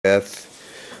with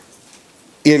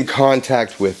in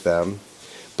contact with them,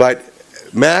 but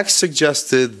Max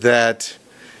suggested that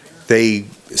they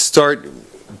start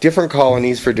different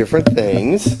colonies for different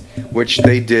things, which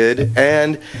they did,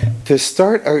 and to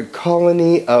start a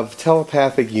colony of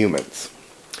telepathic humans.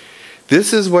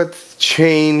 This is what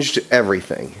changed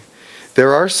everything.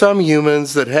 There are some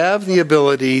humans that have the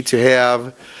ability to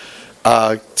have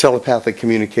telepathic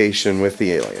communication with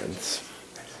the aliens.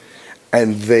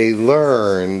 And they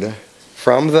learned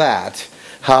from that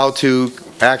how to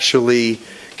actually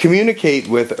communicate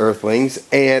with Earthlings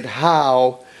and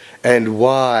how and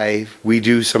why we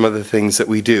do some of the things that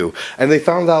we do. And they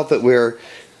found out that we're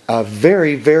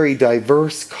very, very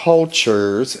diverse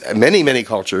cultures, many, many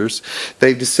cultures.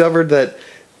 They've discovered that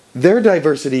their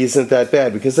diversity isn't that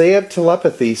bad because they have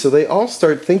telepathy, so they all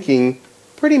start thinking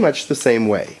pretty much the same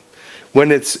way when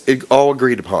it's all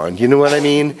agreed upon. You know what I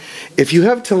mean? If you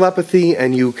have telepathy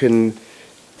and you can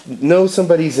know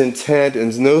somebody's intent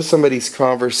and know somebody's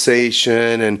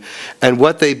conversation and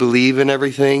what they believe and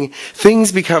everything,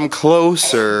 things become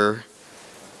closer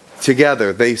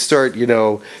together. They start, you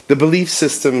know, the belief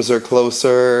systems are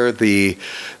closer, the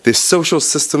social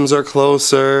systems are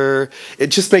closer. It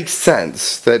just makes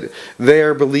sense that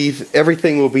their belief,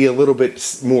 everything will be a little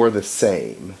bit more the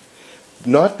same.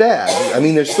 Not bad. I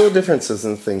mean, there's still differences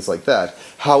and things like that.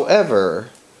 However,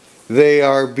 they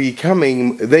become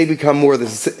more the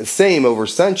same over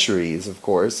centuries, of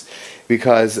course,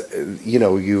 because, you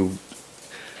know, you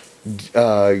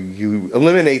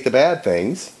eliminate the bad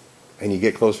things and you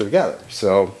get closer together.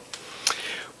 So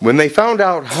when they found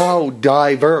out how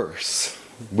diverse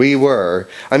we were,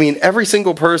 I mean, every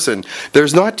single person,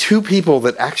 there's not two people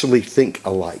that actually think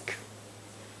alike.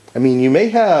 I mean, you may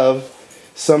have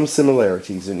some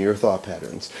similarities in your thought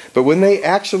patterns, but when they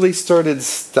actually started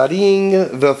studying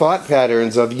the thought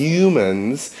patterns of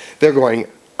humans, they're going,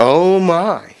 oh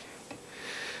my,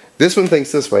 this one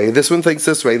thinks this way, this one thinks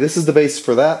this way, this is the base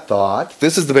for that thought,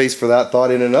 this is the base for that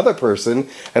thought in another person,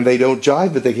 and they don't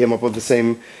jive, but they came up with the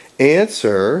same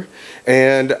answer.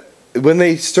 And when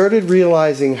they started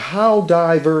realizing how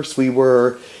diverse we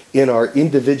were in our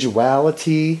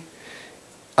individuality,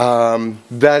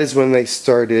 that is when they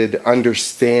started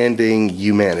understanding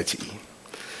humanity,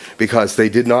 because they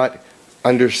did not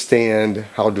understand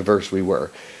how diverse we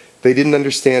were. They didn't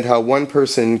understand how one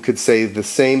person could say the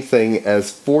same thing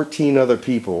as 14 other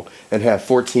people and have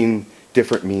 14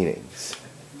 different meanings.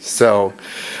 So,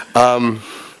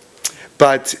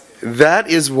 but that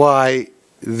is why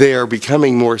they are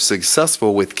becoming more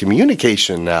successful with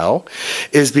communication now,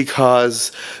 is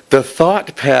because the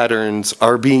thought patterns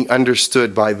are being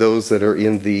understood by those that are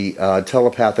in the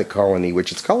telepathic colony,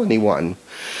 which is colony 1,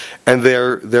 and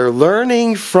they're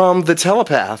learning from the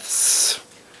telepaths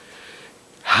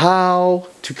how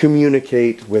to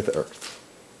communicate with Earth.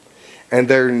 And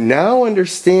they're now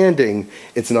understanding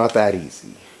it's not that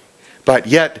easy. But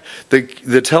yet,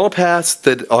 the telepaths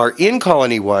that are in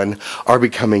Colony 1 are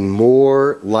becoming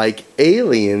more like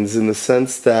aliens in the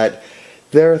sense that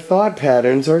their thought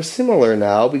patterns are similar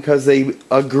now because they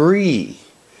agree.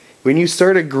 When you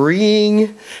start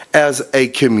agreeing as a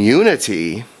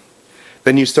community,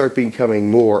 then you start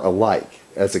becoming more alike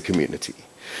as a community.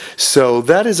 So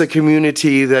that is a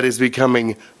community that is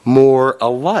becoming more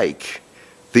alike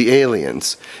the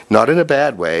aliens, not in a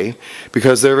bad way,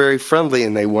 because they're very friendly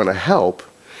and they want to help.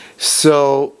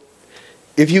 So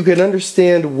if you can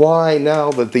understand why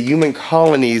now that the human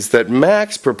colonies that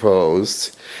Max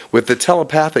proposed with the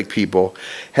telepathic people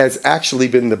has actually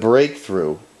been the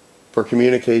breakthrough for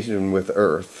communication with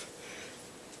Earth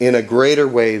in a greater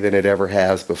way than it ever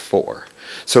has before.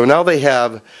 So now they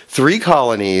have 3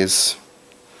 colonies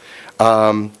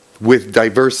with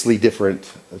diversely different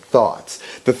thoughts.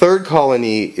 The 3rd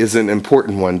colony is an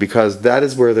important one because that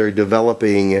is where they're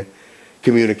developing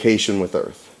communication with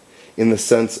Earth in the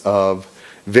sense of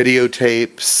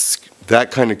videotapes, that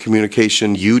kind of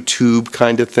communication, YouTube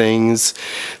kind of things,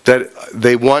 that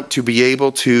they want to be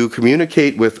able to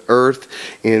communicate with Earth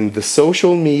in the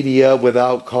social media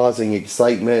without causing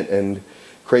excitement and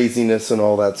craziness and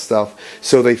all that stuff.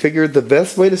 So they figured the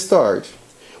best way to start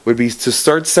would be to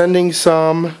start sending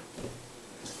some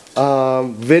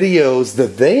videos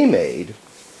that they made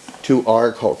to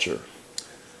our culture.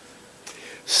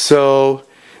 So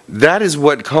that is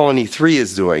what Colony 3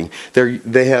 is doing.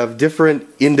 They have different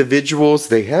individuals.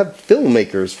 They have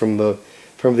filmmakers from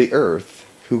the Earth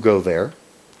who go there.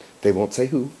 They won't say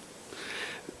who.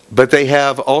 But they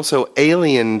have also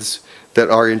aliens that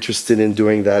are interested in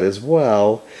doing that as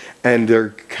well. And they're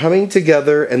coming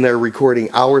together and they're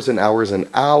recording hours and hours and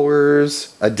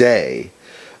hours a day.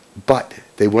 But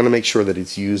they want to make sure that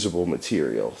it's usable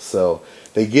material. So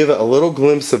they give a little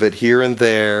glimpse of it here and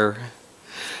there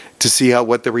to see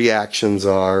what the reactions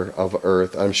are of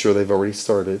Earth. I'm sure they've already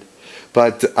started.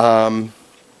 But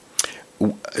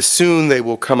soon they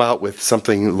will come out with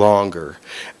something longer.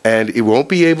 And it won't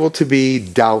be able to be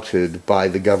doubted by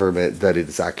the government that it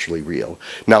is actually real.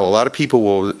 Now, a lot of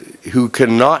people who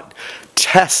cannot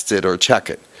test it or check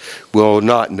it will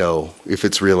not know if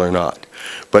it's real or not.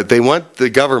 But they want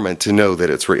the government to know that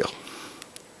it's real.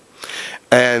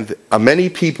 And many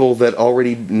people that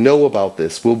already know about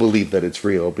this will believe that it's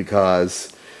real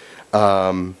because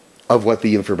of what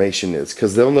the information is.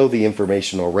 Because they'll know the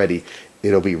information already.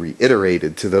 It'll be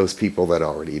reiterated to those people that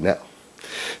already know.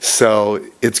 So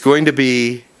it's going to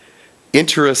be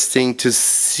interesting to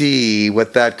see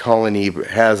what that colony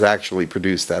has actually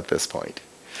produced at this point.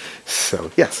 So,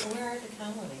 yes. Where are the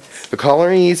colonies? The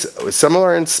colonies, some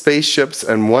are in spaceships,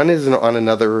 and one is on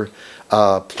another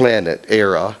planet,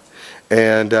 Era.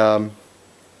 And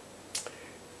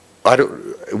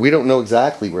we don't know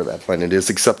exactly where that planet is,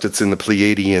 except it's in the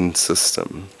Pleiadian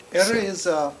system. Era is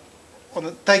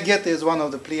Tekkrr is one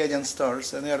of the Pleiadian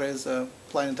stars, and Era is a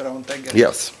planet around Tekkrr.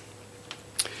 Yes.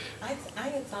 I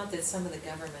had thought that some of the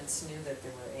governments knew that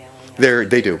there were aliens.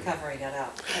 They do. Were covering it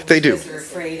up. They do. Because they're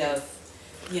afraid of,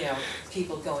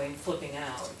 people flipping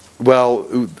out. Well,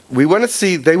 they want to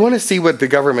see what the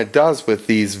government does with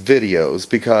these videos,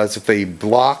 because if they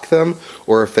block them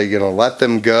or if they're going to let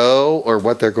them go or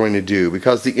what they're going to do,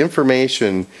 because the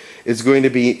information is going to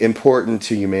be important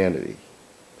to humanity.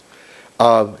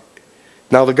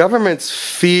 Now, the governments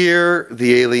fear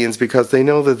the aliens because they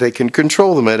know that they can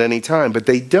control them at any time, but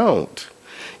they don't.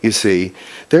 You see,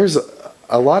 there's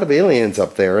a lot of aliens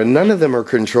up there, and none of them are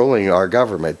controlling our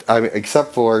government,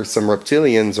 except for some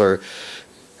reptilians or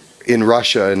in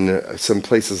Russia and some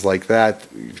places like that,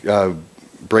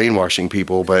 brainwashing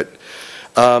people. But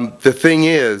the thing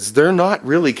is, they're not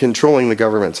really controlling the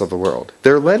governments of the world.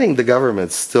 They're letting the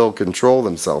governments still control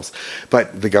themselves,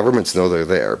 but the governments know they're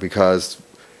there because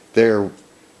the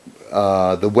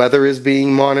weather is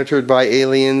being monitored by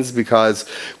aliens, because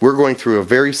we're going through a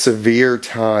very severe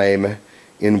time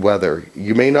in weather.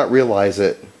 You may not realize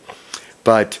it,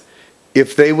 but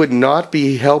if they would not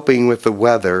be helping with the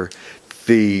weather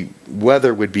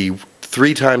would be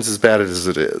 3 times as bad as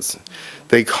it is.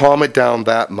 They calm it down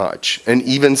that much, and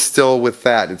even still with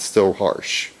that, it's still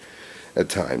harsh at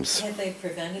times. Have they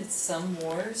prevented some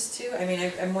wars too? I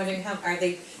mean, I'm wondering are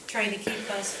they trying to keep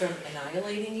us from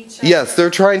annihilating each other? Yes, they're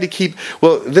trying to keep,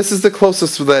 well, this is the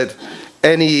closest that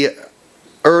any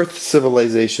Earth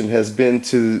civilization has been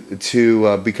to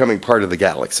becoming part of the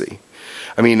galaxy.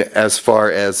 I mean, as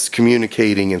far as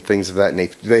communicating and things of that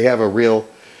nature, they have a real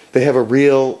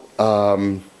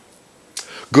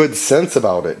good sense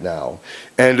about it now.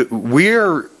 And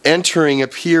we're entering a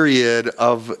period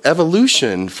of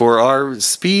evolution for our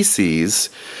species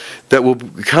that will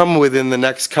come within the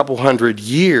next couple hundred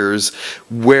years,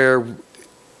 where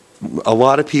a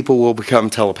lot of people will become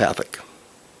telepathic.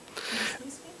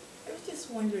 Excuse me? I was just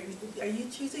wondering, are you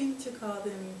choosing to call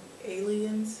them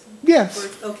aliens? Yes.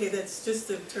 Or, okay, that's just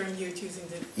the term you're choosing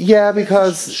to... Yeah,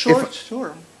 because Sure.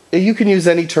 you can use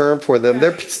any term for them.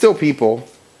 They're still people.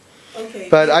 Okay.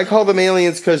 But I call them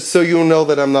aliens because so you'll know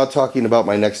that I'm not talking about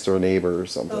my next door neighbor or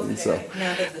something. Okay. So.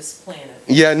 Not of this planet.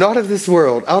 Yeah, not of this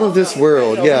world. Out of this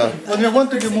world, yeah. When you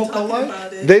want to be more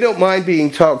polite? They don't mind being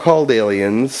called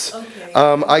aliens. Okay.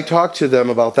 I talk to them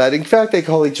about that. In fact, they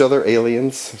call each other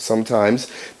aliens sometimes.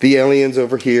 The aliens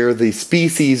over here, the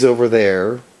species over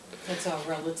there. That's all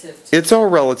relative. It's all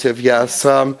relative, yes.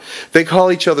 They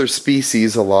call each other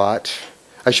species a lot.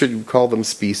 I should call them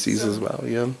species as well,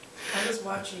 yeah. I was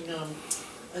watching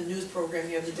a news program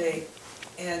the other day,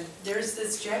 and there's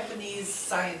this Japanese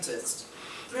scientist,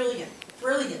 brilliant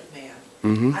man.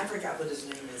 Mm-hmm. I forgot what his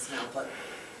name is now, but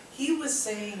he was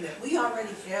saying that we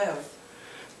already have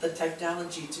the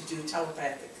technology to do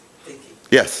telepathic thinking.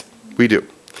 Yes, we do.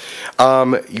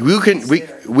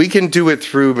 We can do it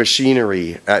through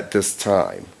machinery at this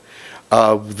time.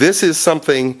 This is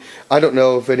something, I don't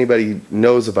know if anybody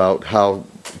knows about how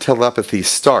telepathy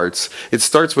starts. It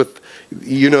starts with,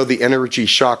 the energy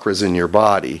chakras in your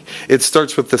body. It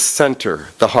starts with the center,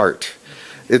 the heart.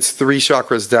 It's 3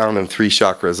 chakras down and 3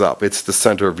 chakras up. It's the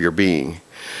center of your being.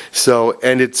 So,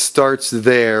 and it starts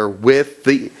there with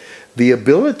the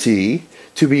ability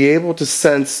to be able to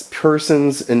sense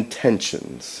persons'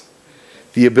 intentions.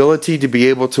 The ability to be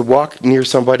able to walk near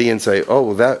somebody and say,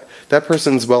 oh, that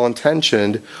person's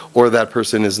well-intentioned, or that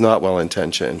person is not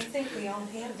well-intentioned. I think we all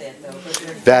have that, though.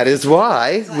 That is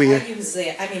why I use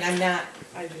that. I mean, I'm not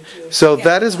I do too. So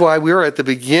that is why we're at the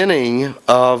beginning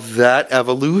of that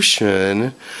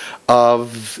evolution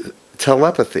of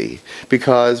telepathy,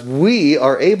 because we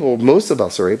are able, most of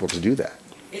us are able to do that.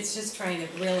 It's just trying to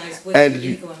realize what And is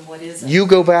ego and what isn't. You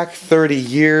go back 30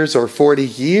 years or 40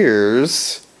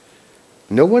 years,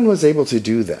 no one was able to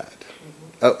do that.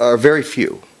 Or very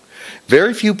few.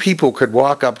 Very few people could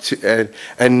walk up to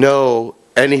and know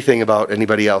anything about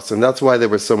anybody else, and that's why there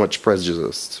was so much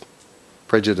prejudice.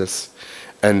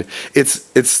 And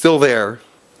it's still there,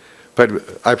 but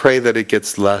I pray that it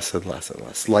gets less and less and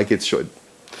less, like it should.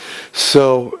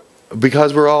 So,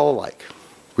 because we're all alike.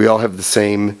 We all have the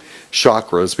same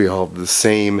chakras, we all have the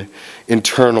same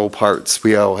internal parts,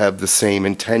 we all have the same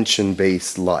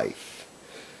intention-based life.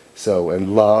 So,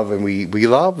 and love, and we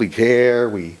love, we care,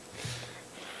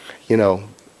 you know,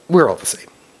 we're all the same.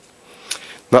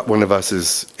 Not one of us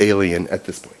is alien at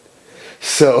this point.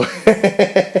 So,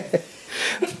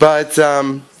 but,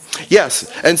 yes,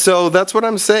 and so that's what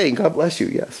I'm saying. God bless you,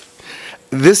 yes.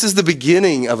 This is the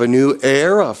beginning of a new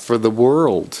era for the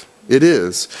world. It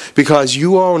is. Because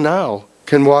you all now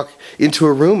can walk into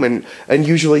a room and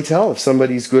usually tell if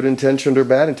somebody's good intentioned or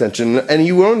bad intentioned. And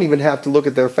you won't even have to look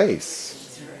at their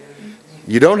face.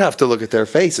 You don't have to look at their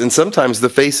face. And sometimes the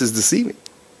face is deceiving.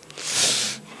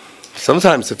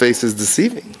 Sometimes the face is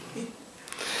deceiving.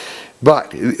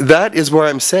 But that is where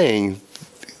I'm saying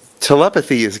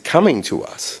telepathy is coming to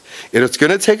us. It's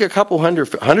going to take a couple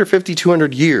 150,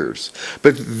 200 years.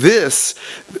 But this,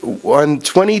 on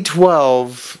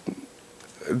 2012,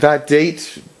 that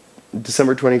date,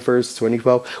 December 21st,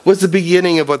 2012, was the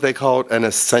beginning of what they called an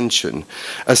ascension.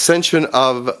 Ascension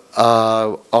of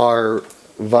our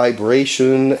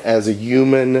vibration as a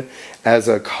human, as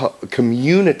a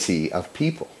community of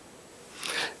people.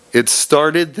 It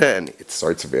started then. It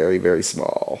starts very, very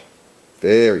small.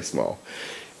 Very small.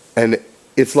 And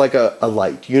it's like a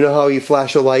light. You know how you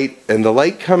flash a light? And the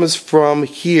light comes from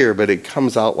here, but it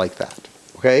comes out like that.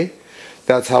 Okay?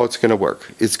 That's how it's going to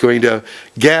work. It's going to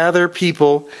gather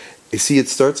people. You see, it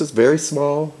starts as very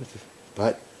small,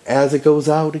 but as it goes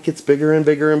out, it gets bigger and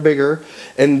bigger and bigger.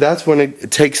 And that's when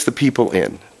it takes the people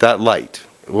in. That light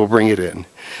will bring it in.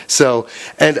 So,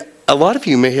 and a lot of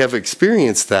you may have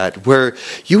experienced that, where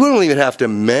you won't even have to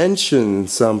mention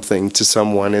something to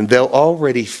someone and they'll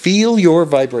already feel your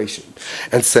vibration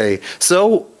and say,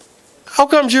 so how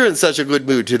comes you're in such a good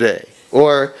mood today?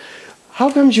 Or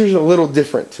how comes you're a little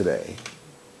different today?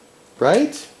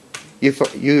 Right?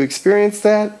 You experience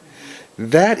that?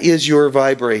 That is your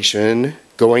vibration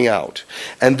going out.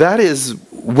 And that is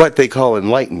what they call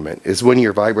enlightenment, is when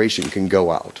your vibration can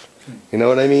go out. You know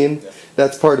what I mean?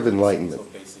 That's part of enlightenment.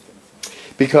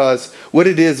 Because what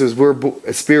it is we're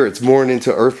spirits born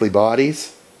into earthly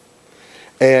bodies.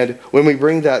 And when we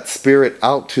bring that spirit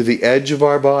out to the edge of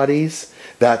our bodies,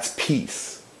 that's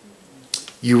peace.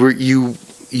 You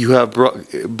have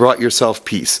brought yourself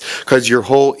peace. Because your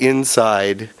whole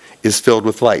inside is filled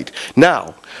with light.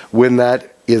 Now, when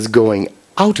that is going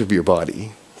out of your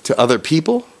body to other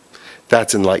people,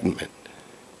 that's enlightenment.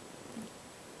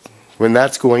 When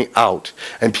that's going out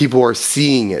and people are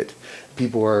seeing it,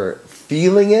 people are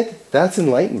feeling it, that's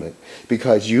enlightenment,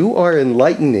 because you are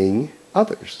enlightening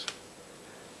others.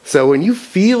 So when you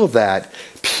feel that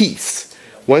peace,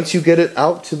 once you get it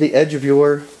out to the edge of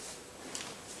your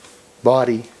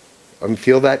body, and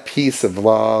feel that peace of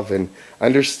love and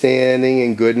understanding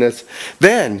and goodness,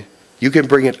 then you can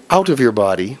bring it out of your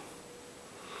body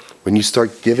when you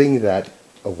start giving that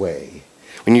away.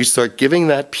 When you start giving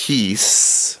that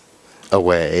peace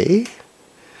away,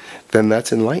 then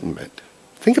that's enlightenment.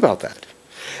 Think about that.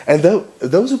 And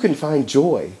those who can find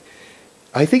joy,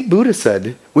 I think Buddha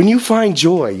said, when you find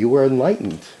joy, you are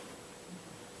enlightened.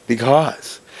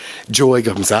 Because joy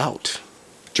comes out.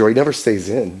 Joy never stays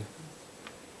in.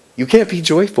 You can't be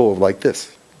joyful like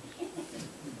this.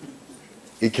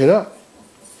 You cannot.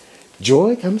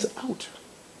 Joy comes out.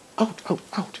 Out, out,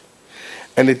 out.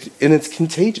 And it's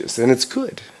contagious, and it's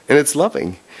good, and it's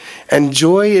loving. And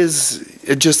joy is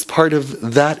just part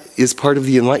of that, is part of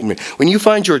the enlightenment. When you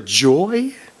find your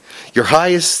joy, your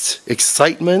highest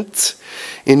excitement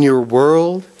in your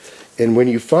world, and when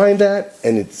you find that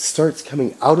and it starts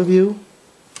coming out of you,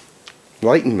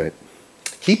 enlightenment,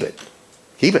 keep it.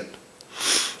 Keep it.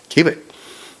 Keep it.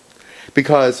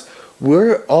 Because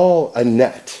we're all a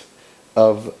net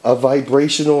of a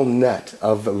vibrational net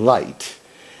of light.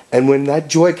 And when that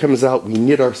joy comes out, we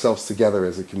knit ourselves together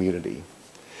as a community.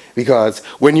 Because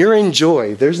when you're in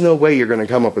joy, there's no way you're going to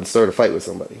come up and start a fight with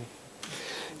somebody.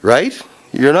 Right?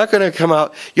 You're not going to come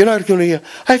out, you're not going to,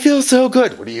 I feel so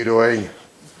good. What are you doing?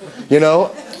 You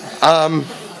know?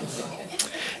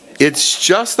 It's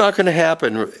just not going to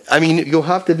happen. I mean, there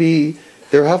have to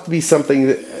be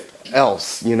something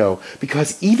else, you know,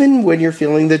 because even when you're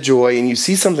feeling the joy and you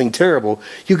see something terrible,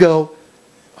 you go,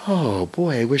 oh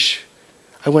boy,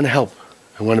 I want to help.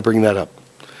 I want to bring that up.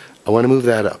 I want to move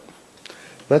that up.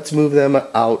 Let's move them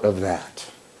out of that.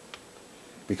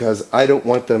 Because I don't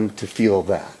want them to feel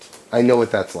that. I know what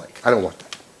that's like. I don't want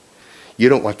that. You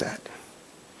don't want that.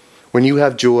 When you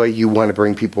have joy, you want to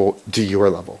bring people to your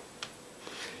level.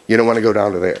 You don't want to go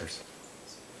down to theirs.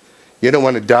 You don't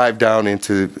want to dive down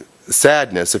into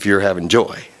sadness if you're having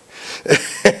joy.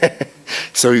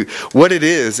 So what it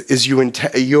is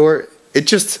it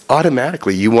just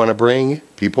automatically you want to bring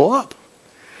people up.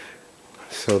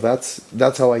 So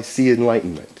that's how I see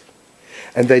enlightenment.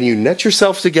 And then you net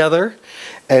yourself together,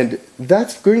 and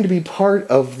that's going to be part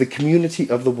of the community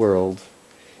of the world,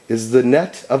 is the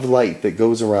net of light that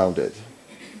goes around it.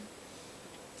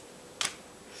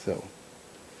 So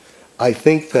I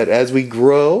think that as we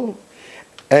grow,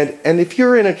 and if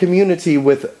you're in a community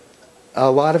with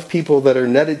a lot of people that are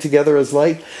netted together as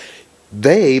light,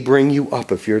 they bring you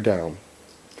up if you're down.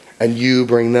 And you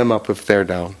bring them up if they're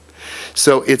down.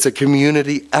 So it's a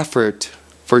community effort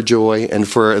for joy and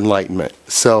for enlightenment.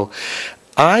 So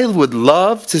I would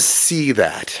love to see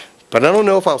that. But I don't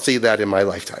know if I'll see that in my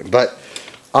lifetime. But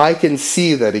I can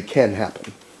see that it can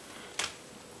happen.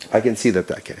 I can see that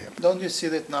can happen. Don't you see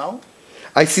that now?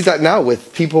 I see that now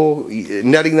with people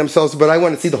netting themselves, but I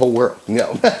want to see the whole world.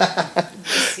 No. The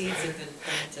seeds have been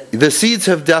planted. The seeds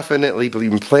have definitely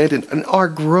been planted and are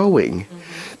growing. Mm-hmm.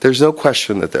 There's no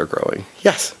question that they're growing.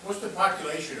 Yes? What's the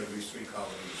population of these three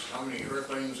colonies? How many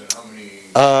Earthlings and how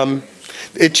many...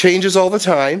 It changes all the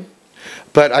time,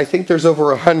 but I think there's over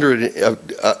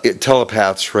 100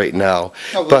 telepaths right now.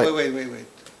 Oh, but wait.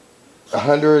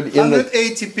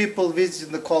 180 people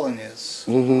visiting the colonies.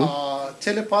 Mm-hmm.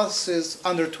 Telepaths is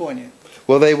under 20.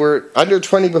 Well, they were under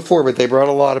 20 before, but they brought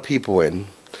a lot of people in.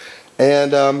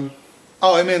 And,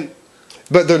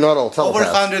 but they're not all telepaths.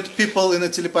 Over 100 people in a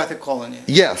telepathic colony.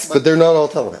 Yes, but they're not all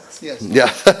telepaths. Yes.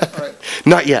 Yeah. Right.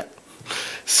 Not yet.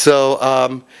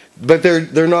 So, but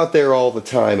they're not there all the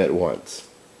time at once.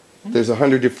 There's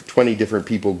 120 different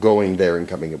people going there and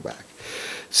coming back.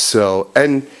 So,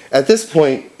 and at this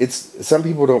point, some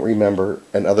people don't remember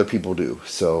and other people do.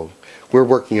 So they're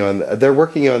working on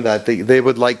that. They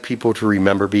would like people to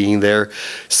remember being there.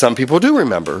 Some people do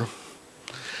remember,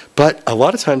 but a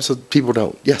lot of times people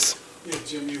don't. Yes? Yeah,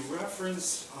 Jim, you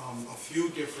reference a few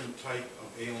different type of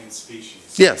alien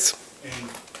species. Yes. And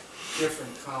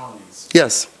different colonies.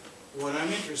 Yes. What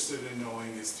I'm interested in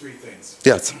knowing is three things.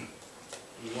 Yes.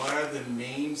 What are the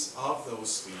names of those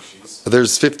species?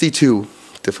 There's 52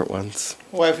 different ones.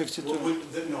 Why 52?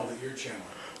 That you're channeling.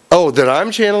 Oh, that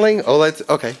I'm channeling? Oh, that's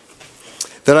okay.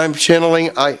 That I'm channeling.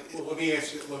 Well, let me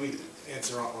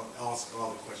answer all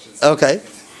the questions. Okay.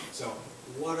 So,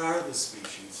 what are the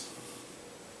species?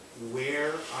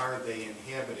 Where are they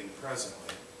inhabiting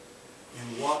presently?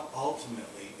 And what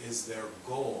ultimately is their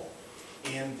goal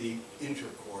in the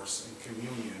intercourse and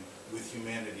communion with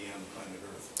humanity on the planet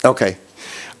Earth? Okay.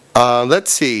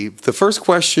 Let's see. The first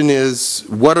question is,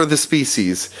 what are the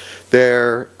species?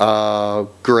 They're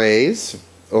greys,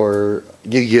 or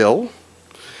Yahyel.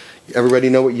 Everybody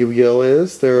know what Yahyel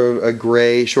is? They're a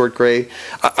gray, short gray.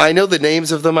 I know the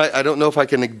names of them. I don't know if I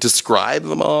can describe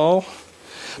them all,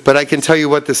 but I can tell you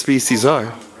what the species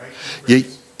are.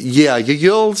 Yeah,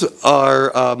 Yahyels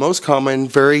are most common,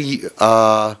 very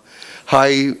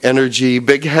high energy,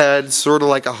 big head, sort of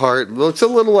like a heart. Looks a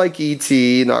little like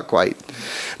E.T., not quite.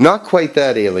 Not quite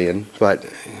that alien, but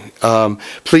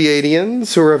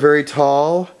Pleiadians, who are very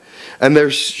tall, and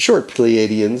there's short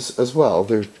Pleiadians as well.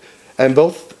 And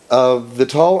both the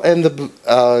tall and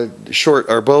the short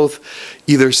are both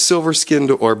either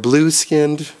silver-skinned or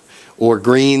blue-skinned or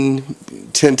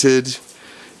green-tinted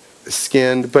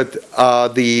skinned, but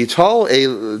the tall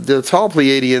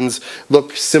Pleiadians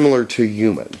look similar to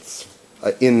humans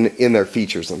in their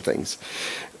features and things.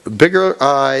 Bigger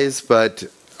eyes, but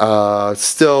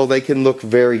still they can look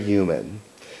very human.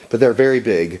 But they're very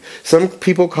big. Some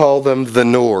people call them the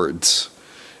Nords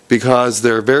because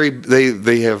they're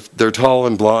they're tall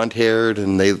and blonde-haired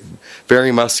and they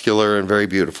very muscular and very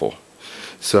beautiful.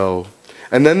 So,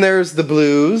 and then there's the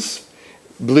blue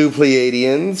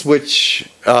Pleiadians, which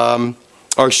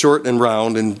are short and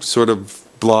round and sort of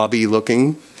blobby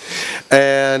looking.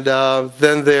 And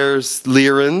then there's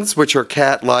Lyrans, which are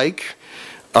cat-like.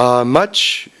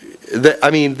 They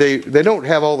don't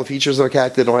have all the features of a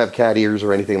cat. They don't have cat ears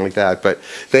or anything like that. But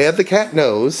they have the cat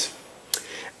nose.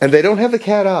 And they don't have the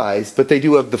cat eyes, but they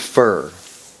do have the fur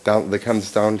that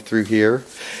comes down through here.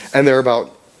 And they're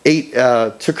about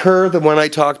Tekkrr, the one I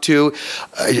talked to,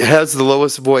 has the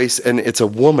lowest voice, and it's a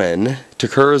woman.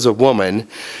 Tekkrr is a woman,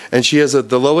 and she has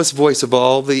the lowest voice of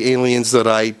all the aliens that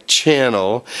I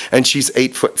channel, and she's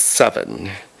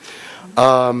 8'7".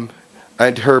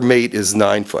 And her mate is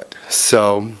 9 foot.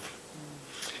 So,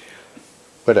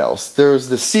 what else? There's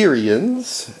the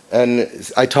Sirians, and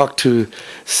I talked to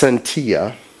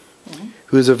Sentia,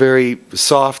 who is a very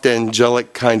soft,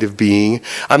 angelic kind of being.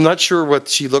 I'm not sure what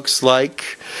she looks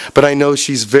like, but I know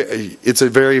it's a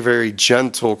very, very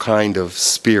gentle kind of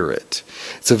spirit.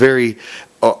 It's a very,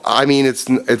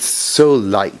 it's so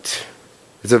light.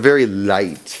 It's a very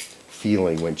light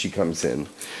feeling when she comes in.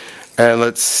 And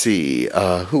let's see,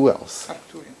 who else?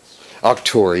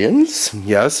 Arcturians,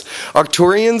 yes.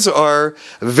 Arcturians are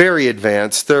very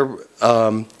advanced. They're,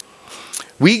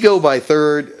 we go by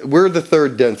we're the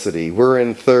third density. We're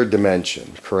in third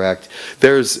dimension, correct?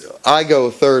 I go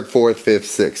third, fourth, fifth,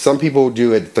 sixth. Some people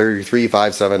do it 33,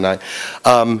 5, 7, 9.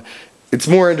 It's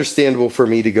more understandable for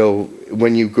me to go,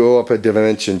 when you go up a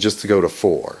dimension, just to go to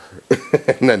 4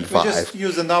 and then 5. We just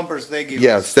use the numbers they give us.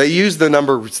 Yes, they use the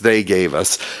numbers they gave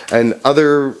us. And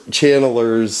other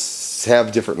channelers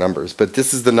have different numbers, but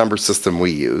this is the number system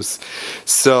we use.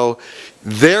 So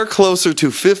they're closer to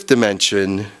 5th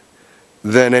dimension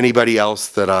than anybody else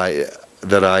that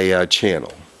I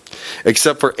channel,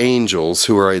 except for angels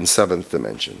who are in 7th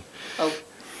dimension.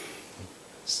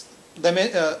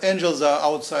 Angels are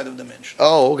outside of dimension.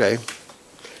 Oh, okay.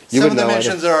 Some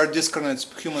dimensions are discarnate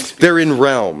human spirits. They're in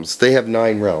realms. They have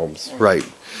 9 realms. Right.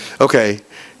 Okay.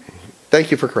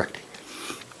 Thank you for correcting.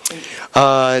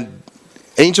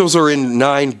 Angels are in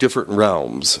 9 different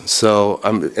realms. So,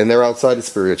 and they're outside of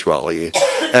spirituality.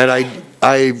 And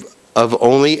I've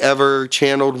only ever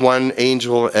channeled one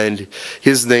angel, and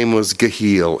his name was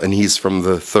Yahyel, and he's from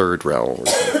the 3rd realm.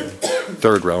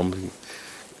 3rd realm,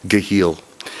 Yahyel.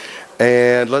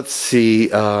 And let's see,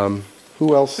 who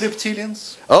else?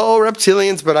 Reptilians. Oh,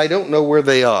 reptilians, but I don't know where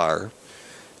they are.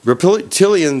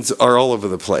 Reptilians are all over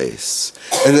the place.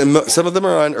 And then some of them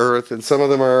are on Earth, and some of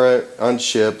them are on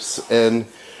ships. And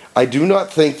I do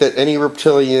not think that any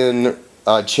reptilian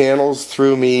channels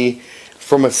through me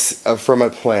from a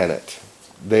planet.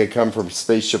 They come from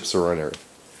spaceships or on Earth.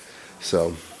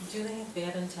 So. Do they have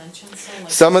bad intentions?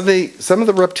 Some of the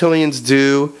reptilians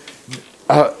do.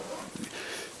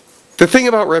 The thing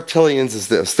about reptilians is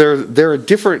this: they're a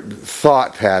different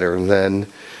thought pattern than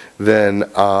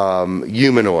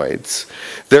humanoids.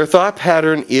 Their thought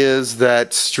pattern is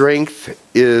that strength,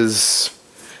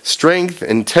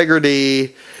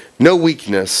 integrity, no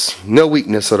weakness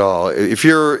at all.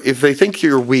 If they think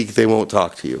you're weak, they won't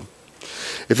talk to you.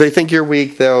 If they think you're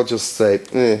weak, they'll just say,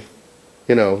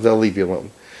 they'll leave you alone.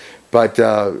 But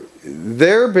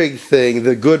their big thing,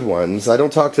 the good ones, I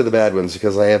don't talk to the bad ones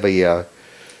because I have a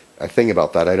thing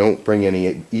about that. I don't bring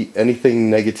anything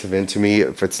negative into me.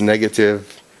 If it's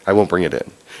negative, I won't bring it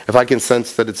in. If I can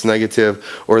sense that it's negative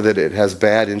or that it has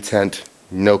bad intent,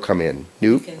 no come in.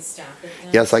 Nope. You can stop it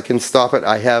then? Yes, I can stop it.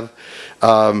 I have,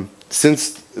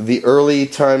 since the early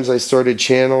times I started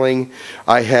channeling,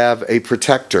 I have a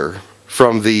protector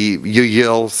from the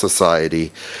Yahyel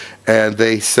Society. And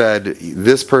they said,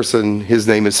 this person, his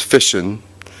name is Fission,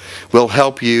 will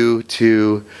help you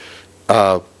to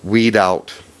weed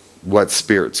out what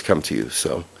spirits come to you.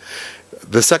 So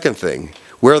the second thing,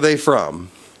 where are they from?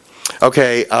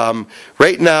 Okay,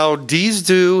 right now,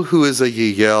 Dizdu, who is a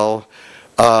Yahyel,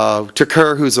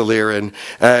 Tekkrr, who's a Lyran,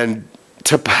 and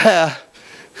Tepeh,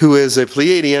 who is a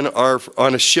Pleiadian, are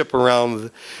on a ship around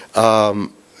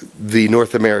the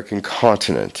North American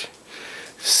continent.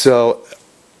 So,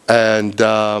 and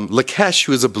Lakesh,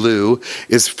 who is a blue,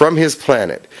 is from his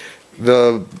planet.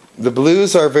 The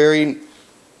blues are very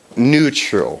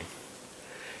neutral.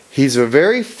 He's a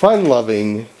very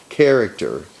fun-loving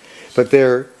character, but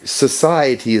their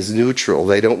society is neutral.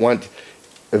 They don't want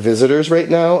visitors right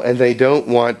now, and they don't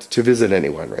want to visit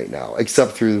anyone right now,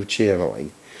 except through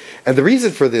channeling. And the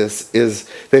reason for this is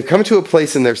they've come to a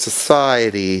place in their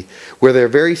society where they're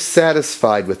very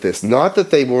satisfied with this. Not that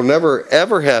they will never,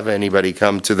 ever have anybody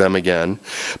come to them again,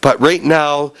 but right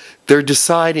now they're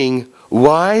deciding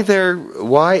why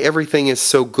everything is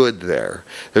so good there.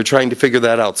 They're trying to figure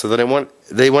that out. So they want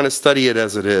to study it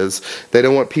as it is. They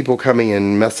don't want people coming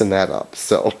and messing that up.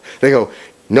 So they go,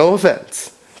 no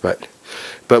offense, but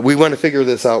we want to figure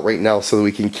this out right now so that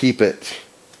we can keep it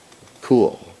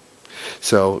cool.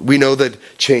 So we know that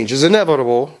change is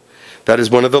inevitable. That is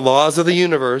one of the laws of the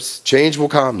universe. Change will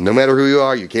come. No matter who you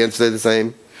are, you can't stay the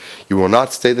same. You will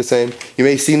not stay the same. You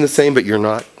may seem the same, but you're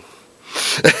not.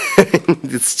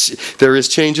 There is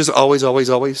changes always, always,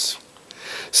 always.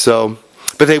 So,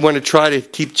 but they want to try to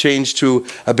keep change to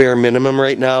a bare minimum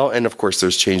right now. And of course,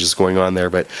 there's changes going on there,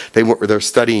 but they're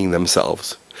studying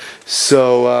themselves.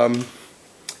 So,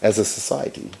 as a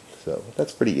society, so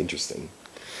that's pretty interesting.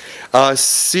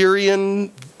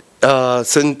 Sirian,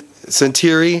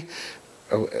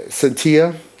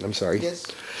 Sentia, I'm sorry, Yes.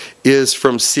 is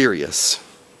from Sirius.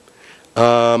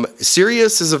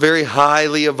 Sirius is a very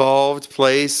highly evolved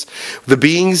place. The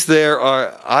beings there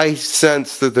are, I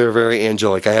sense that they're very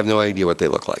angelic. I have no idea what they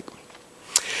look like.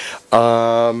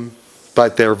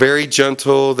 But they're very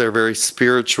gentle, they're very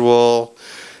spiritual.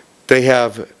 They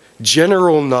have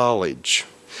general knowledge,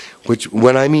 which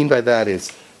what I mean by that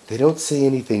is they don't say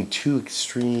anything too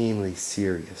extremely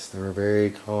serious. They're very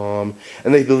calm,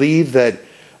 and they believe that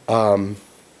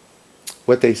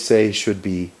what they say should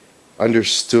be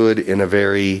understood in a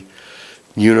very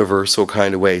universal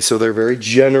kind of way. So they're very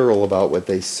general about what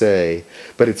they say,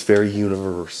 but it's very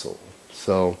universal.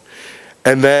 So,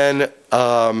 and then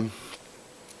what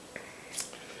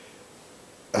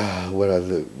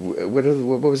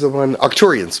was the one?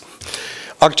 Arcturians.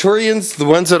 Arcturians, the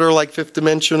ones that are like fifth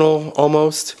dimensional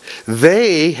almost,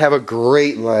 they have a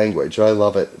great language. I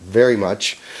love it very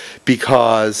much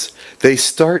because they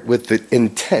start with the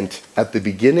intent at the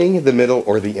beginning, the middle,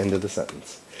 or the end of the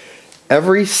sentence.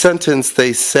 Every sentence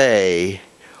they say,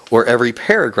 or every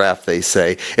paragraph they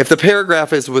say, if the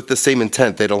paragraph is with the same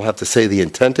intent, they don't have to say the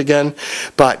intent again,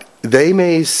 but they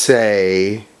may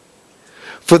say,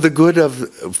 for the good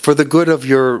of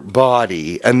your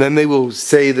body, and then they will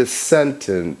say the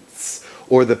sentence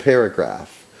or the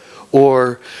paragraph,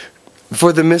 or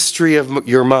for the mystery of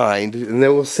your mind, and they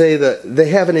will say that they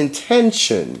have an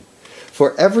intention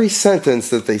for every sentence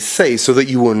that they say, so that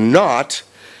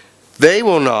they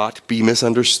will not be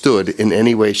misunderstood in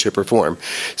any way, shape, or form.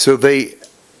 So they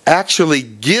actually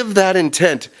give that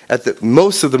intent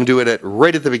most of them do it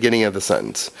right at the beginning of the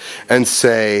sentence, and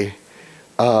say.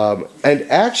 And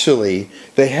actually,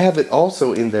 they have it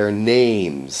also in their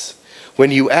names. When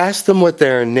you ask them what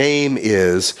their name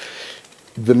is,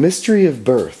 the mystery of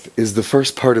birth is the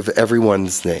first part of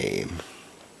everyone's name.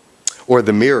 Or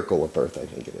the miracle of birth, I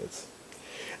think it is.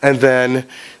 And then,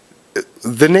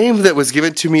 the name that was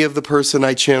given to me of the person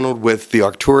I channeled with, the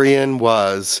Arcturian,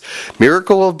 was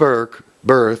Miracle of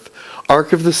Birth,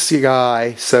 Arc of the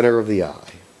Sky, Center of the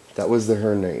Eye. That was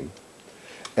her name.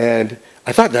 And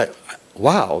I thought that,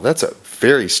 wow, that's a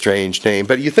very strange name.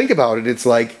 But you think about it, it's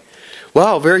like,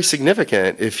 wow, very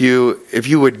significant. If you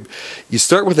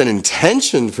start with an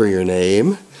intention for your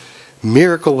name,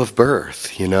 Miracle of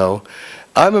Birth, you know.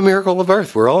 I'm a miracle of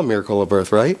birth. We're all a miracle of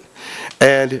birth, right?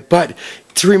 But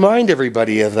to remind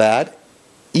everybody of that,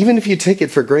 even if you take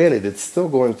it for granted, it's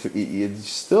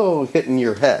still hitting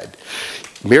your head.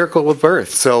 Miracle of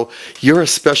birth. So you're a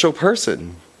special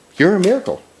person. You're a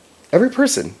miracle. Every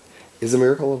person is a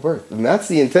miracle of birth. And that's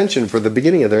the intention for the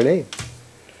beginning of their name.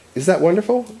 Is that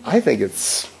wonderful? I think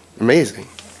it's amazing.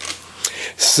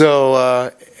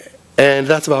 So, and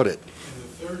that's about it. And the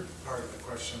third part of the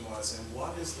question was, and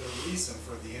what is the reason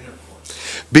for the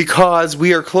intercourse? Because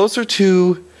we are closer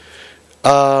to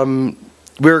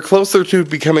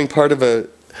becoming part of a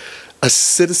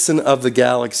citizen of the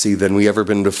galaxy than we ever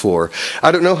been before.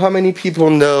 I don't know how many people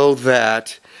know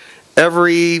that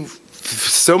every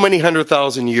so many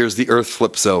 100,000 years the Earth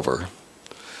flips over.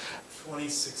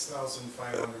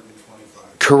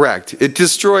 26,525. Correct. It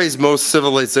destroys most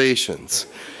civilizations.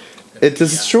 It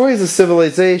destroys a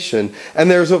civilization,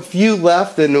 and there's a few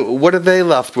left, and what are they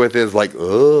left with is like,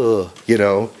 ugh, you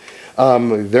know.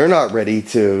 They're not ready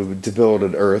to build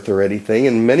an Earth or anything,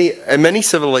 and many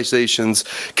civilizations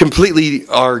completely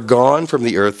are gone from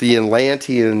the Earth. The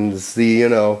Atlanteans, the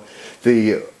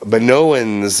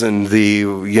Minoans, and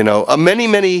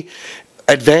many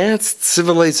advanced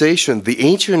civilizations. The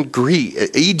ancient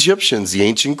Egyptians, the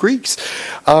ancient Greeks,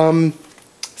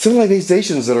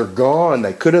 civilizations that are gone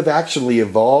that could have actually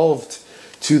evolved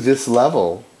to this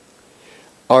level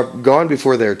are gone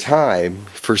before their time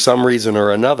for some reason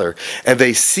or another. And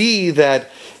they see that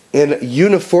in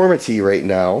uniformity right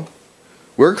now,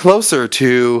 we're closer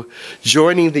to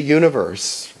joining the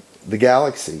universe, the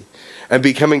galaxy, and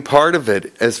becoming part of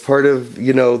it as part of,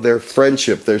 their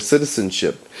friendship, their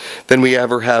citizenship, than we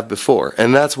ever have before.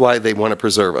 And that's why they want to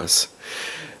preserve us.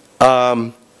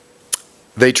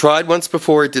 They tried once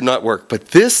before, it did not work. But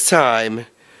this time,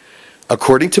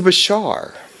 according to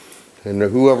Bashar, and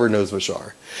whoever knows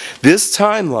Bashar, this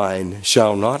timeline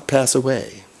shall not pass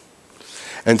away.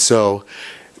 And so,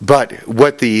 but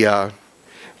what the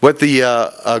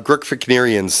Girk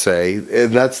Fitneerians say,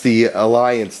 and that's the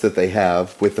alliance that they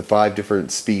have with the 5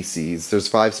 different species. There's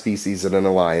 5 species in an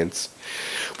alliance.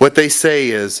 What they say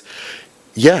is,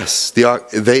 Yes, the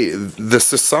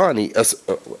Sasani,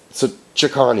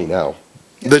 Chicani now.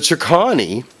 The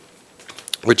Chicani,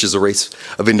 which is a race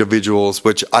of individuals,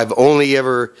 which I've only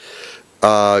ever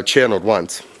channeled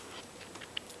once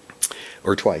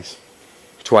or twice,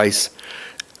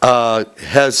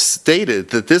 has stated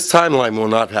that this timeline will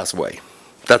not pass away.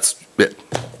 That's it.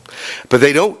 But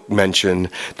they don't mention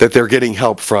that they're getting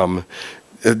help from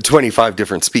 25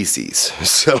 different species.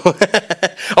 So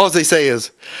all they say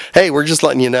is, hey, we're just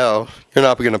letting you know you're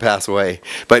not going to pass away.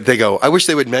 But they go, I wish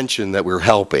they would mention that we're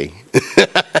helping.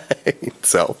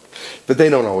 So, but they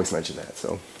don't always mention that.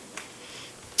 So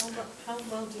How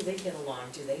well do they get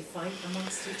along? Do they fight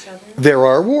amongst each other? there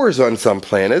are wars on some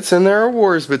planets, and there are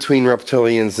wars between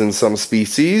reptilians and some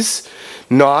species.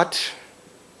 Not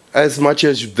as much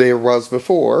as there was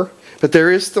before. But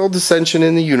there is still dissension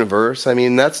in the universe. I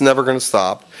mean, that's never going to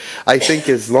stop. I think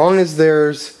as long as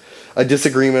there's a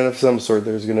disagreement of some sort,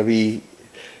 there's going to be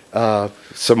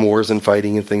some wars and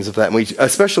fighting and things of that. And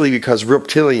especially because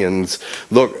reptilians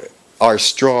are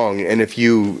strong, and if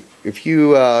you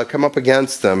come up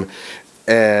against them,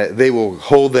 they will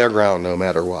hold their ground no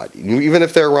matter what. Even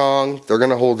if they're wrong, they're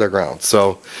going to hold their ground.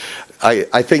 So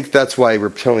I think that's why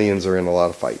reptilians are in a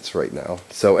lot of fights right now.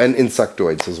 So, and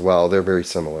insectoids as well. They're very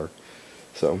similar.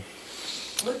 So,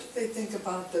 What do they think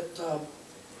about that,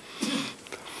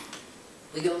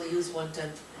 we only use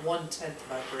one-tenth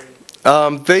of our brain?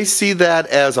 they see that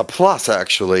as a plus,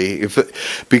 actually,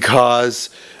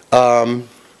 because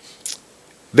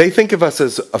they think of us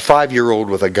as a 5-year-old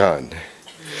with a gun.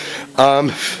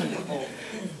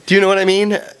 Do you know what I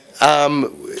mean?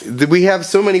 We have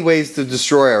so many ways to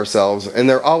destroy ourselves, and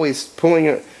they're always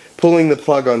pulling the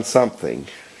plug on something,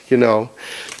 you know,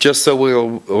 just so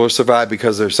we'll survive,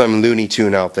 because there's some Looney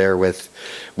Tune out there with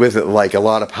like a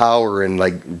lot of power and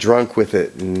like drunk with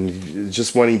it and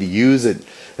just wanting to use it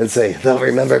and say they'll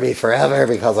remember me forever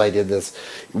because I did this.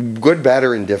 Good, bad,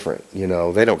 or indifferent, you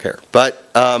know, they don't care. But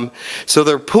so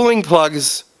they're pulling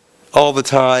plugs all the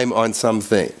time on some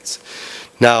things.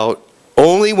 Now,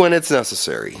 only when it's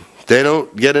necessary. They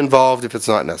don't get involved if it's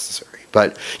not necessary.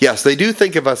 But yes, they do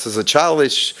think of us as a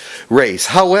childish race.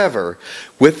 However,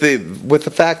 with the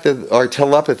fact that our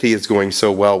telepathy is going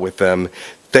so well with them,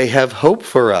 they have hope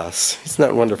for us. Isn't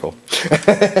that wonderful? So were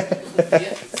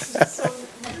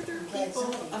there people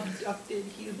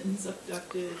humans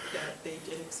abducted that they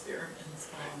did experiments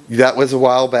on? That was a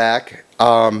while back.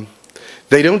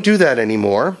 They don't do that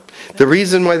anymore. The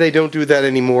reason why they don't do that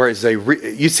anymore is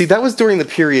you see, that was during the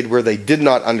period where they did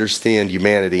not understand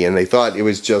humanity, and they thought it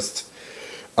was just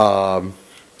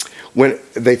when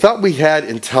they thought we had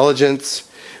intelligence,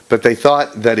 but they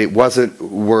thought that it wasn't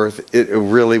worth it. It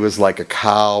really was like a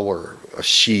cow or a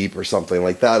sheep or something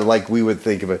like that. Like we would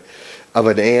think of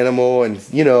an animal, and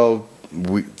you know,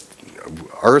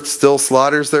 Earth still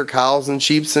slaughters their cows and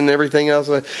sheep and everything else.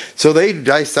 So they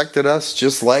dissected us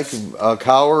just like a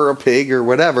cow or a pig or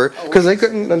whatever, because they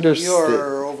couldn't understand.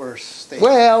 You're overstating.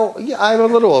 Well, yeah, I'm a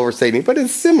little overstating, but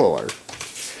it's similar.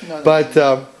 But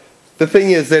the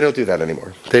thing is, they don't do that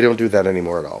anymore. They don't do that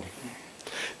anymore at all.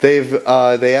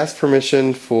 They asked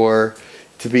permission for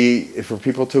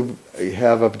people to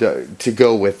to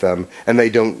go with them, and they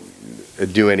don't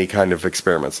do any kind of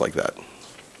experiments like that.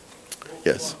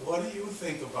 Yes. What do you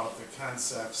think about the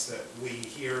concepts that we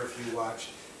hear if you watch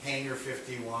Hangar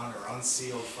 51 or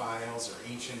Unsealed Files or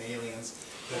Ancient Aliens,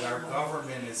 that our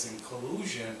government is in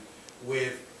collusion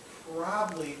with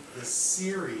probably the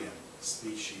Sirian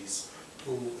species,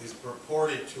 who is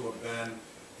purported to have been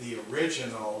the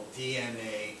original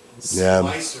DNA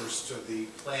splicers to the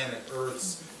planet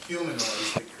Earth's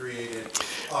humanoids that created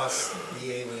us,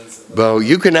 the aliens. And Well,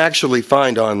 you can actually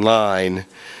find online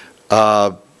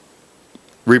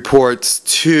reports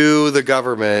to the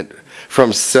government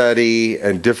from SETI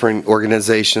and different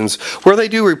organizations where they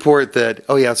do report that,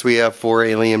 oh yes, we have 4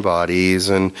 alien bodies,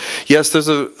 and yes, there's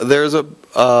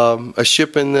a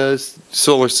ship in the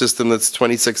solar system that's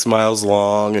 26 miles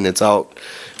long, and it's out.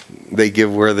 They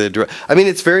give where the. I mean,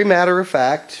 it's very matter of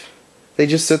fact. They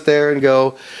just sit there and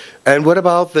go, and what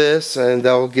about this? And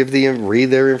they'll read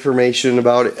their information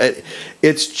about it.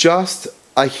 It's just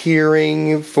a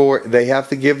hearing they have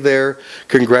to give their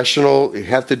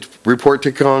have to report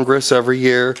to Congress every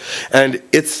year, and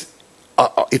it's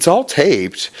all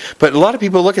taped, but a lot of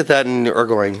people look at that and are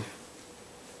going,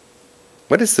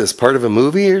 what is this, part of a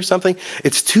movie or something?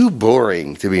 It's too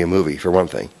boring to be a movie, for one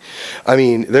thing. I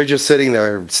mean, they're just sitting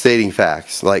there stating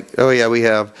facts, like, oh yeah, we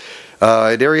have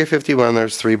at Area 51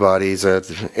 there's 3 bodies,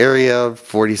 at Area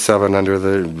 47 under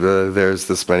there's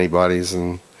this many bodies,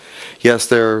 and yes,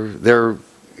 they're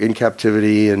in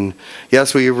captivity, and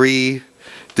yes, we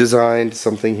designed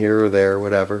something here or there,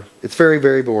 whatever. It's very,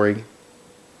 very boring.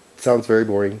 It sounds very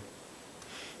boring.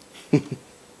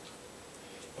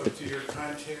 But do your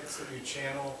contacts that you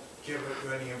channel give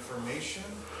you any information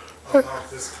about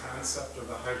this concept of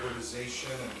the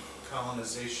hybridization and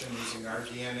colonization using our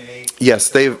DNA? Yes,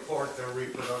 to they've... report their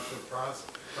reproductive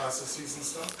processes and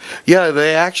stuff? Yeah,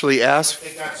 they actually asked...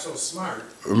 They got so smart,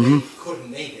 they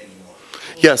couldn't mate anymore.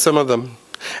 Yeah, some of them.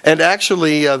 And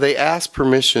actually, they asked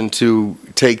permission to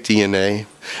take DNA.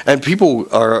 And people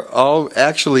are all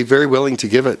actually very willing to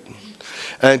give it.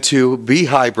 And to be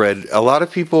hybrid. A lot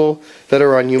of people that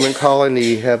are on human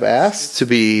colony have asked to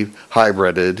be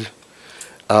hybrided.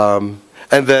 And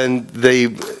then they,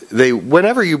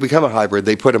 whenever you become a hybrid,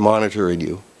 they put a monitor in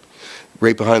you.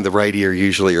 Right behind the right ear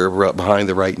usually, or behind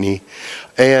the right knee.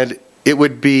 And it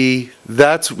would be,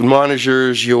 that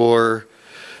monitors your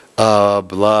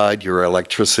blood, your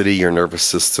electricity, your nervous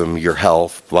system, your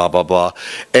health, blah, blah, blah.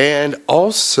 And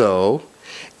also,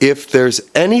 if there's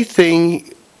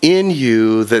anything in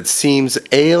you that seems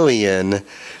alien,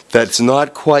 that's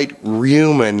not quite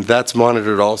human, that's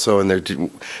monitored also, and they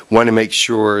want to make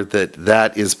sure that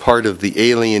that is part of the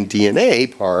alien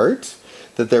DNA part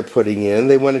that they're putting in.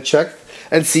 They want to check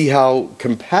and see how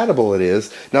compatible it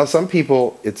is. Now, some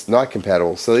people, it's not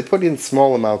compatible, so they put in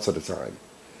small amounts at a time.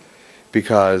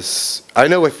 Because I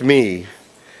know with me,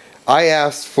 I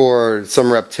asked for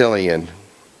some reptilian,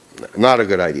 not a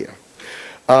good idea.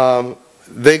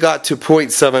 They got to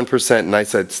 0.7%, and I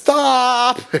said,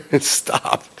 stop,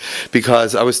 stop,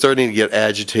 because I was starting to get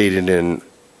agitated and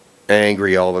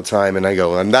angry all the time, and I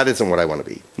go, and that isn't what I want to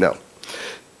be. No,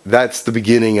 that's the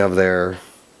beginning of their,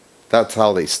 that's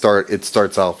how they start. It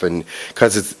starts off, and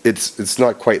because it's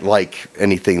not quite like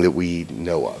anything that we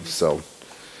know of, so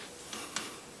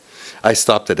I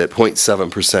stopped it at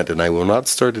 0.7%, and I will not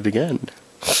start it again.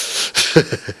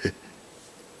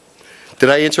 Did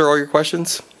I answer all your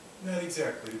questions? Not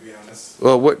exactly, to be honest.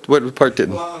 Well, what part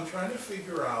didn't? Well, I'm trying to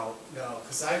figure out,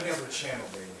 because I've never channeled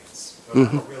aliens, but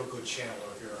I'm a real good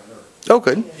channeler here on Earth. Oh,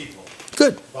 good. People.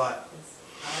 Good. But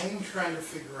I'm trying to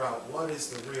figure out what is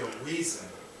the real reason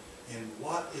and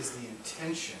what is the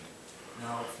intention.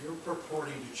 Now, if you're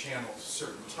purporting to channel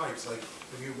certain types, like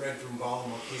have you read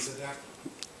𝗪𝗡𝗡𝗧𝗪?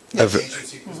 Ancient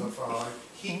Secrets of Far.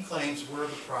 He claims we're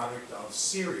the product of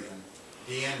Sirian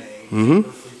DNA,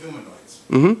 earthly humanoids.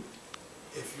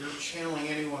 If you're channeling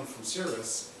anyone from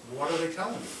Sirius, what are they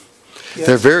telling you? Yes,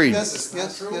 They're very... yes,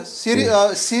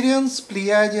 Sirians,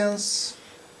 Pleiadians,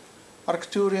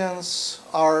 Arcturians,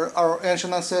 our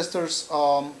ancient ancestors,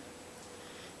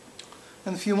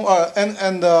 and few more,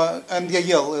 and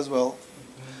Yahyel as well.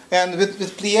 And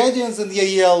with Pleiadians and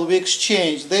Yahyel, we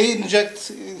exchange. They inject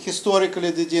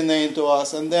historically the DNA into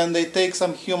us, and then they take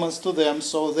some humans to them,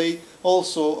 so they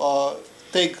also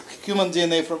take human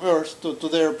DNA from Earth to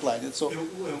their planet. So,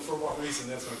 and for what reason?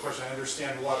 That's my question. I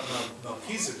understand what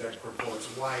𝗪𝗡𝗧𝗧 purports,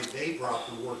 why they brought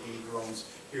the working drones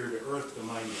here to Earth to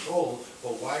mine the gold,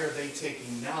 but why are they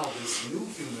taking now this new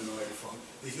humanoid from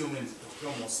the human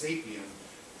Homo sapien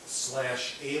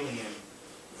 / alien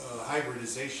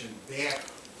hybridization back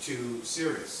to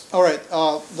Sirius? all right,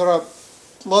 there are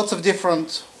lots of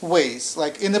different ways.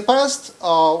 Like in the past,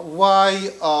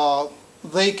 why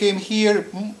they came here,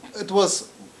 it was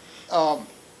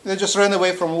they just ran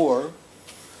away from war.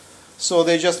 So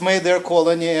they just made their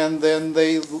colony, and then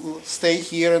they stay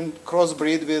here and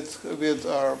crossbreed with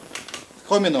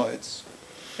hominoids.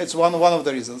 It's one of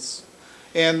the reasons.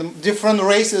 And different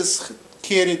races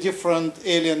carry different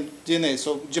alien DNA.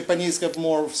 So Japanese have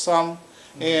more of some,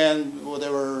 and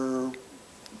whatever.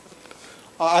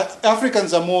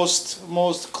 Africans are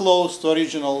most close to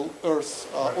original Earth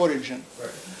origin. Right.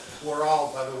 We're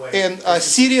all, by the way, and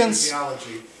Sirians.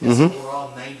 Physiology, we're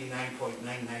all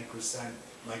 99.99%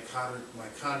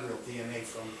 mitochondrial DNA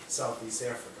from Southeast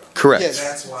Africa. Correct. Yes.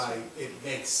 That's why it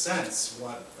makes sense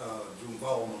what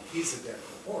𝗪𝗡𝗪𝗡𝗧𝗪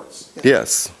purports.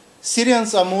 Yes.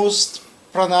 Sirians are most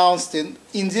pronounced in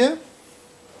India,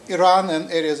 Iran,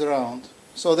 and areas around.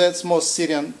 So that's most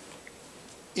Syrian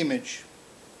image.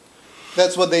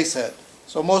 That's what they said.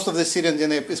 So most of the Syrian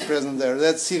DNA is present there.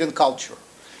 That's Syrian culture.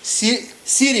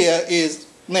 Syria is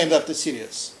named after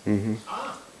Sirius.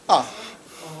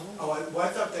 Oh, I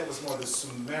thought that was more the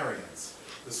Sumerians.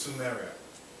 The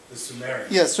Sumerians.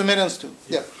 Yes, Sumerians too.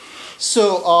 Yeah.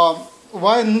 So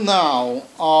why now?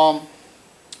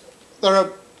 There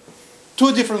are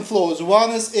two different flows. One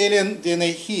is alien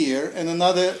DNA here, and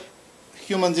another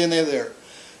human DNA there.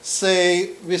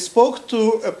 Say we spoke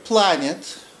to a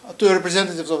planet, to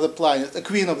representatives of the planet, a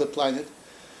queen of the planet.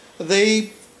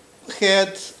 They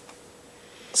had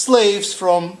slaves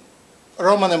from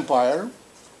Roman Empire,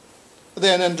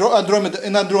 then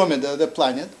Andromeda, the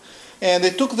planet. And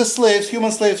they took the slaves,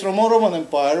 human slaves from Roman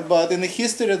Empire, but in the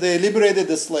history they liberated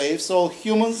the slaves, so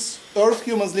humans, Earth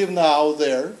humans live now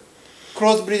there,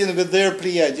 crossbreeding with their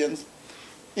Pleiadians.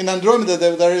 In Andromeda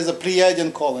there is a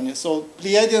Pleiadian colony, so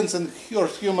Pleiadians and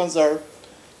Earth humans are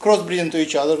crossbreeding to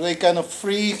each other. They kind of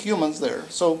free humans there,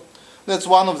 so that's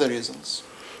one of the reasons.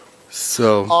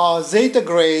 So Zeta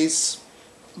Greys,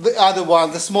 the other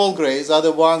ones, the small greys, are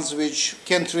the ones which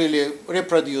can't really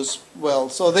reproduce well.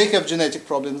 So they have genetic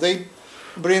problems. They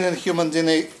bring in human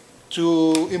DNA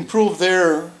to improve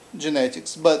their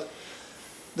genetics, but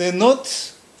they're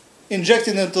not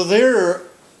injecting into their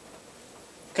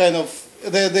kind of,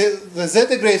 the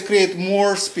Zeta Greys create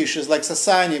more species, like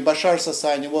Sasani, Bashar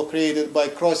Sasani, were created by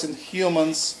crossing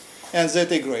humans and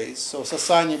Zeta Greys. So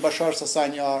Sasani, Bashar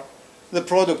Sasani are the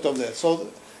product of that. So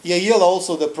Yahyel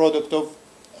also the product of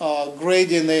gray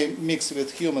DNA mixed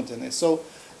with human DNA. So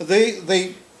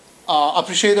they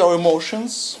appreciate our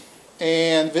emotions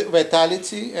and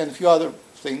vitality and a few other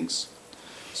things.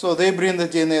 So they bring the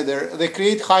DNA there. They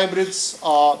create hybrids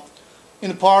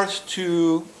in part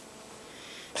to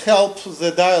help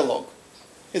the dialogue.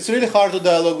 It's really hard to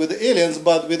dialogue with the aliens,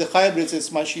 but with the hybrids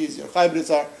it's much easier. Hybrids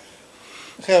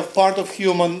have part of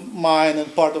human mind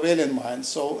and part of alien mind.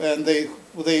 So and they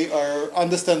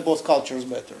understand both cultures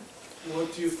better.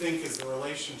 What do you think is the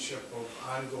relationship of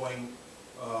ongoing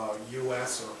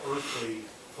U.S. or earthly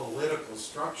political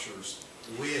structures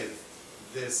with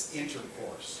this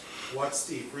intercourse? What's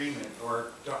the agreement, or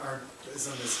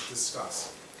isn't this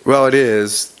discussed? well, it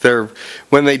is.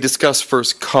 When they discuss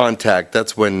first contact,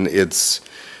 that's when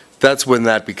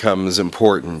that becomes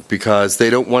important, because they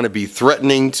don't want to be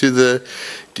threatening to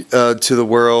the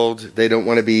world. They don't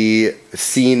want to be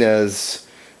seen as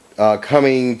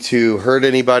coming to hurt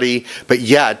anybody, but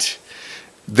yet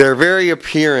their very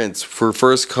appearance for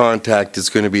first contact is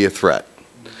going to be a threat.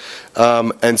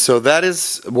 And so that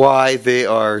is why they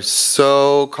are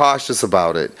so cautious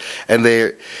about it, and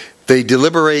they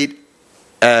deliberate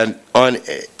on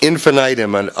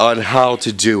infinitum on how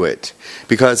to do it,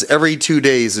 because every 2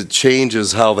 days it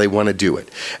changes how they want to do it.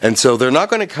 And so they're not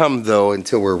going to come, though,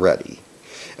 until we're ready,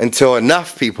 until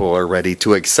enough people are ready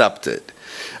to accept it.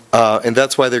 And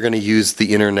that's why they're going to use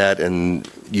the internet and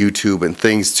YouTube and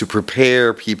things to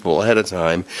prepare people ahead of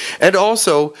time. And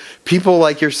also people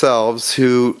like yourselves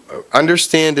who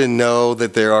understand and know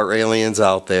that there are aliens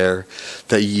out there,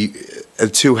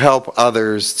 to help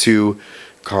others to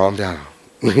calm down,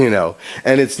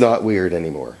 and it's not weird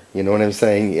anymore. You know what I'm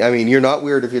saying? I mean, you're not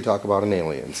weird if you talk about an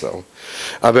alien. So,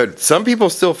 but some people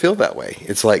still feel that way.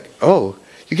 It's like, oh,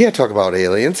 you can't talk about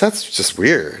aliens. That's just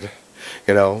weird,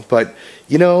 But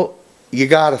you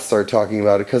got to start talking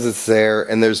about it because it's there,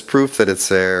 and there's proof that it's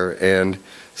there, and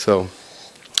so,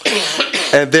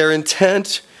 and their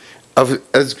intent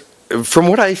from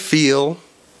what I feel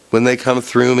when they come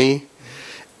through me,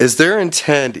 is their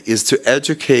intent is to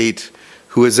educate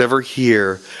who is ever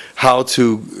here how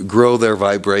to grow their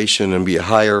vibration and be a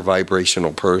higher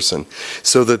vibrational person,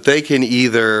 so that they can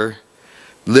either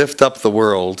lift up the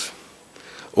world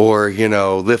or,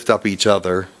 lift up each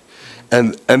other.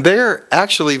 And they're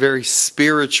actually very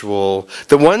spiritual.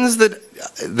 The ones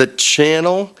that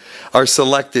channel are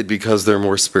selected because they're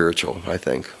more spiritual, I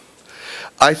think.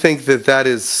 I think that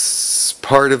is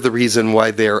part of the reason why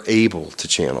they're able to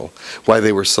channel, why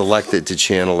they were selected to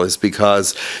channel, is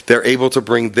because they're able to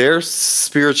bring their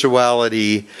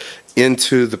spirituality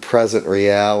into the present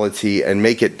reality and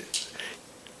make it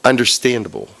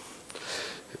understandable.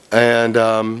 And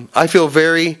I feel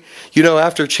very,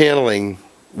 after channeling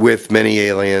with many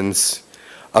aliens,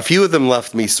 a few of them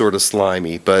left me sort of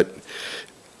slimy, but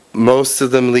most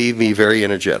of them leave me very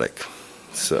energetic.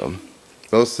 So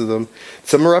most of them,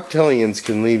 some reptilians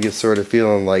can leave you sort of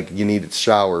feeling like you need a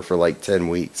shower for like 10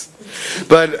 weeks.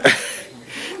 But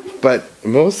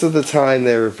most of the time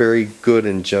they're very good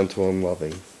and gentle and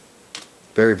loving.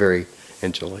 Very, very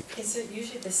angelic. Is it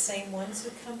usually the same ones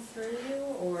who come through you,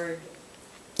 or?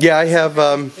 Yeah, I have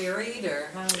Varied, or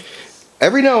how?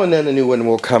 Every now and then a new one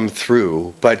will come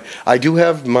through, but I do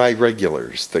have my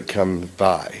regulars that come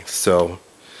by. So,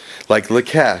 like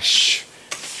Lakesh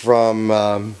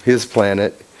from his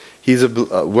planet, he's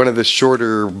one of the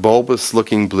shorter,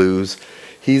 bulbous-looking blues.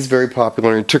 He's very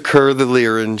popular. And Tekkrr the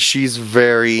Lyran, she's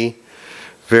very,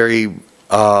 very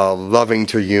loving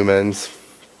to humans.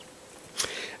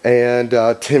 And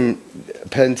Tim,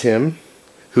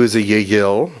 who's a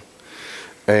Yahyel,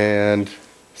 and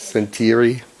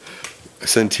Sentira,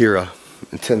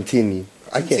 Sentini.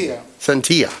 I can't.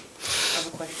 Sentia. I have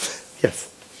a question. Yes.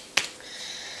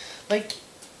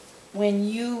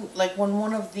 When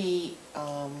one of the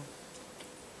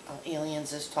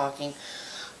aliens is talking,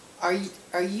 are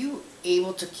you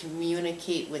able to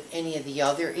communicate with any of the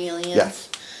other aliens? Yes.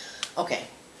 Okay.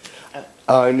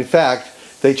 And in fact,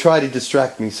 they try to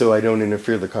distract me so I don't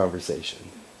interfere the conversation.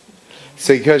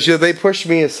 So because they push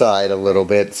me aside a little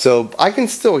bit, so I can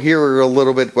still hear a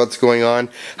little bit what's going on.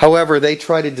 However, they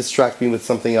try to distract me with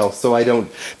something else so I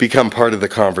don't become part of the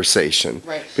conversation.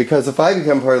 Right. Because if I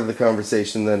become part of the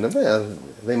conversation, then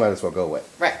they might as well go away.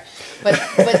 Right.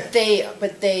 But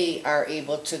they are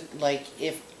able to, like,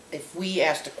 if we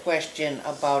asked a question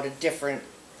about a different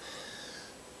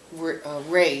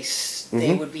race,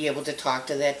 they would be able to talk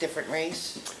to that different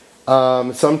race?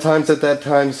 Sometimes at that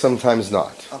time, sometimes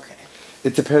not. Okay.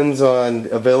 It depends on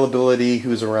availability,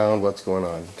 who's around, what's going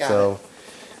on. Got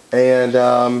it. And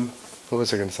what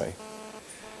was I going to say?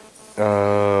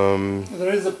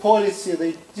 There is a policy,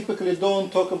 they typically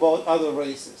don't talk about other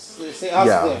races. They say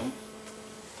ask them.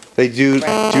 They do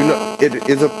not.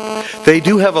 They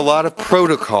do have a lot of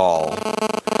protocol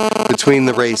between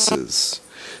the races.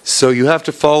 So you have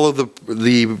to follow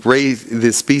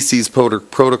the species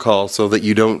protocol so that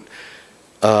you don't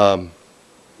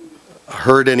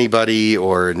hurt anybody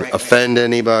or offend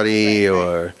anybody,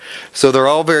 or so they're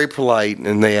all very polite,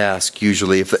 and they ask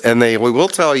usually and they will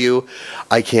tell you,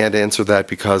 I can't answer that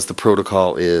because the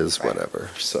protocol is whatever.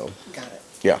 So got it.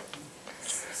 Yeah.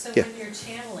 So Yeah. when you're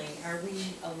channeling, are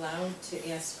we allowed to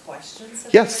ask questions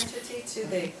of Yes. the entity too?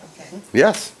 Okay.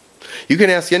 Yes, you can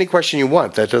ask any question you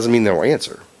want. That doesn't mean they'll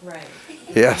answer. Right.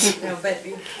 Yes. No, but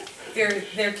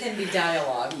there can be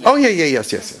dialogue. Oh yeah,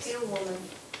 yes.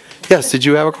 Yes, did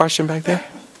you have a question back there?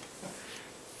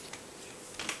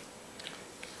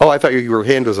 Oh, I thought your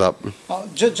hand was up.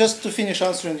 Just to finish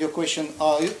answering your question,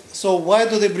 so why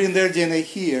do they bring their DNA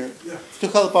here? To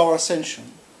help our ascension.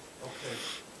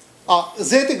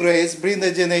 Zeta Greys bring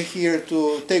their DNA here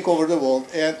to take over the world,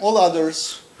 and all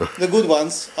others, the good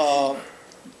ones,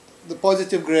 the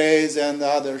positive Greys and the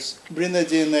others, bring their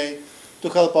DNA to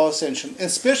help our ascension,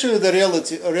 especially the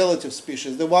relative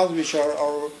species, the ones which are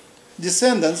our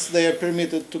descendants. They are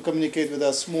permitted to communicate with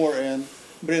us more and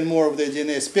bring more of their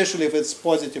DNA, especially if it's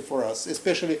positive for us,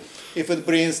 especially if it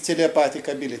brings telepathic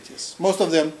abilities. Most of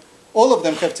them, all of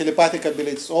them have telepathic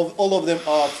abilities. All of them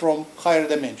are from higher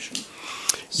dimension.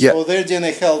 So their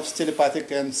DNA helps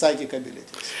telepathic and psychic abilities.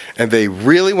 And they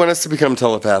really want us to become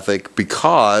telepathic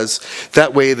because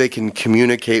that way they can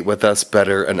communicate with us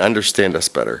better and understand us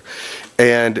better.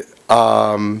 And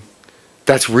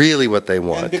that's really what they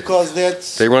want. And because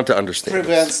they want to understand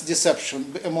prevents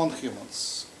deception among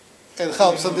humans. It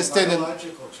helps understanding. In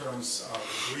biological terms,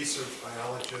 research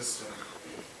biologists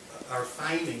are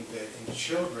finding that in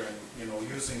children,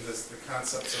 using the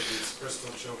concepts of these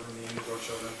crystal children, the indigo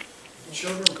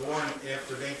children born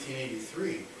after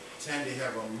 1983 tend to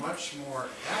have a much more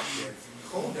active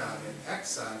codon and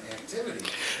exon activity.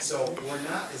 So we're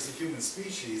not, as a human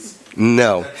species,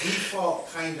 No. a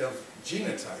default kind of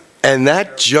genotype. And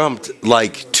that jumped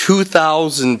like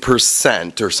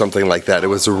 2,000% or something like that. It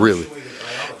was a really...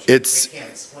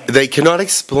 They cannot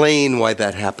explain why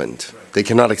that happened. They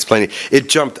cannot explain it. It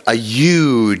jumped a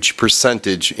huge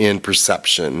percentage in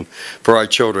perception for our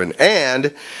children.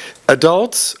 And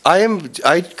adults,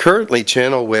 I currently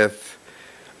channel with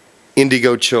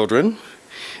indigo children,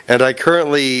 and I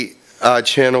currently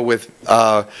channel with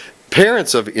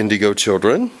parents of indigo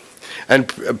children, and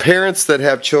parents that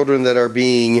have children that are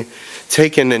being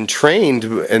taken and trained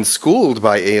and schooled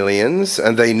by aliens,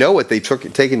 and they know it. They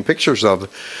taken pictures of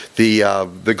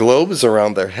the globes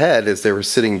around their head as they were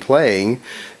sitting playing.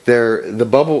 The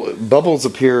bubbles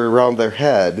appear around their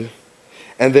head,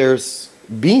 and there's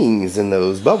beings in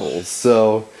those bubbles.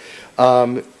 So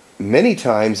many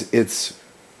times it's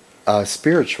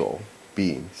spiritual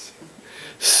beings.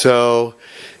 So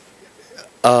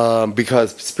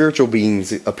because spiritual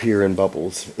beings appear in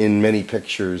bubbles in many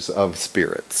pictures of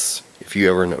spirits, if you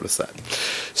ever notice that.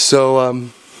 So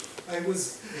I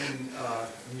was in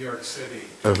New York City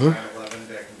on 9/11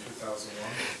 back in 2001,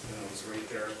 and I was right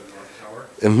there at the North Tower.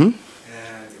 And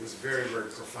it was a very, very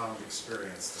profound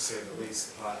experience, to say the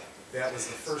least. But that was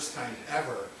the first time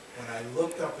ever when I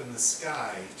looked up in the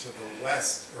sky to the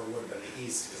west, or would have been the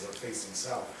east because I'm facing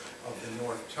south, of the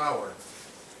North Tower.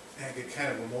 And I get kind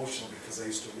of emotional because I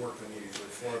used to work immediately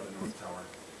before the North Tower.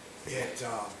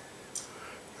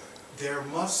 There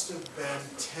must have been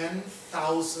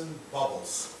 10,000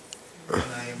 bubbles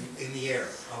in the air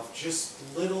of just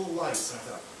little lights. I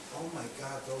thought, oh my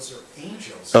God, those are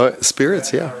angels.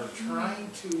 Spirits, that are trying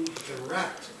to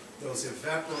direct those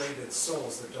evaporated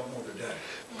souls that don't know they're dead.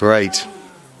 Right.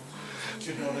 Do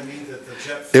you know what I mean? That the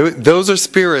jet Those are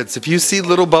spirits. If you see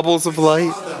little bubbles of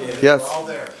light, yes. They're all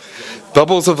there.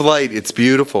 Bubbles of light. It's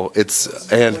beautiful.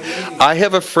 And I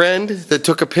have a friend that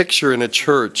took a picture in a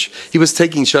church. He was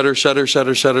taking shutter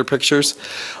pictures.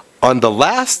 On the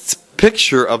last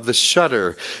picture of the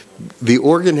shutter, the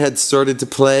organ had started to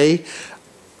play.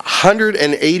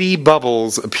 180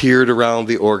 bubbles appeared around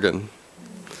the organ.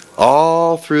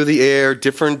 All through the air,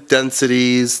 different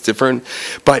densities,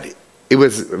 but it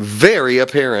was very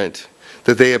apparent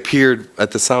that they appeared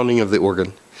at the sounding of the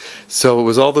organ. So it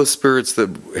was all those spirits that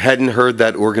hadn't heard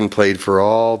that organ played for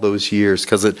all those years,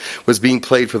 because it was being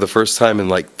played for the first time in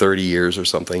like 30 years or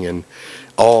something, and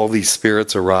all these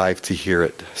spirits arrived to hear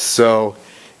it. So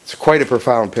it's quite a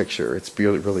profound picture. It's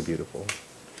really beautiful.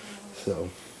 So,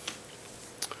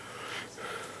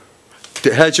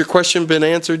 has your question been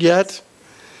answered yet?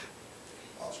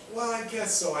 Well, I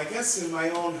guess so. I guess in my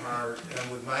own heart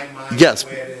and with my mind Yes. the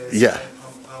way it is, Yeah.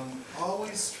 I'm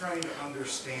always trying to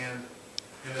understand,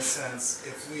 in a sense,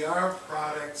 if we are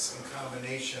products and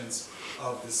combinations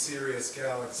of the Sirius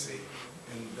galaxy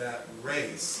and that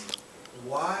race,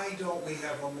 why don't we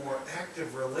have a more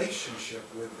active relationship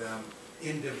with them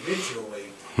individually?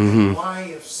 And why,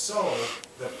 if so,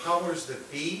 the powers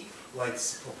that be, like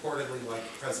purportedly like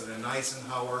President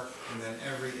Eisenhower and then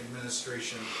every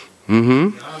administration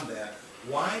beyond that,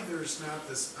 why there's not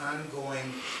this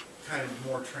ongoing kind of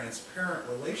more transparent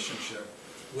relationship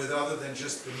with other than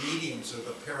just the mediums or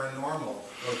the paranormal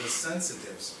or the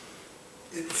sensitives?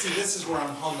 See, this is where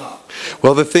I'm hung up.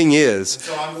 Well, the thing is, And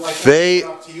so I'm like, they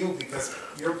up to you because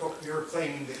you're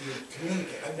claiming that you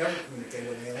communicate. I've never communicated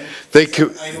with an alien. They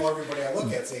I know everybody I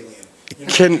look at's alien.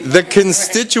 You know? the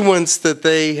constituents that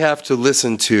they have to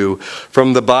listen to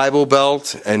from the Bible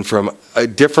Belt and from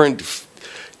different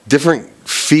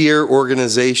fear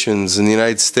organizations in the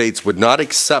United States would not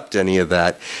accept any of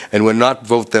that and would not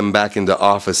vote them back into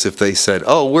office if they said,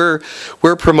 "Oh,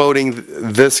 we're promoting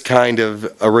this kind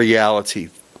of a reality."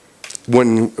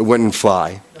 Wouldn't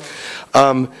fly.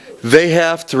 They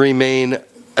have to remain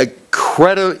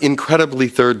incredibly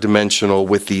third dimensional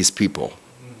with these people.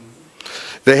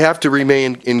 They have to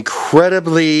remain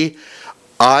incredibly,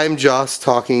 I'm just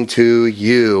talking to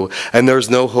you, and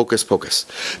there's no hocus pocus.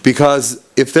 Because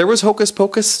if there was hocus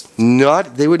pocus,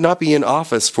 they would not be in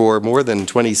office for more than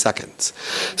 20 seconds.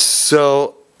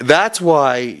 So that's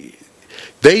why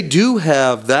they do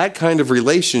have that kind of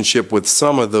relationship with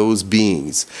some of those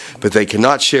beings, but they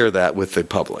cannot share that with the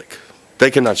public. They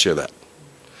cannot share that.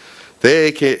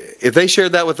 If they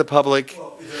shared that with the public,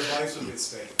 Well, their lives would be at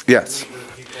stake. yes.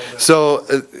 So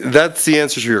that's the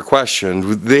answer to your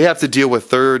question. They have to deal with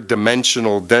third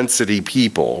dimensional density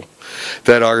people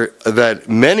that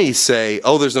many say,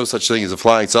 oh, there's no such thing as a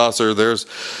flying saucer. There's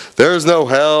no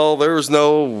hell. There's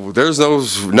no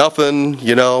nothing.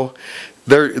 You know,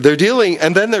 they're dealing,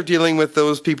 and then they're dealing with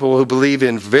those people who believe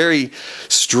in very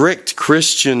strict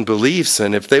Christian beliefs.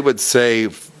 And if they would say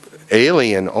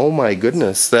alien, oh my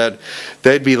goodness, that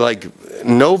they'd be like,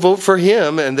 no vote for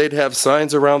him, and they'd have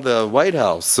signs around the White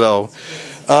House. So,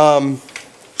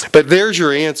 but there's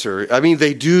your answer. I mean,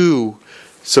 they do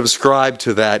subscribe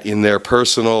to that in their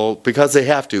personal, because they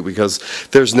have to, because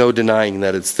there's no denying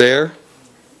that it's there.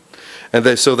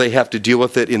 And so they have to deal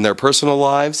with it in their personal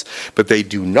lives, but they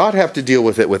do not have to deal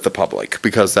with it with the public,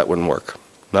 because that wouldn't work.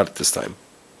 Not at this time.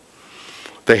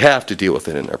 They have to deal with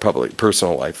it in their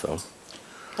personal life, though.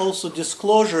 Also,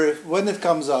 disclosure, when it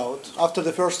comes out, after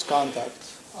the first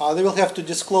contact, they will have to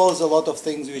disclose a lot of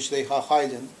things which they are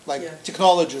hiding, like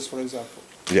technologies, for example.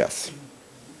 Yes.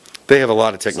 They have a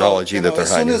lot of technology So, that they're as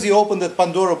soon hiding. as you open that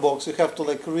Pandora box, you have to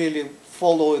like really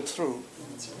follow it through.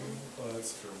 Well,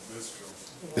 that's true. That's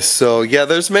true. So, yeah,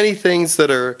 there's many things that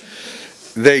are,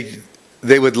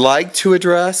 they would like to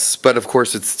address, but of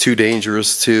course it's too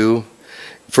dangerous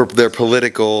for their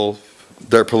political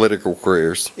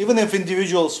careers. Even if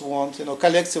individuals want,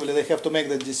 collectively they have to make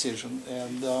that decision.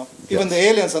 And even the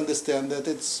aliens understand that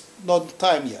it's not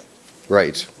time yet.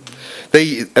 Right.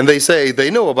 They say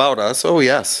they know about us. Oh,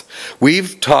 yes.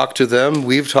 We've talked to them.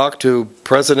 We've talked to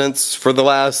presidents for the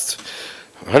last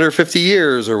 150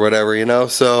 years or whatever,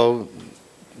 so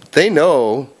they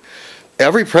know.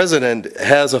 Every president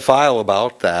has a file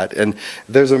about that. And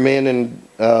there's a man in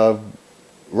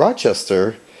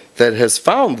Rochester that has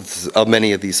found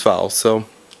many of these files. So.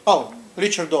 Oh,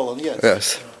 Richard Dolan, yes.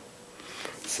 Yes.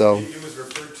 So. He was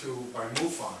referred to by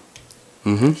MUFON.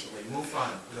 Mm-hmm. Actually, MUFON,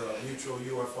 the Mutual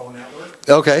UFO Network.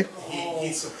 Okay.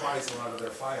 He supplies a lot of their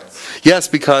files. Yes,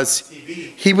 because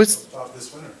TV he was about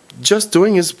this winter. just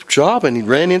doing his job, and he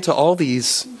ran into all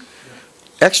these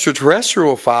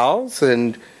extraterrestrial files,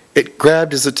 and it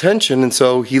grabbed his attention, and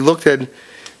so he looked at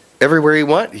everywhere he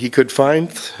went. He could find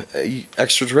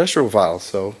extraterrestrial files,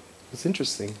 so it's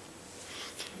interesting.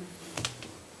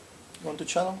 Want to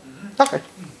channel? Okay.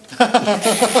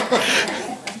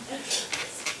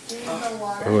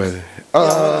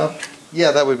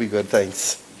 Yeah, that would be good.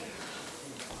 Thanks.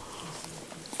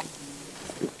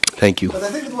 Thank you. But I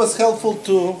think it was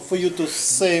helpful for you to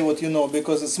say what you know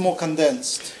because it's more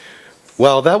condensed.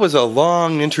 Well, that was a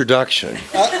long introduction.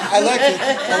 I like it.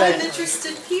 A lot of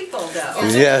interested people, though.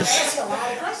 Yes.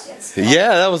 Yeah,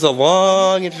 that was a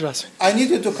long introduction. I need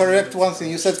you to correct one thing.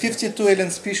 You said 52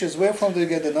 alien species. Where from do you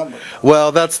get the number?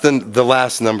 Well, that's the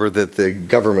last number that the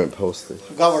government posted.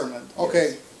 Government.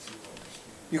 Okay.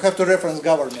 You have to reference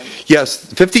government. Yes,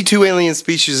 52 alien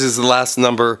species is the last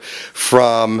number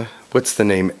from, what's the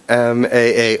name,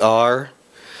 MAAR.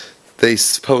 They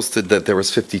posted that there was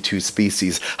 52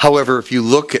 species. However, if you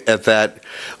look at that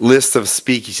list of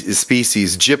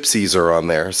species, gypsies are on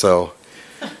there. So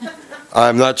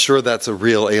I'm not sure that's a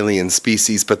real alien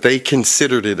species, but they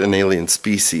considered it an alien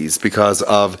species because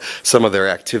of some of their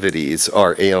activities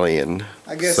are alien.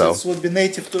 I guess So. it would be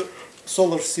native to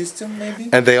solar system, maybe?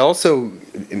 And they also,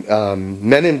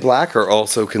 Men in Black are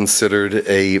also considered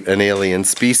an alien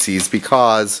species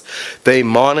because they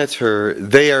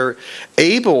are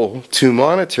able to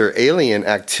monitor alien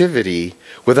activity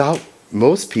without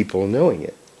most people knowing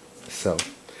it. So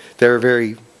they're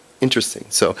very interesting.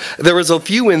 So there was a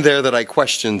few in there that I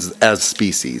questioned as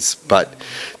species, but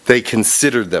they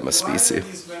considered them a species. Why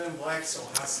are these Men in Black so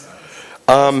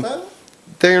hostile?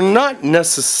 They're not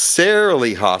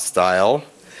necessarily hostile.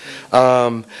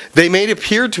 They may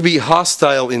appear to be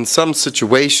hostile in some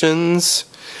situations,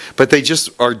 but they just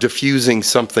are diffusing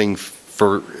something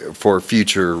for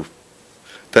future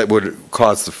that would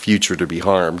cause the future to be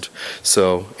harmed.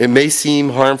 So it may seem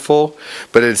harmful,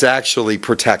 but it's actually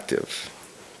protective.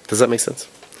 Does that make sense?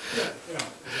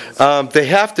 Yeah. They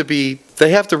have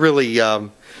to really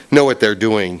know what they're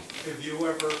doing. Have you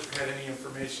ever had any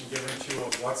information given to you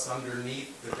of what's underneath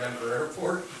the Denver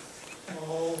airport?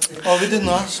 Oh, we didn't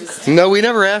ask. No, we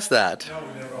never asked that. No,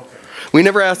 we never, okay. We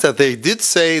never asked that. They did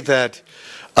say that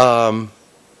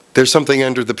there's something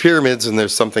under the pyramids and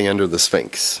there's something under the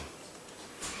Sphinx.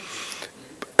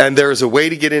 And there is a way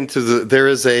to get into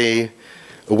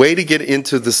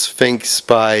the Sphinx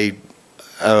by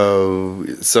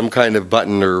some kind of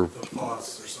button or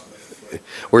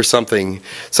something.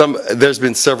 There's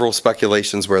been several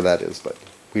speculations where that is, but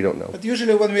we don't know. But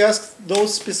usually when we ask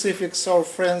those specifics, our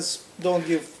friends don't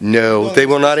give... No, they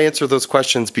will not answer those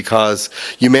questions because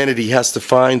humanity has to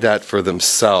find that for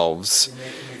themselves. You're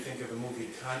making me think of the movie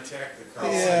Contact, the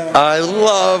Carl Yeah. I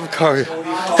love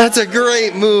That's a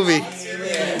great movie.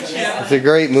 It's a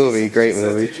great movie, great He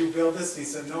movie. said, did you build this? He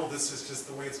said, no, this is just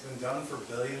the way it's been done for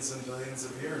billions and billions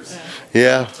of years.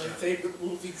 Yeah. My favorite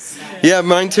movies. Yeah,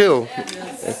 mine too.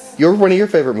 You're one of your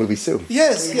favorite movies too.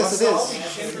 Yes, We yes, must it all is.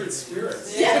 be kindred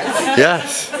spirits.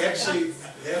 Yes. Actually,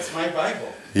 that's my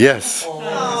Bible. Yes. That's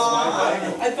my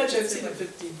Bible. I bet you I've seen it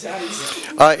 15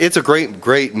 times. It's a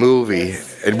great movie.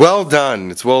 Well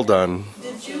done. It's well done.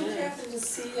 Did you happen to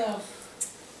see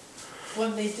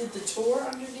when they did the tour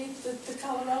underneath the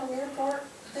Colorado airport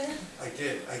there? I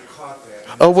did. I caught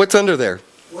that. Oh, what's under there?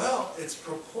 Well, it's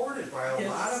purported by a Yes.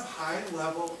 lot of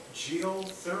high-level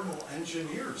geothermal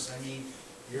engineers. I mean,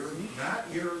 you're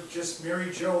just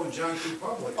Mary Jo and John Q.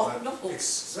 Public, Oh, but no.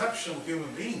 exceptional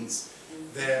human beings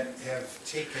that have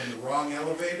taken the wrong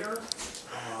elevator.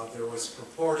 There was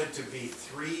purported to be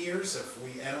 3 years, if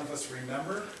any of us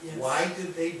remember. Yes. Why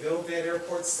did they build that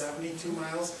airport 72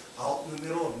 miles out in the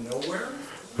middle of nowhere?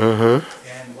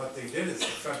 And what they did is the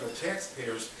federal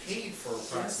taxpayers paid for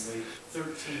approximately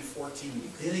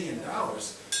 $13–14 billion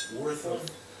worth of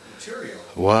material.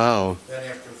 Wow. Then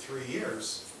after 3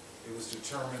 years, it was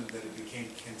determined that it became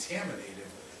contaminated,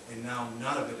 and now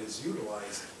none of it is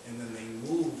utilized, and then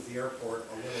they moved the airport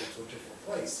a little to a different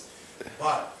place.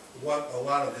 But what a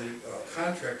lot of the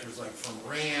contractors like from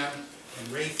RAM and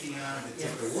Raytheon that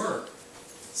did the work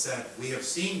said, we have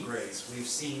seen grays, we've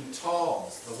seen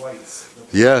talls, the whites,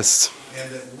 the Yes.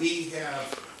 and that we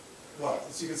have, well,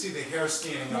 as you can see the hair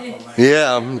standing up on my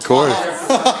Yeah, of course.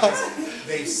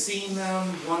 They've seen them.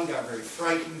 One got very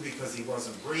frightened because he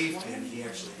wasn't briefed, and he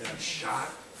actually then shot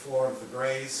 4 of the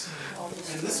grays.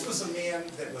 And this was a man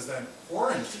that was then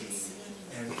quarantined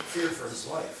and feared for his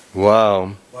life.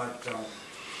 Wow. But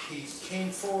he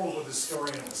came forward with his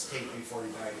story, and it was taped before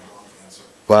he died of lung cancer.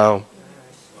 Wow.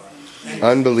 But anyway,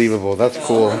 Unbelievable. That's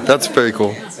cool. That's very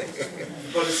cool.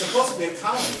 but it's supposed to be a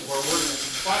colony where we're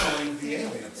following the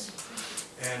aliens.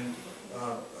 And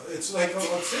it's like a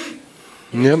city.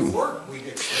 Yep. We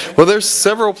get Well, there's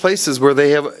several places where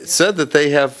they have said that they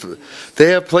have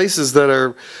places that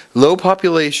are low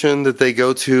population that they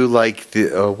go to, like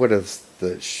the what is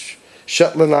the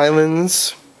Shetland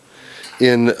Islands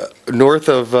in north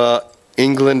of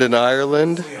England and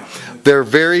Ireland. They're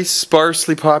very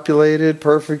sparsely populated,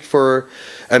 perfect for,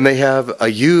 and they have a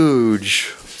huge,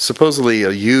 supposedly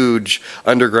a huge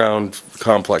underground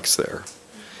complex there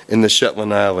in the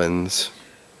Shetland Islands.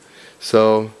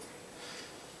 So,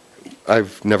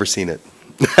 I've never seen it.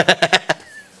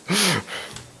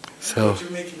 So. What you're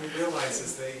making me realize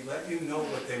is they let you know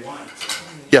what they want.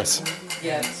 Yes.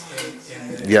 Yes.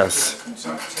 And Yes.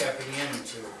 tapping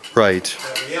into Right.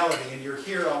 that reality, and you're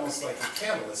here almost like a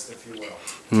catalyst, if you will.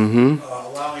 Mm-hmm.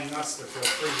 Allowing us to feel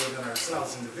free within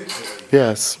ourselves individually.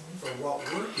 Yes. For what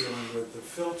we're dealing with, to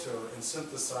filter and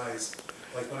synthesize.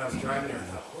 Like when I was driving there, I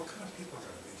thought, what kind of people are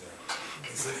going to be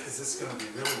there? Is this going to be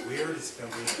really weird? Is it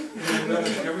going to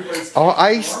be, everybody's Oh,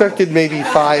 I expected maybe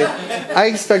 5. I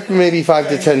expected maybe 5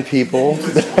 to 10 people.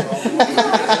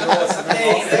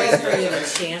 Hey, I can't wait for you to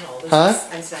channel. Huh?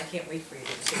 I said, I can't wait for you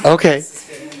to channel. Okay.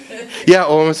 Yeah.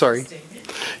 Oh, I'm sorry.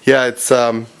 Yeah, it's.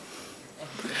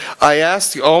 I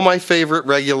asked all my favorite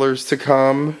regulars to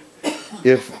come,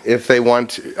 if they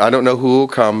want. I don't know who will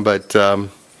come, but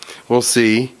we'll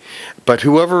see. But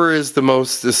whoever is the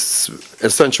most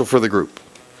essential for the group.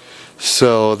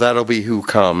 So that'll be who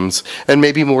comes, and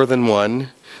maybe more than one.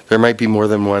 There might be more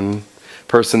than one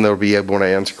person that will be able to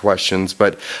answer questions.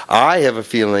 But I have a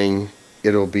feeling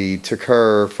it'll be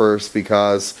Tekkrr first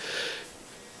because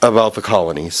about the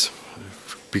colonies,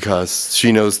 because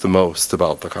she knows the most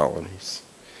about the colonies,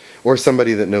 or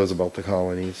somebody that knows about the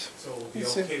colonies. So it'll be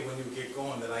okay when you get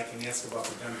going that I can ask about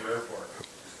the Denver airport.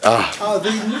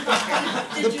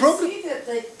 Did you see that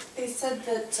they said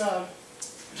that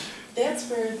that's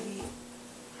where the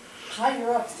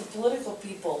higher ups, the political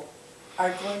people,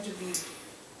 are going to be,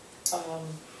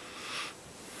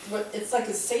 it's like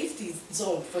a safety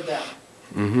zone for them.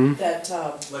 Mm-hmm. That,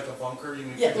 Like a bunker, you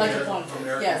mean? yeah, for like a American- bunker,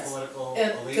 American yes. political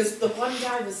And, elite? because the one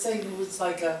guy was saying who was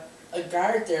like a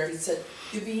guard there, he said,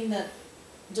 you mean that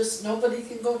just nobody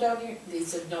can go down here? And he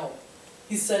said, no.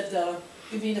 He said,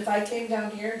 you mean if I came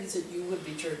down here? He said, you would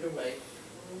be turned away.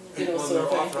 You know, People so they're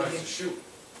if authorized anything, to shoot.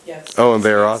 yes. Oh, and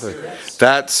they're That's author. serious.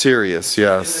 That's serious. And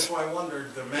Yes. that's why I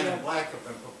wondered, the men in black have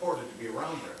been purported to be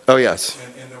around there. Oh, yes.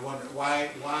 And they're wondering, why,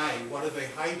 what are they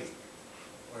hiding?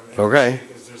 Okay.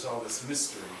 Because there's all this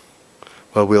mystery.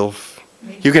 Well,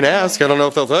 you can ask. I don't know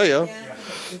if they'll tell you.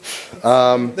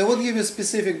 They won't give you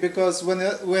specific because when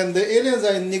the aliens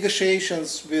are in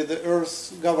negotiations with the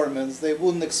Earth's governments, they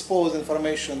wouldn't expose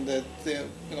information that they,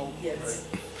 Yes.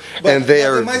 And they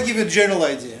are- they might give you a general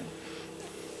idea.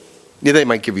 Yeah, they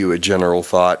might give you a general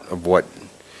thought of what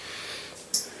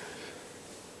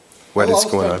is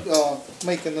going on. I'll start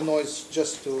making the noise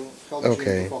just to help you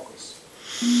Okay. to focus.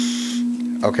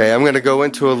 Okay, I'm going to go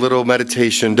into a little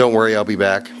meditation. Don't worry, I'll be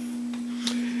back.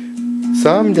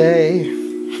 Someday.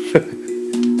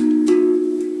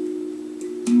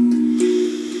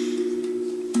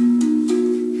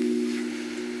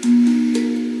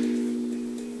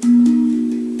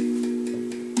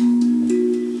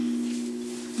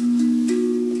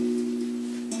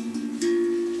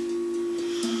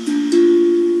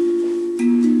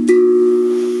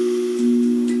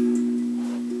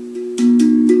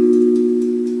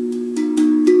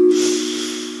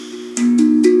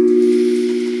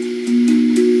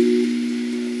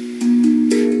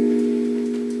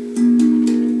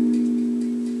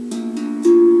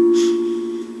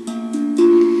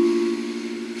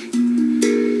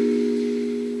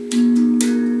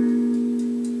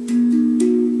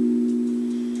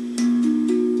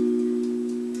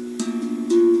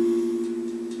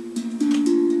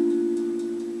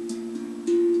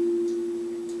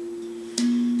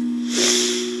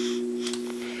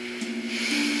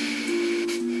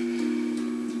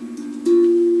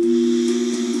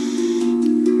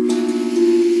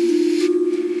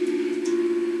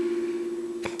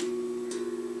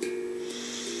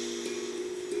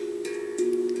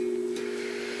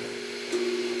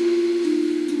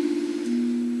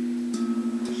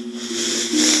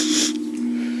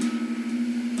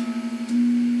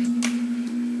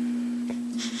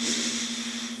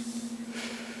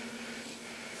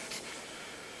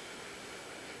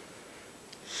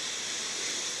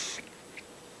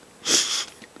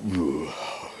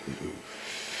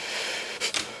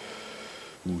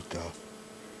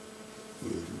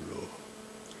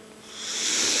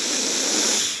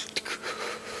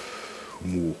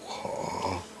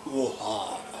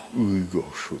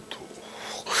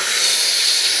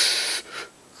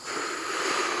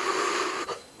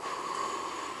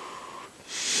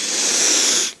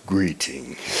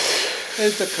 Greeting.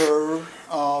 It's the curve.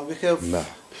 We have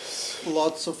Max.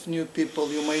 lots of new people.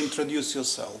 You may introduce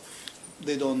yourself.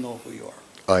 they don't know who you are.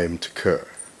 I am Tekkrr.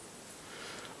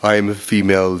 I am a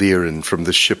female Lyran from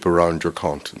the ship around your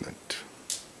continent.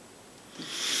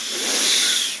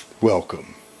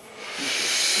 Welcome.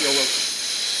 You're welcome.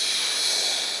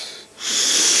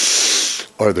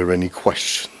 Are there any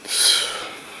questions?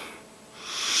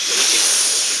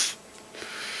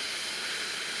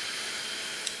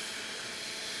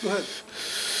 Go ahead.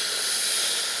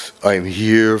 I am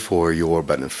here for your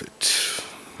benefit.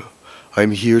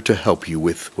 I'm here to help you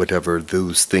with whatever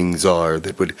those things are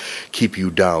that would keep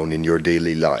you down in your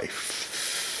daily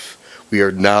life. We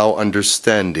are now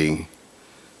understanding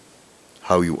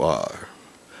how you are.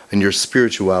 And your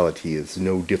spirituality is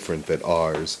no different than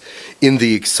ours, in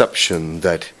the exception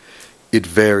that it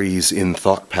varies in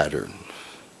thought pattern.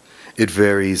 It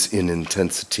varies in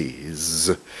intensities,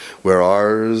 where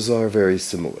ours are very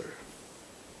similar.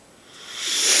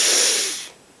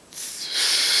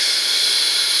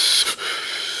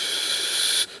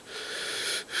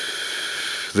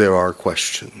 There are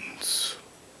questions.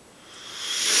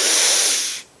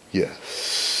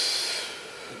 Yes.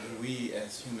 Do we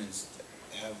as humans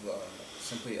have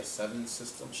simply a 7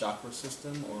 chakra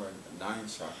system or a 9 chakra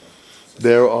system?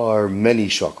 There are many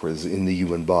chakras in the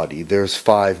human body. There's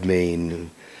 5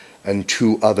 main and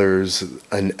 2 others,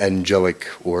 an angelic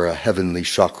or a heavenly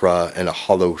chakra and a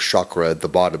hollow chakra at the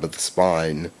bottom of the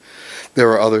spine.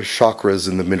 There are other chakras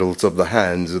in the middles of the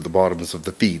hands, at the bottoms of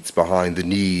the feet, behind the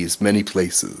knees, many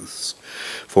places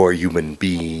for human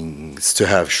beings to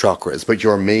have chakras. But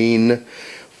your main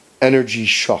energy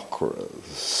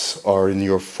chakras are in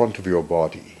your front of your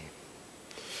body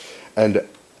and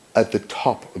at the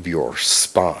top of your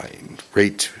spine,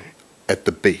 right at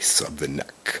the base of the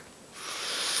neck.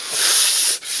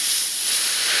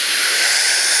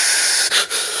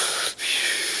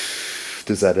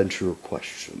 Does that answer your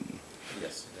question?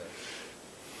 Yes, it does.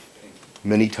 Thank you.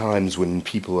 Many times when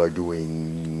people are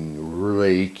doing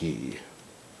Reiki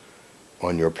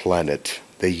on your planet,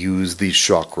 they use the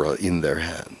chakra in their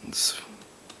hands.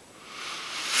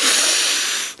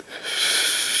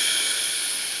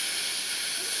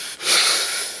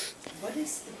 What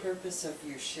is the purpose of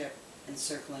your ship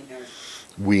encircling Earth?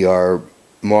 We are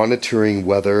monitoring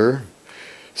weather,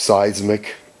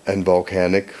 seismic and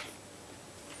volcanic.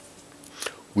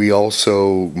 We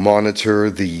also monitor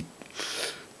the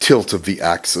tilt of the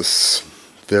axis.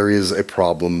 There is a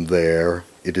problem there.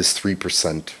 It is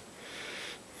 3%.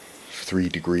 3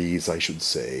 degrees, I should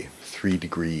say. 3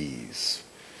 degrees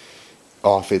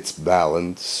off its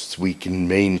balance. We can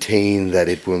maintain that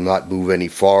it will not move any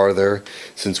farther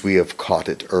since we have caught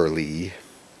it early. You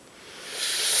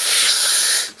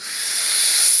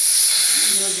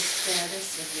know the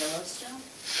status of Yellowstone?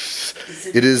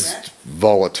 It is threat?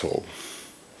 volatile.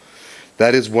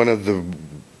 That is one of the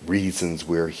reasons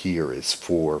we're here, is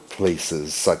for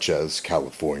places such as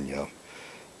California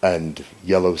and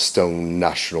Yellowstone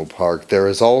National Park. There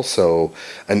is also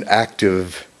an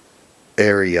active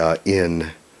area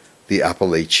in the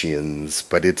Appalachians,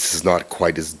 but it's not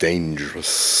quite as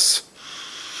dangerous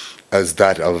as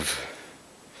that of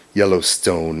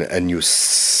Yellowstone and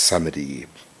Yosemite.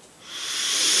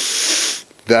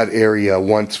 That area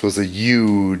once was a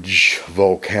huge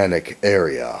volcanic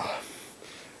area.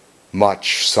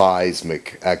 Much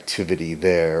seismic activity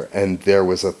there, and there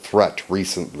was a threat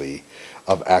recently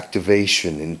of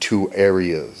activation in 2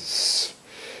 areas.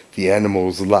 The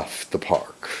animals left the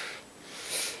park.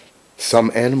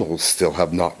 Some animals still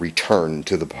have not returned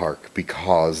to the park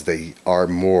because they are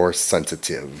more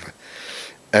sensitive,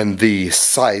 and the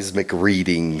seismic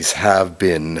readings have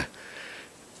been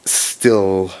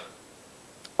still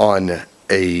on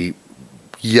a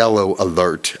yellow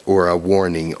alert or a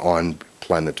warning on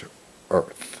planet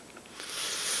Earth.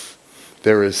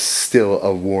 There is still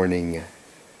a warning,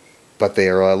 but they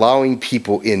are allowing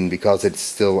people in because it's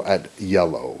still at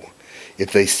yellow.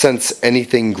 If they sense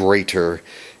anything greater,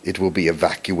 it will be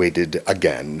evacuated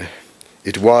again.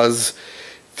 It was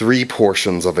 3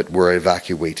 portions of it were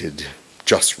evacuated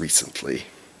just recently.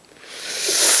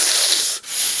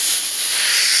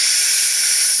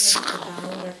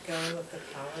 Will the Cabal let go of the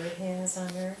power it has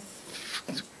on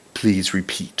Earth? Please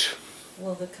repeat.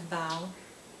 Will the Cabal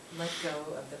let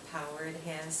go of the power it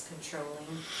has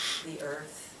controlling the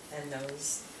Earth and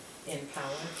those in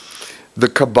power? The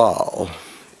Cabal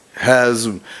has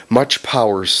much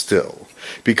power still,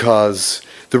 because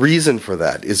the reason for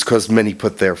that is because many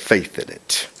put their faith in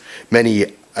it.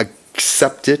 Many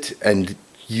accept it and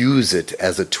use it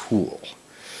as a tool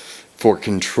for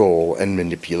control and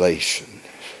manipulation.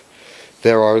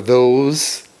 There are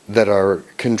those that are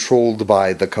controlled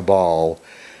by the Cabal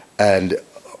and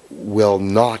will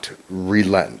not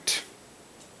relent.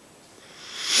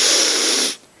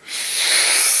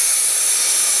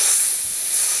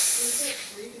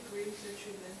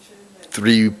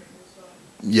 3,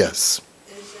 yes.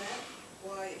 Is that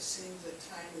why it seems that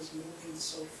time is moving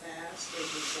so fast, or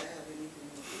does that have anything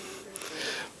to do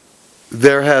with it?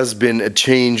 There has been a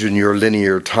change in your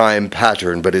linear time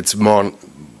pattern, but it's minute.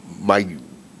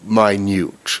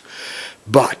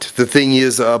 But the thing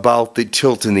is about the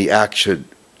tilt in the action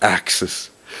axis.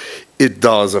 It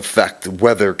does affect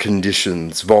weather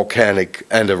conditions, volcanic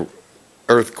and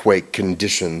earthquake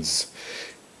conditions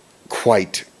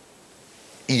quite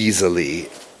easily.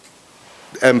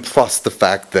 And plus the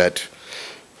fact that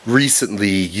recently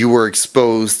you were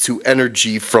exposed to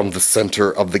energy from the center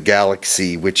of the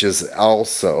galaxy, which is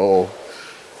also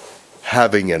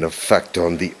having an effect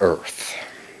on the Earth.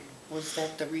 Was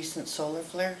that the recent solar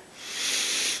flare?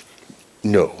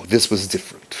 No, this was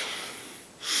different.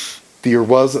 There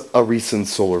was a recent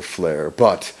solar flare,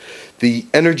 but the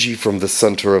energy from the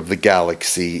center of the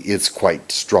galaxy is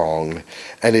quite strong,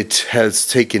 and it has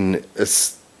taken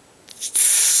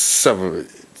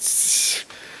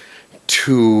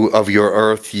two of your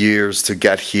Earth years to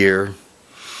get here,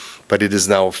 but it is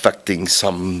now affecting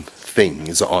some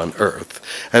things on Earth,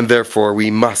 and therefore we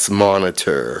must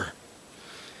monitor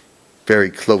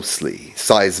very closely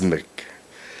seismic.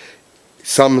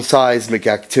 Some seismic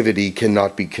activity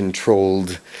cannot be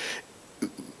controlled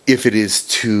if it is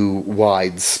too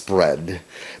widespread,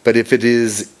 but if it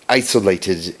is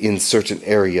isolated in certain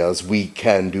areas, we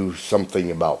can do something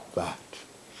about that.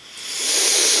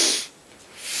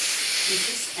 Does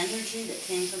this energy that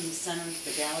came from the center of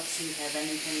the galaxy have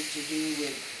anything to do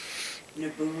with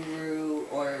Nibiru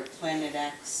or Planet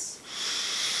X?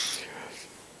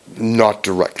 Not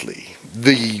directly.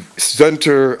 The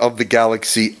center of the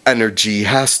galaxy energy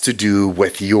has to do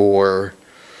with your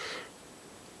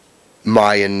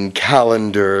Mayan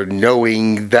calendar,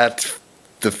 knowing that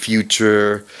the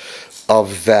future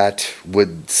of that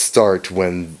would start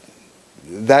when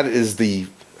that is the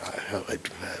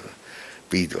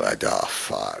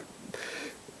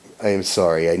I am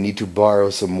sorry, I need to borrow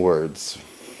some words.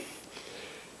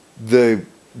 The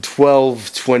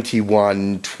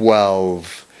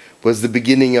 12/21/12 was the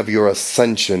beginning of your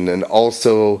ascension, and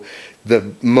also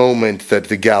the moment that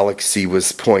the galaxy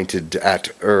was pointed at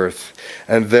Earth,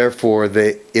 and therefore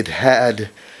it had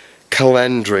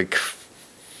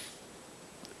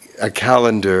a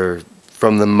calendar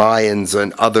from the Mayans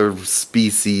and other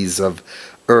species of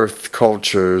Earth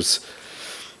cultures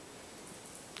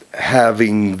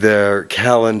having their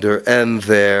calendar end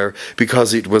there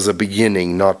because it was a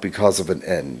beginning, not because of an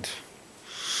end.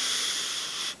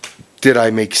 Did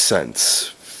I make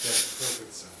sense? That's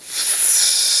perfect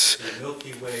sense. The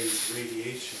Milky Way's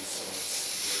radiation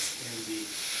source was in the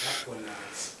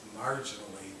equinox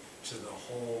marginally to the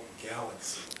whole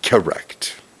galaxy.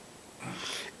 Correct.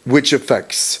 Which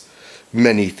affects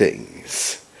many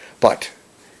things. But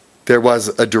there was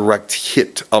a direct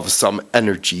hit of some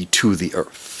energy to the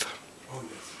Earth. Oh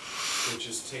yes. Which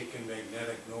has taken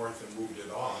magnetic north and moved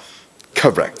it off.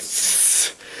 Correct.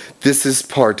 This is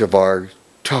part of our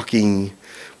talking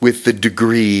with the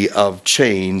degree of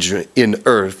change in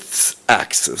Earth's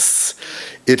axis.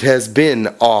 It has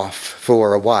been off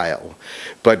for a while,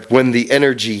 but when the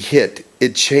energy hit,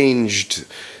 it changed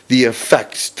the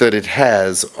effect that it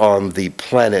has on the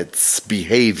planet's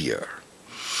behavior.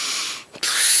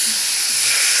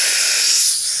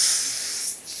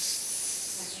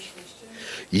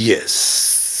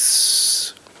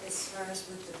 Yes. As far as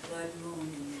with the blood moon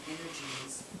and the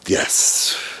energies,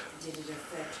 Yes. did it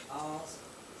affect all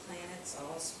planets,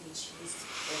 all species,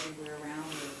 everywhere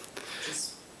around, or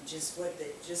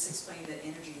just explain the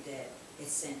energy that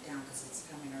it's sent down because it's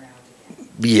coming around again?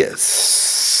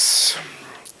 Yes.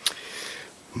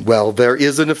 Well, there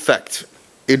is an effect.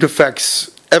 It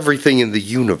affects everything in the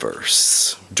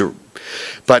universe,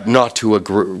 but not to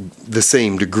the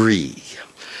same degree.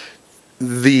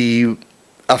 The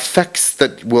effects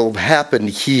that will happen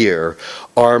here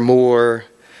are more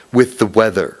with the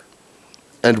weather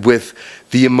and with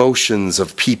the emotions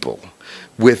of people,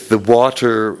 with the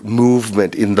water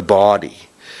movement in the body,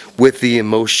 with the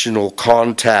emotional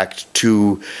contact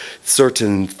to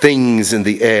certain things in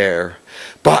the air.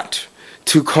 But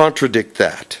to contradict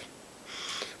that,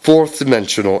 fourth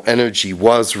dimensional energy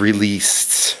was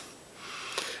released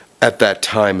at that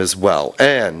time as well,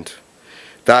 and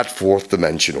that fourth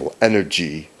dimensional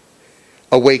energy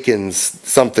awakens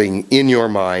something in your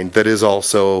mind that is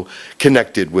also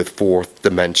connected with fourth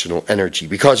dimensional energy,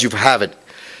 because you have it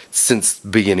since the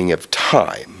beginning of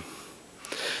time.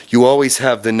 You always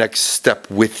have the next step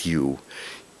with you,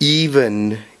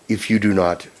 even if you do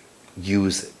not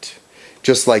use it.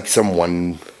 Just like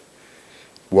someone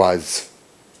was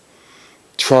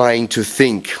trying to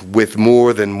think with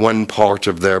more than one part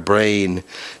of their brain.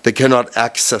 They cannot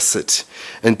access it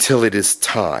until it is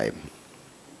time.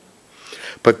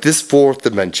 But this fourth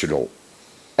dimensional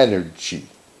energy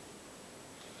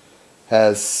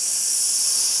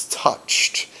has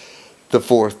touched the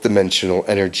fourth dimensional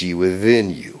energy within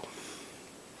you.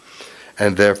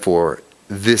 And therefore,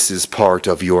 this is part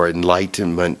of your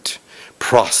enlightenment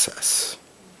process,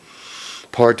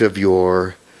 part of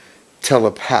your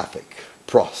telepathic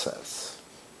process.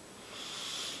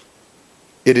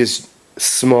 It is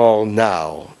small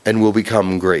now and will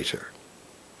become greater,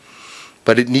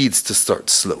 but it needs to start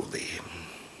slowly.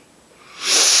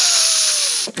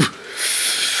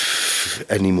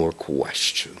 Any more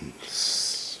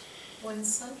questions? When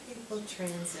some people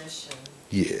transition,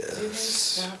 Yes. do they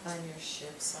stop on your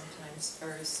ship sometimes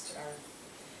first,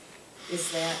 or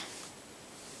is that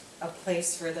a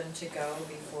place for them to go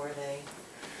before they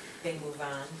move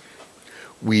on?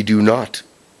 We do not,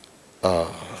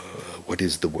 what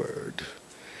is the word?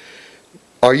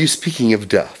 Are you speaking of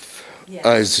death Yes.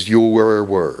 as your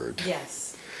word?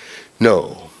 Yes.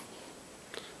 No.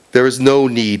 There is no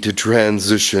need to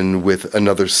transition with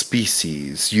another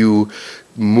species. You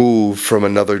move from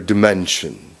another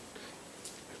dimension,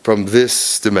 from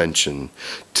this dimension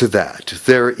to that.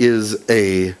 There is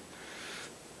a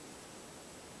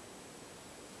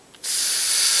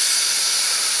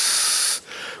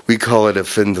we call it a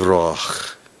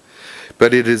Fendorians,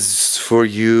 but it is for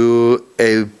you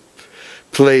a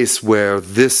place where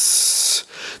this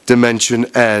dimension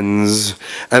ends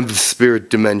and the spirit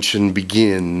dimension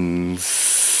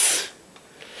begins.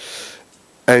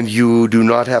 And you do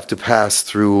not have to pass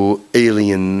through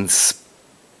alien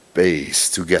space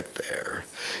to get there.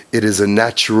 It is a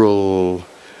natural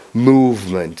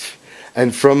movement.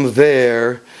 And from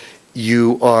there,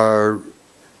 you are,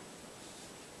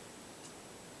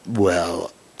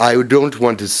 well, I don't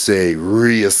want to say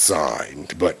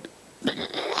reassigned, but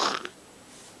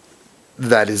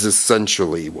that is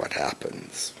essentially what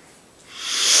happens.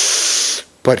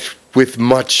 But with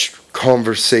much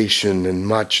conversation and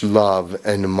much love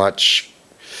and much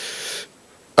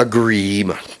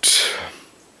agreement.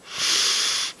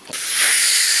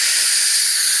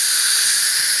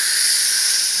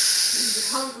 The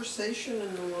conversation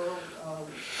in the world, our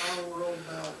world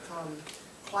about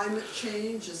climate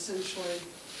change essentially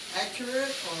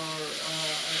accurate, or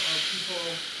are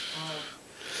people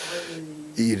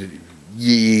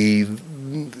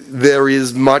there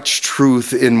is much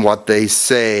truth in what they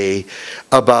say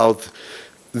about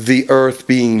the earth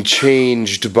being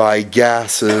changed by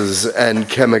gases and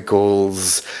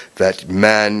chemicals that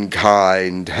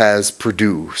mankind has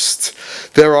produced.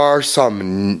 There are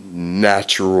some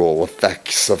natural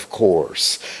effects, of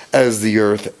course. As the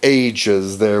earth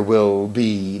ages, there will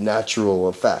be natural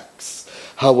effects.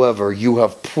 However, you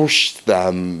have pushed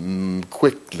them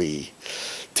quickly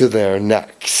to their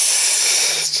next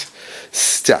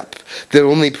step. The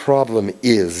only problem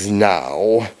is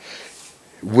now,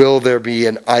 will there be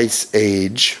an ice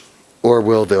age, or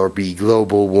will there be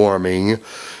global warming,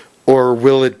 or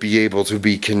will it be able to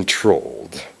be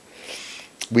controlled?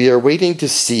 We are waiting to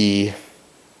see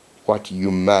what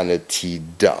humanity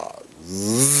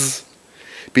does,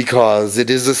 because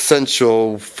it is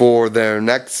essential for their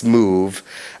next move,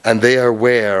 and they are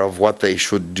aware of what they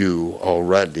should do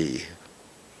already.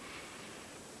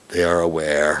 They are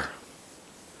aware.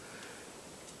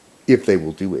 If they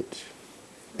will do it.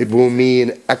 It will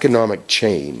mean economic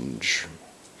change.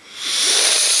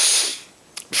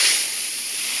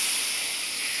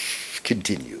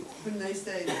 Continue. when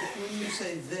you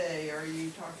say they, are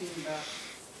you talking about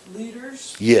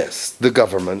leaders? Yes, the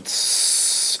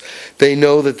governments. They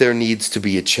know that there needs to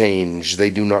be a change. They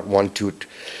do not want to,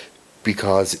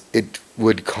 because it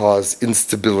would cause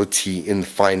instability in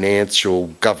financial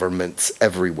governments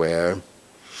everywhere.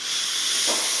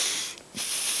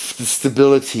 The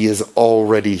stability is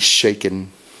already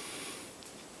shaken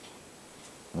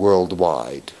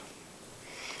worldwide.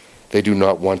 They do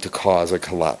not want to cause a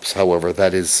collapse. However,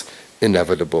 that is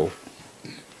inevitable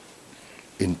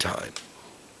in time.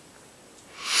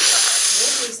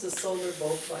 What is the solar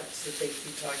bowplex that they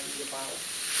keep talking about?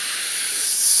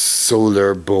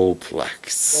 Solar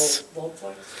bowplex.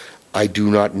 Bowplex? I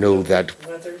do not know that.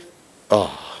 Weather?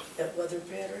 That weather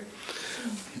pattern?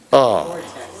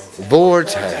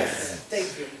 Vortex. Thank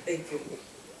you.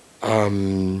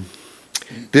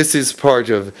 This is part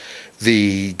of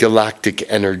the galactic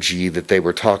energy that they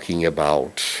were talking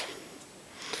about.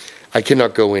 I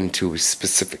cannot go into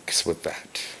specifics with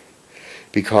that,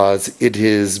 because it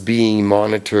is being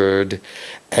monitored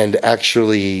and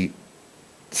actually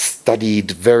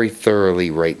studied very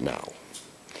thoroughly right now.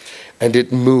 and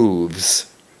it moves.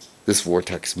 This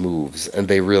vortex moves, and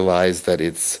they realize that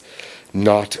it's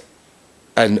not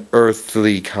an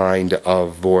earthly kind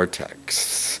of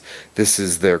vortex. This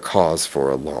is their cause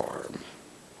for alarm.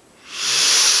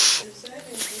 Is that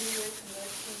in any way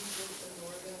connection with the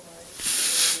Northern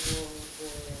Lights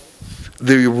or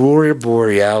the The Aurora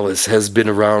Borealis has been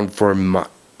around for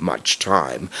much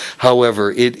time.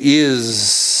 However, it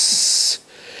is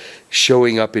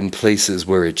showing up in places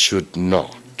where it should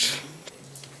not.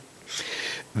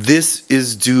 This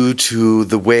is due to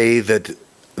the way that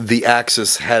the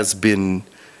axis has been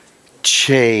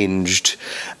changed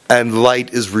and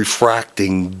light is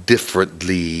refracting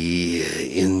differently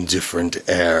in different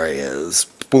areas,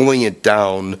 pulling it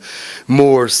down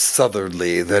more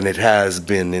southerly than it has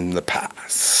been in the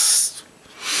past.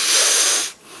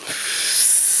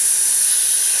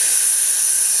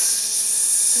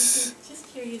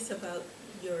 Just curious about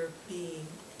your being,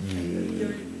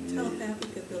 your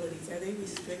telepathic abilities. Are they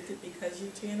restricted because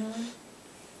you're channeling?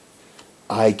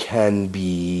 I can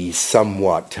be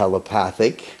somewhat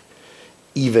telepathic,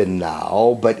 even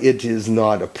now, but it is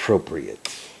not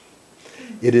appropriate.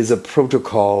 It is a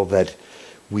protocol that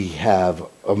we have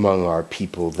among our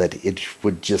people that it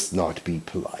would just not be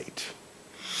polite.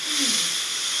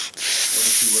 What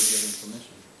if you were given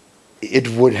permission? It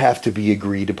would have to be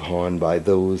agreed upon by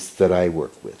those that I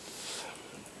work with.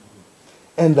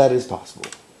 And that is possible.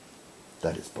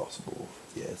 That is possible,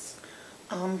 yes.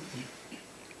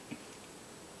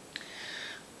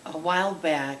 A while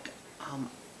back,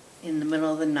 in the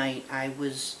middle of the night, I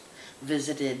was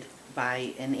visited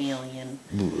by an alien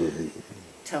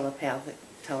telepathically.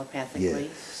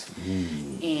 Yes.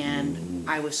 And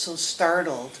I was so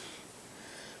startled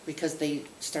because they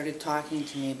started talking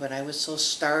to me, but I was so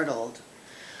startled.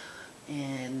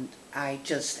 And I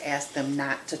just asked them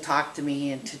not to talk to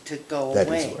me and to go away.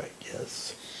 That is right,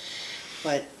 yes.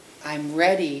 But I'm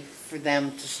ready for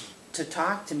them to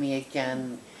talk to me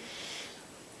again.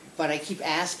 But I keep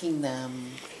asking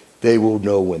them. They will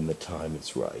know when the time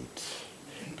is right,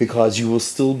 because you will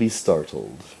still be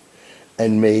startled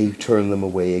and may turn them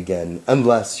away again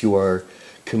unless you are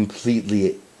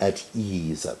completely at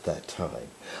ease at that time.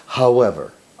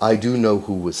 However, I do know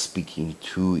who was speaking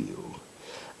to you,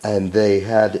 and they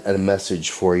had a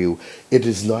message for you. It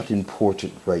is not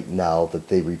important right now that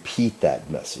they repeat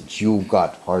that message. You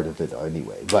got part of it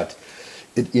anyway, but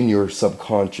in your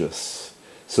subconscious,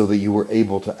 so that you were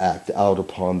able to act out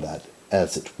upon that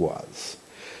as it was.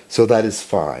 So that is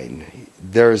fine.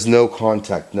 There is no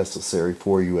contact necessary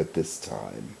for you at this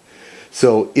time.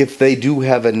 So if they do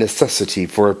have a necessity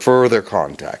for further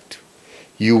contact,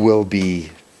 you will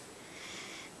be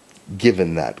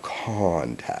given that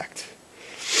contact.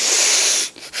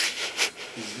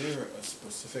 Is there a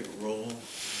specific role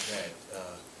that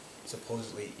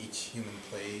supposedly each human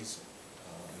plays?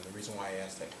 And the reason why I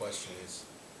ask that question is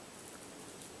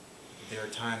there are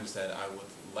times that I would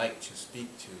like to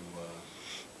speak to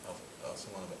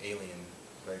someone of an alien,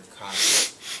 very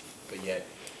conscious, but yet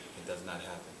it does not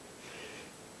happen.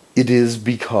 It is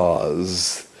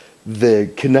because the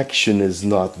connection is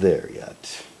not there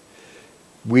yet.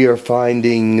 We are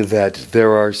finding that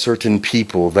there are certain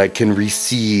people that can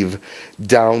receive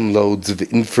downloads of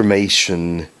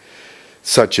information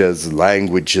such as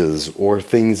languages or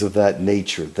things of that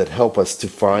nature that help us to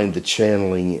find the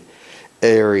channeling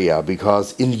area,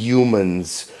 because in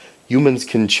humans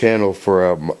can channel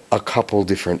for a couple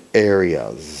different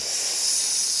areas.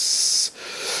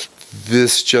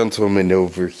 This gentleman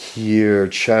over here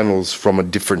channels from a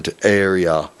different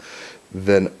area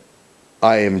than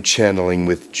I am channeling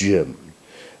with Jim.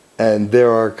 And there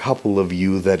are a couple of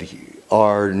you that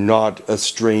are not a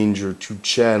stranger to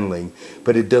channeling,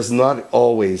 but it does not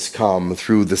always come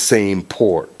through the same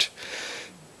port.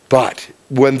 But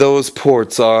when those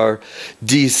ports are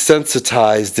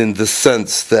desensitized in the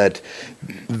sense that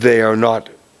they are not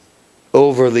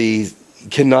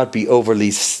cannot be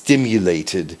overly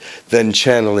stimulated, then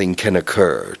channeling can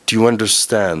occur. Do you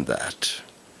understand that?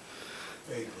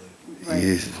 Vaguely.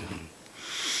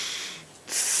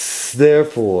 Yes.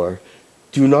 Therefore,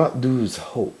 do not lose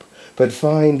hope, but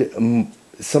find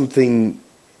something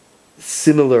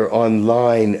similar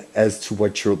online as to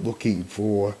what you're looking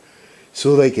for,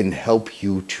 so they can help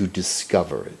you to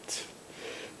discover it.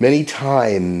 Many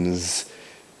times,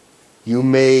 you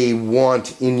may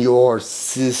want in your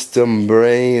system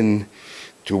brain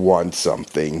to want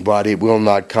something, but it will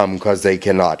not come because they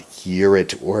cannot hear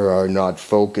it or are not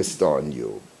focused on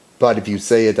you. But if you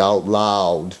say it out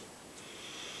loud,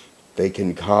 they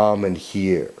can come and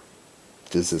hear.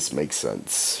 Does this make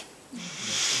sense?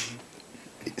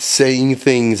 Saying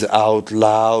things out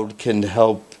loud can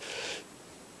help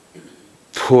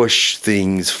push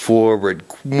things forward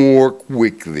more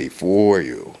quickly for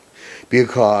you.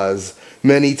 Because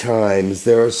many times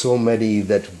there are so many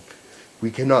that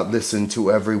we cannot listen to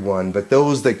everyone, but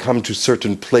those that come to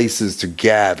certain places to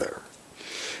gather,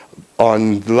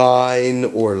 online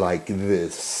or like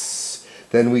this,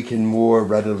 then we can more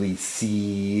readily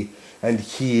see and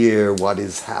hear what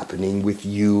is happening with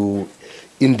you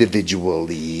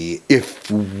individually, if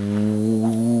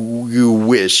you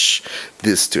wish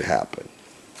this to happen.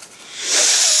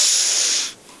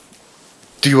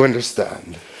 Do you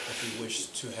understand? If you wish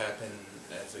to happen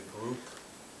as a group?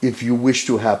 If you wish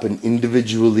to happen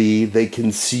individually, they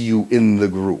can see you in the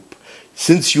group.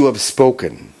 Since you have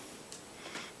spoken,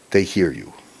 they hear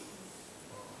you.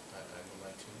 I would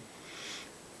like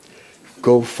to.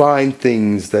 Go find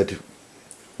things that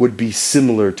would be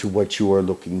similar to what you are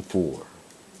looking for.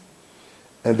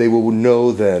 And they will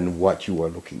know then what you are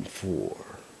looking for.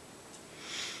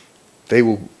 They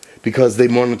will, because they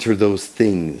monitor those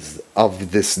things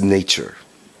of this nature.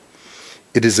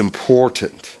 It is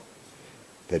important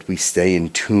that we stay in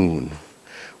tune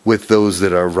with those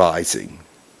that are rising.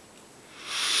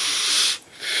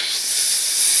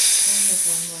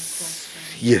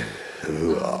 Yeah.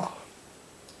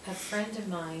 A friend of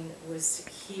mine was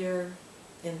here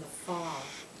in the fall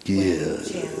Yeah. when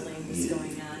channeling was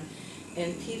going on,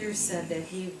 and Peter said that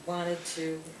he wanted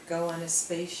to go on a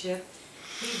spaceship.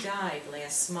 He died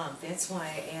last month. That's why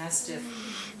I asked if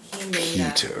he made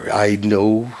Peter, I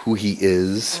know who he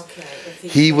is. Okay,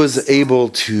 if He was able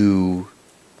to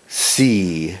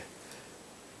see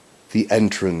the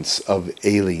entrance of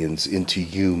aliens into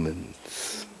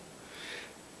humans.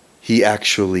 He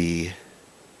actually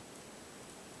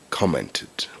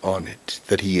commented on it,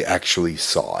 that he actually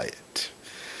saw it.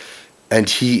 And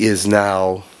he is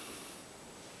now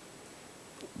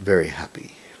very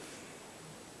happy.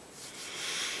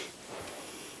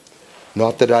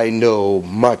 Not that I know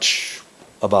much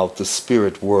about the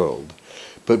spirit world,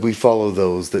 but we follow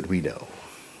those that we know.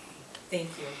 Thank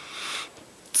you.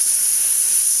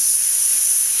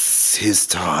 His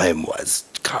time was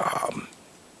come.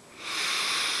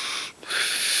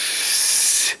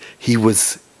 He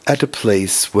was at a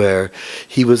place where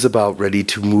he was about ready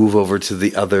to move over to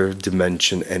the other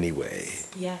dimension anyway.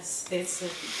 Yes, that's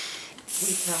what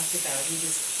we talked about. He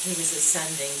was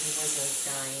ascending. He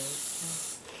wasn't dying.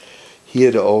 He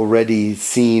had already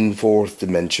seen fourth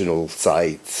dimensional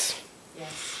sights.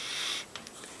 Yes.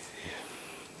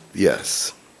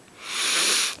 Yes.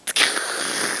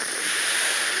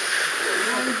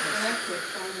 Back to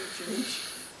climate change.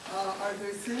 Are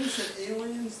there things that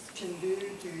aliens can do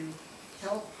to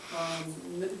help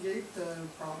mitigate the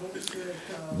problems that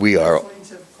We are- Earthlings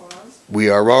have caused? We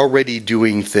are already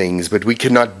doing things, but we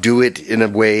cannot do it in a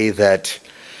way that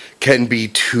can be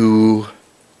too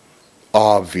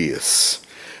obvious.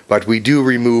 But we do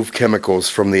remove chemicals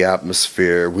from the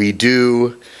atmosphere. We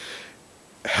do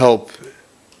help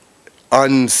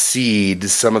unseed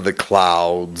some of the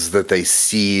clouds that they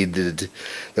seeded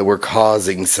that were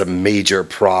causing some major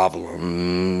problems.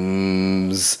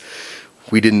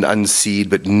 We didn't unseed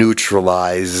but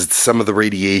neutralized some of the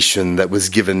radiation that was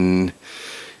given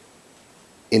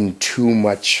in too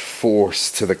much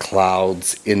force to the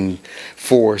clouds in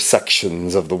 4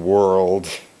 sections of the world.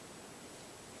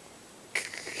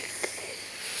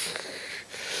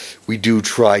 We do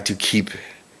try to keep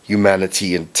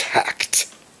humanity intact.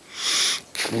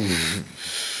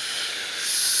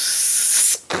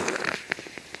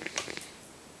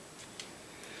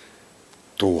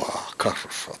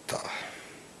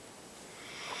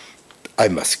 I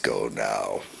must go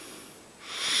now.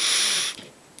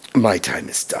 My time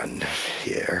is done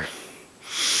here.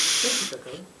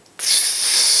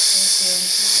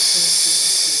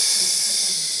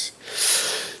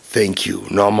 Thank you.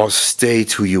 Namaste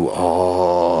to you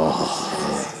all.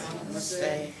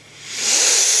 Namaste.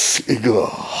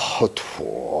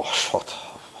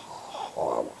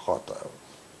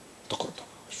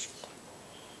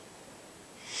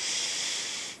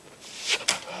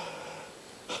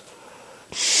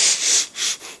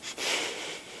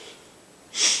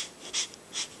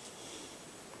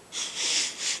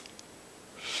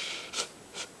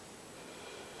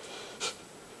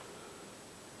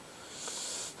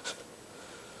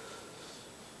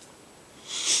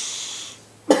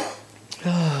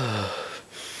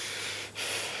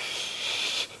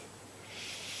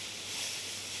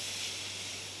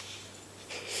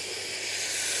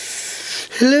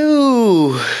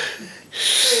 Hello.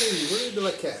 Hey, we're the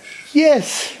Lakesh.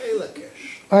 Yes, Hey, Lakesh.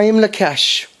 I am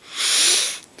Lakesh.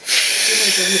 You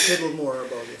might tell us a little more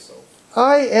about yourself.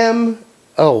 I am.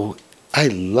 Oh, I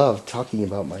love talking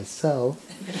about myself.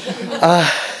 I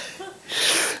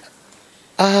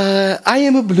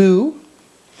am a blue.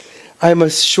 I'm a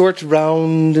short,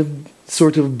 round,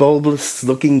 sort of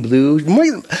bulbous-looking blue,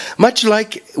 much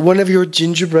like one of your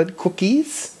gingerbread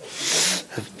cookies.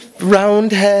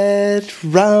 Round head,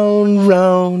 round,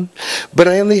 round. But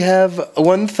I only have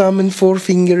 1 thumb and 4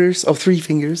 fingers, or 3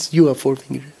 fingers. You have 4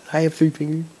 fingers. I have 3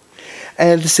 fingers.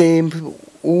 And the same,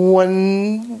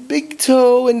 1 big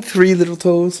toe and 3 little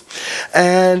toes.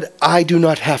 And I do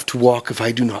not have to walk if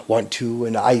I do not want to,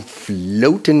 and I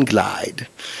float and glide.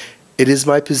 It is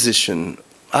my position.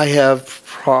 I have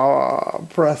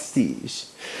prestige.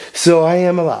 So I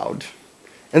am allowed.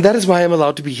 And that is why I'm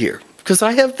allowed to be here. Because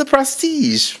I have the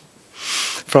prestige.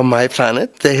 From my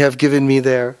planet, they have given me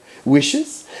their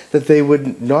wishes that they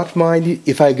would not mind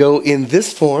if I go in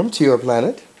this form to your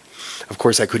planet. Of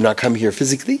course, I could not come here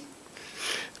physically,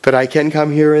 but I can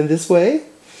come here in this way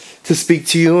to speak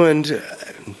to you and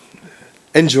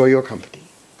enjoy your company.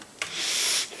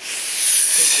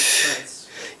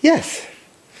 Yes,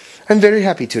 I'm very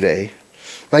happy today.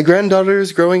 My granddaughter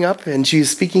is growing up and she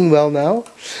is speaking well now,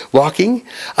 walking.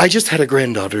 I just had a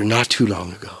granddaughter not too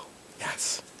long ago.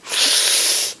 Yes.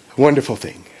 Wonderful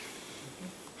thing.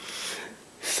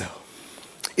 So,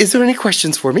 is there any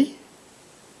questions for me?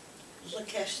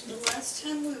 Lakesh, the last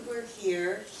time we were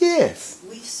here, yes,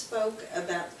 we spoke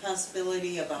about the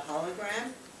possibility of a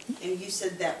hologram, and you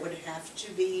said that would have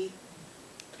to be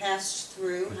passed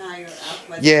through higher up,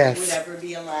 whether yes. it would ever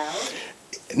be allowed.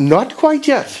 Not quite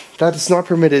yet. That is not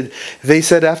permitted. They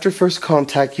said after first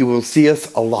contact you will see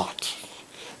us a lot.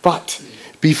 But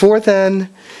before then,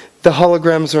 the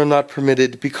holograms are not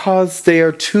permitted because they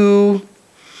are too,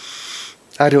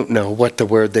 I don't know what the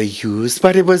word they used,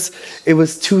 but it was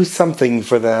too something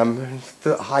for them,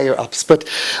 the higher ups, but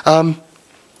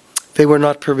they were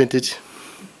not permitted.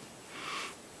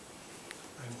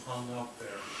 I'm hung up there.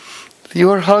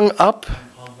 You are hung up? I'm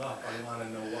hung up. I want to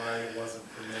know why it wasn't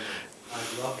permitted.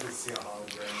 I'd love to see a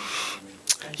hologram of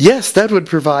me. Yes, that would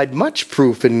provide much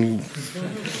proof and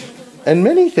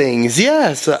many things.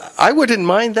 Yes, I wouldn't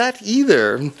mind that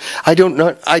either. I do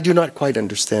not quite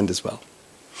understand as well.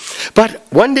 But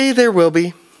one day there will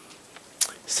be.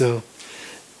 So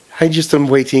I just am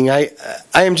waiting. I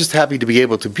am just happy to be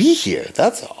able to be here.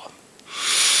 That's all.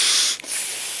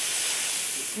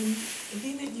 And I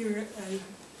think that you're a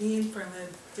being from a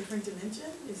different dimension.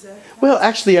 Is that? Well,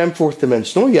 actually, I'm 4th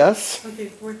dimensional. Yes. Okay,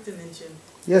 4th dimension.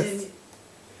 Yes. And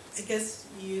I guess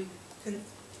you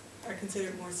are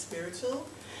considered more spiritual?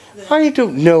 I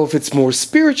don't know if it's more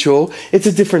spiritual. It's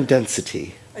a different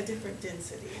density. A different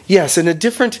density. Yes, and it's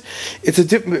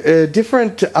a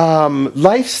different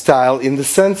lifestyle in the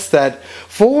sense that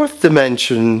 4th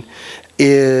dimension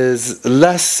is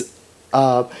less,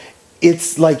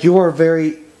 it's like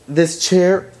this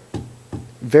chair,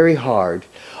 very hard.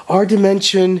 Our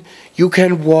dimension, you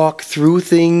can walk through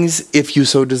things if you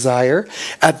so desire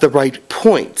at the right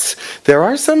points. There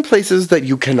are some places that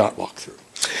you cannot walk through.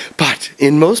 But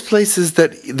in most places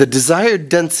that the desired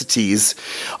densities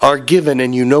are given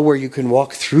and you know where you can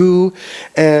walk through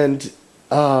and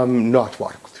not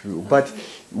walk through. But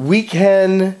we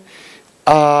can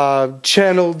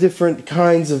channel different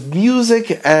kinds of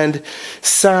music and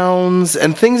sounds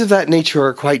and things of that nature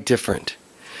are quite different.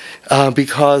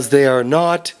 Because they are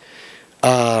not,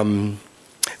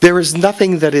 there is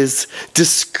nothing that is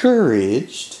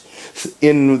discouraged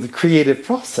in the creative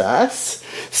process,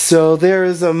 so there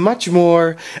is a much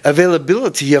more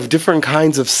availability of different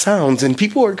kinds of sounds, and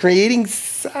people are creating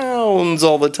sounds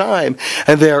all the time,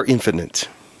 and they are infinite.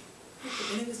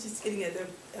 And it was just getting at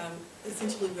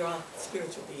essentially we're all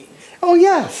spiritual beings. Oh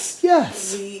yes,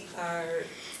 yes. We are,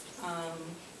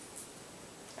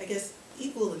 I guess,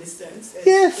 equal in a sense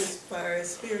as far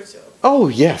as spiritual. Oh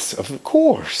yes, of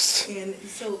course. And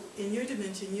so in your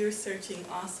dimension, you're searching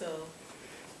also.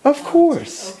 Of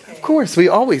course, of course, we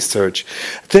always search.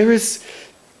 There is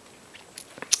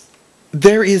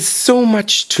so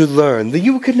much to learn that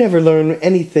you could never learn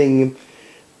anything,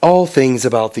 all things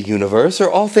about the universe, or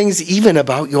all things even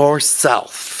about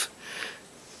yourself.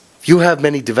 You have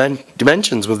many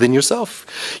dimensions within yourself.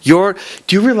 Do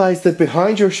you realize that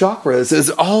behind your chakras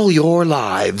is all your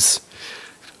lives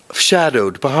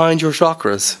shadowed behind your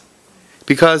chakras?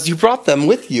 Because you brought them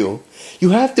with you. You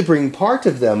have to bring part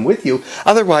of them with you.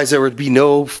 Otherwise, there would be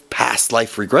no past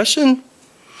life regression.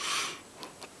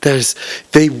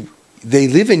 They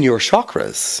live in your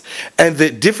chakras. And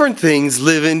that different things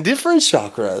live in different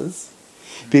chakras.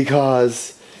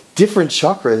 Because different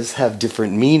chakras have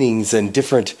different meanings and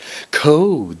different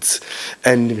codes.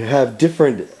 And have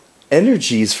different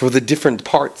energies for the different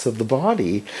parts of the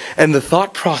body and the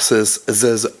thought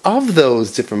processes of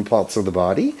those different parts of the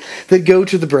body that go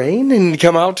to the brain and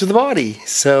come out to the body.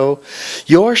 So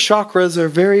your chakras are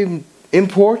very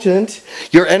important.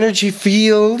 Your energy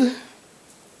field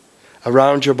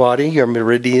around your body, your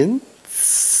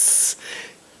meridians,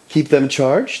 keep them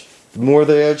charged. The more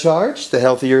they are charged, the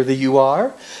healthier that you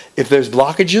are. If there's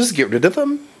blockages, get rid of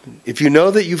them. If you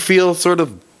know that you feel sort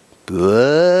of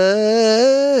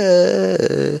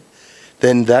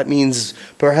then that means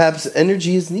perhaps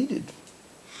energy is needed.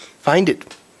 Find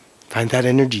it. Find that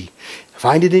energy.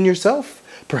 Find it in yourself.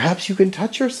 Perhaps you can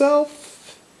touch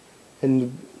yourself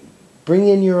and bring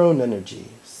in your own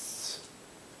energies.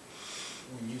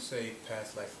 When you say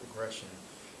past life regression,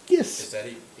 yes, is that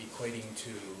equating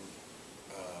to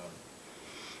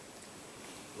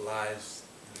lives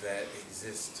that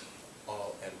exist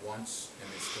all at once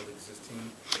and they're still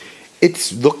existing?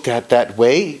 It's looked at that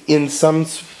way in some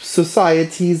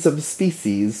societies of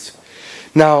species.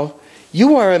 Now,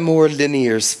 you are a more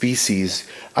linear species.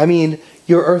 I mean,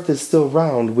 your Earth is still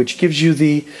round, which gives you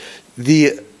the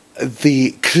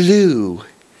clue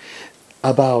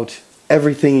about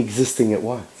everything existing at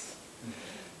once.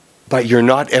 But you're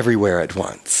not everywhere at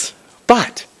once.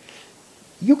 But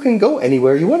you can go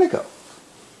anywhere you want to go.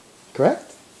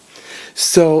 Correct?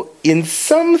 So in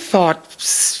some thought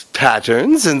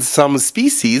patterns and some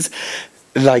species,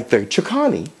 like the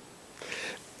Chicani,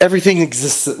 everything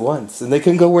exists at once and they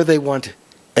can go where they want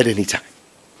at any time.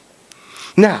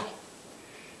 Now,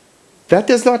 that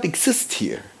does not exist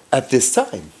here at this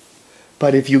time.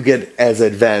 But if you get as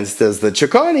advanced as the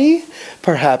Chicani,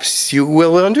 perhaps you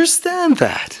will understand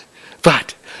that.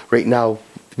 But right now,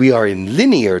 we are in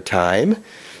linear time.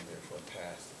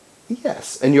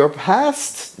 Yes, and your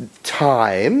past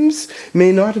times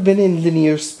may not have been in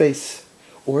linear space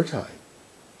or time,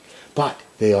 but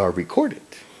they are recorded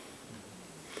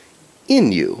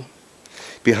in you,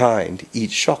 behind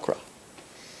each chakra.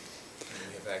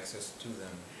 And you have access to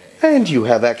them. And you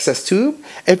have access to them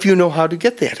if you know how to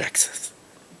get that access.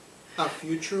 Are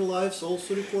future lives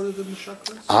also recorded in the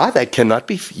chakras? That cannot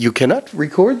be, you cannot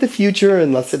record the future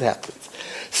unless it happens.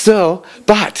 So,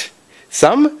 but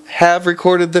some have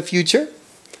recorded the future,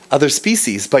 other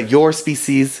species, but your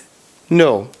species,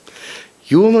 no.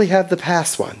 You only have the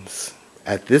past ones.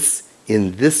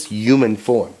 In this human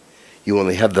form, you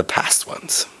only have the past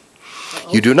ones.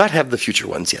 You do not have the future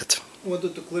ones yet. I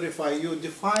wanted to clarify, you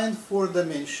defined fourth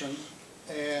dimension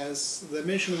as the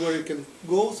dimension where you can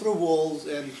go through walls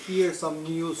and hear some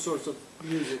new sorts of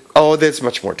music. Oh, there's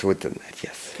much more to it than that,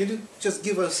 yes. Can you just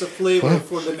give us a flavor of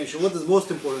fourth dimension? What is most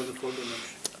important in fourth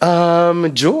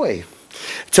dimension? Joy,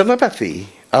 telepathy.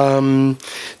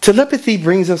 Telepathy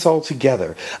brings us all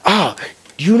together.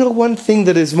 You know, one thing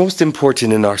that is most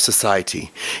important in our society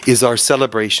is our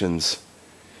celebrations.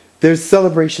 There's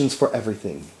celebrations for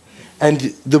everything.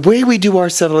 And the way we do our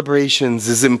celebrations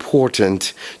is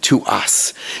important to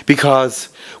us. Because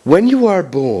when you are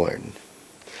born,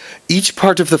 each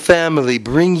part of the family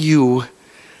bring you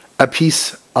a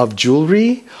piece of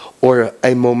jewelry or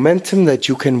a momentum that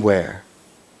you can wear.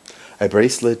 A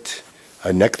bracelet,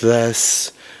 a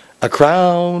necklace, a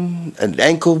crown, an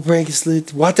ankle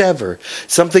bracelet, whatever.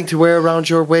 Something to wear around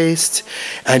your waist.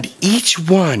 And each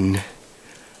one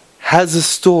has a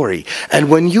story.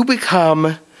 And when you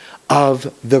become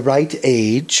of the right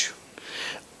age,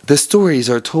 the stories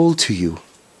are told to you.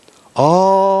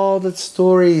 All the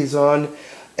stories on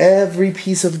every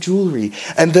piece of jewelry.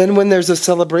 And then when there's a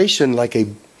celebration, like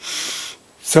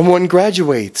someone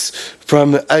graduates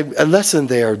from a lesson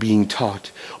they are being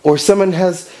taught, or someone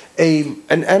has an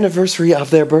anniversary of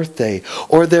their birthday,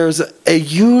 or there's a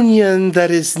union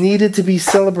that is needed to be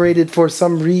celebrated for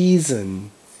some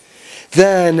reason,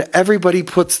 then everybody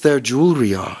puts their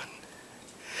jewelry on.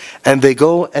 And they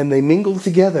go and they mingle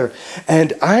together.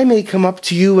 And I may come up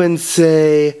to you and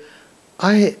say,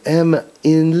 I am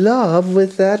in love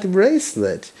with that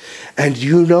bracelet. And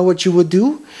you know what you will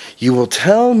do? You will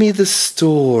tell me the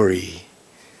story.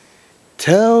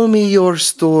 Tell me your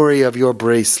story of your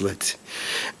bracelet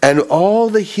and all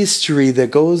the history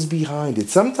that goes behind it.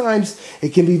 Sometimes it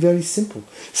can be very simple.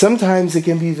 Sometimes it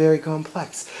can be very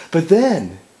complex. But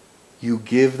then you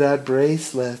give that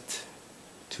bracelet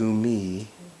to me,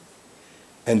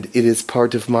 and it is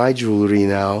part of my jewelry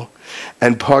now,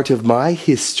 and part of my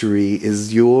history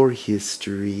is your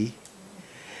history,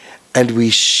 and we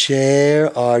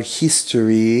share our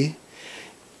history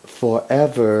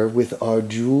forever with our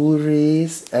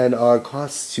jewelries and our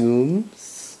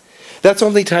costumes. That's the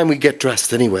only time we get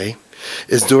dressed anyway.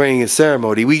 is during a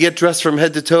ceremony. We get dressed from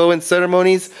head to toe in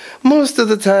ceremonies. Most of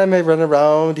the time I run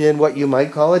around in what you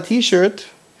might call a t-shirt.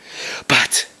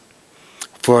 But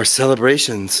for our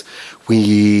celebrations,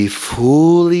 we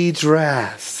fully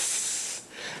dress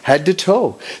head to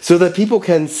toe so that people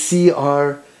can see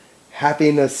our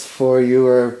happiness for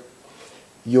your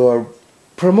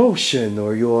promotion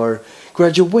or your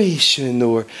graduation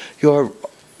or your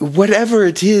whatever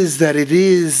it is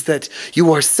that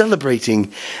you are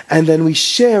celebrating. And then we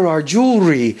share our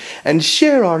jewelry and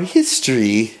share our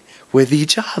history with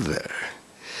each other.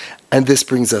 And this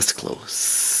brings us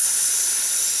close.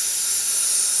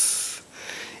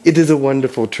 It is a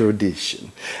wonderful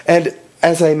tradition. And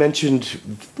as I mentioned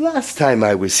last time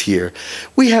I was here,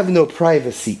 we have no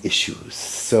privacy issues.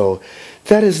 So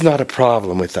that is not a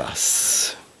problem with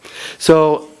us.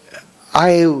 So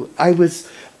I was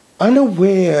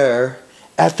unaware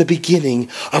at the beginning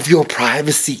of your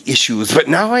privacy issues, but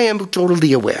now I am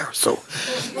totally aware. So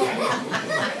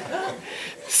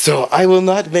I will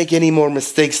not make any more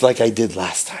mistakes like I did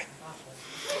last time.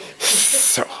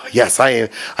 So yes, I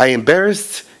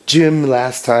embarrassed Jim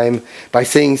last time by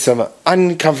saying some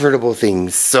uncomfortable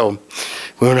things. So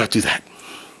we will not do that.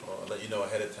 Well, I'll let you know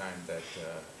ahead of time that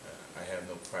I have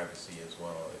no privacy as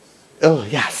well. Oh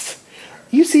yes,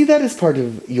 you see that is part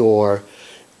of your.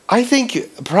 I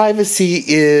think privacy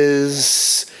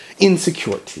is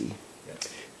insecurity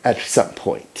at some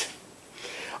point.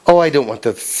 Oh, I don't want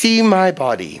to see my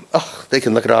body. Oh, they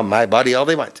can look at my body all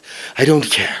they want. I don't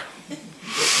care.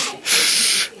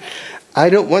 I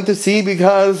don't want to see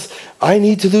because I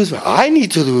need to lose weight. I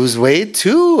need to lose weight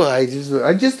too. I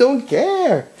just don't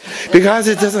care because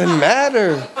it doesn't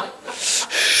matter.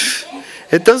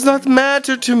 It does not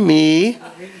matter to me.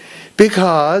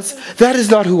 Because that is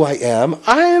not who I am.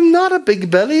 I am not a big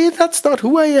belly. That's not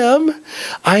who I am.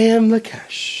 I am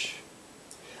Lakesh.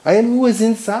 I am who is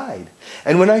inside.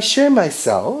 And when I share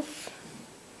myself,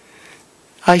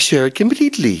 I share it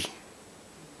completely.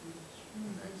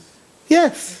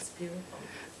 Yes.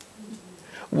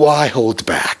 Why hold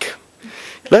back?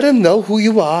 Let him know who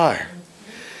you are.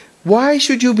 Why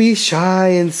should you be shy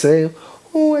and say,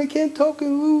 oh, I can't talk.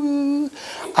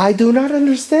 I do not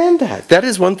understand that. That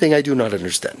is one thing I do not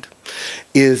understand.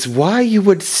 Is why you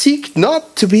would seek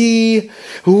not to be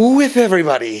with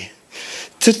everybody.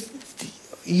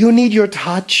 You need your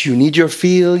touch. You need your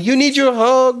feel. You need your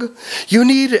hug. You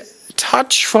need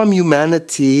touch from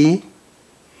humanity.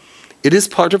 It is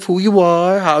part of who you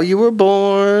are, how you were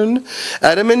born.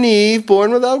 Adam and Eve,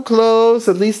 born without clothes.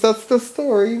 At least that's the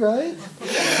story, right?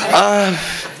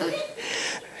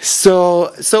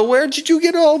 So where did you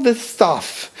get all this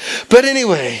stuff? But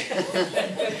anyway,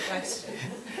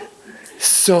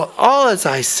 so all as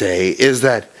I say is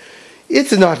that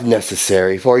it's not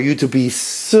necessary for you to be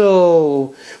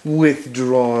so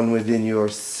withdrawn within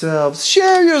yourselves.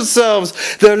 Share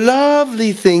yourselves. There are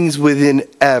lovely things within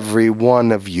every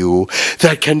one of you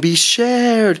that can be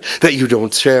shared, that you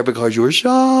don't share because you're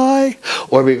shy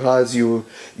or because you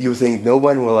think no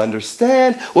one will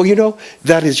understand. Well, you know,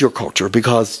 that is your culture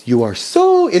because you are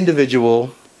so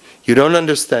individual. You don't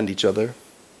understand each other.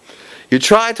 You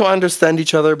try to understand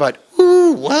each other, but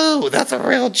ooh, whoa, that's a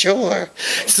real chore.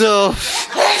 So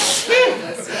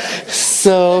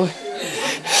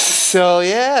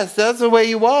yes, that's the way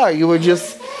you are. You were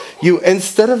just,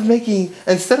 instead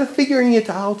of figuring it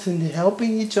out and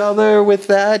helping each other with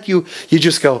that, you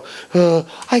just go, oh,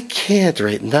 I can't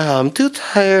right now. I'm too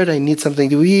tired. I need something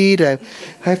to eat. I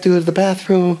have to go to the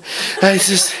bathroom.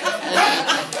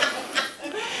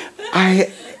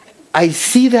 I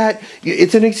see that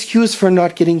it's an excuse for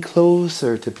not getting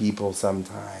closer to people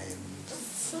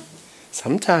sometimes.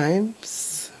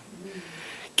 Sometimes.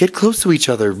 Get close to each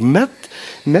other.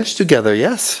 Mesh together,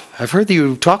 yes. I've heard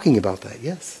you talking about that,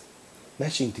 yes.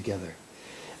 Meshing together.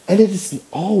 And it is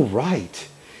all right.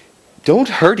 Don't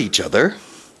hurt each other.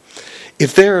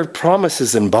 If there are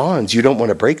promises and bonds, you don't want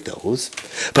to break those.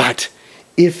 But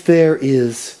if there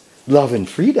is love and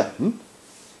freedom,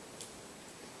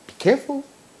 be careful.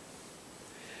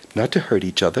 Not to hurt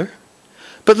each other,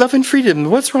 but love and freedom.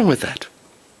 What's wrong with that?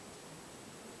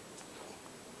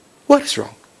 What is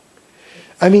wrong?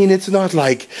 I mean, it's not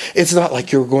like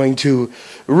you're going to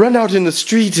run out in the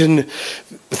street and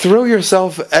throw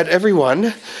yourself at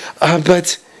everyone,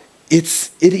 but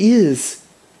it is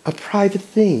a private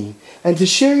thing. And to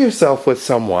share yourself with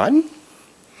someone,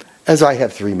 as I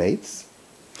have 3 mates,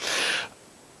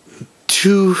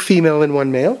 2 female and 1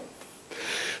 male,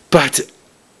 but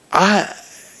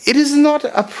it is not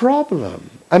a problem.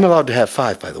 I'm allowed to have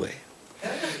 5, by the way.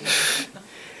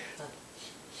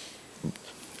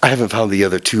 I haven't found the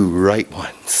other 2 right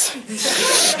ones.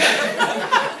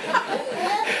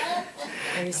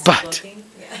 Always But looking.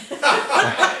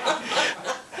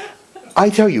 I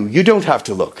tell you, you don't have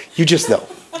to look. You just know.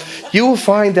 You will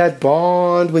find that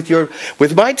bond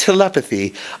with my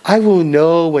telepathy. I will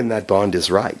know when that bond is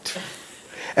right.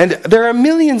 And there are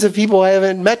millions of people I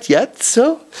haven't met yet,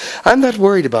 so I'm not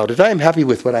worried about it. I am happy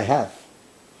with what I have.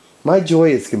 My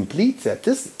joy is complete at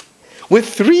this, with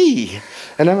 3,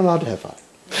 and I'm allowed to have 5.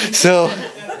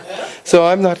 So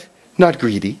I'm not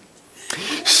greedy.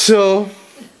 So,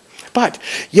 but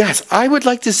yes, I would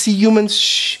like to see humans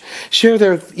share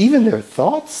their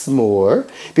thoughts more,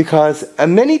 because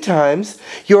many times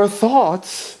your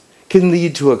thoughts can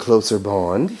lead to a closer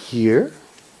bond here,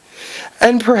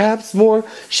 and perhaps more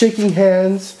shaking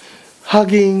hands,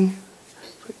 hugging,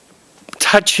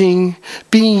 touching,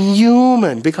 being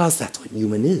human, because that's what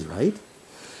human is, right?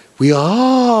 We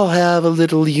all have a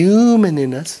little human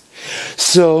in us.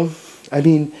 So, I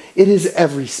mean, it is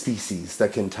every species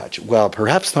that can touch. Well,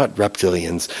 perhaps not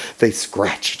reptilians. They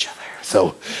scratch each other.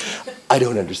 So, I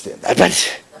don't understand that,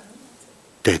 but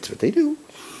that's what they do.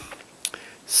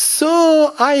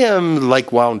 So, I am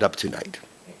like wound up tonight.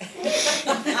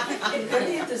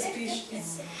 Any of the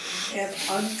species have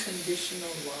unconditional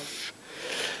love?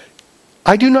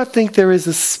 I do not think there is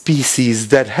a species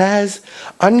that has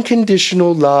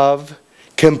unconditional love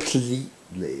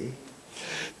completely.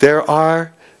 There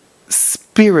are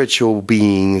spiritual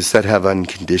beings that have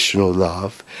unconditional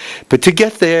love. But to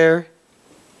get there,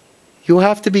 you'll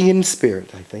have to be in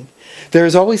spirit, I think. There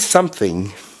is always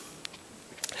something,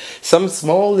 some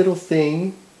small little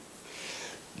thing,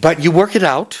 but you work it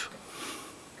out.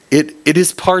 It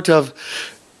is part of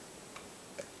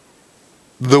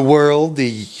the world, the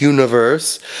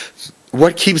universe.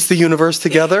 What keeps the universe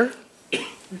together?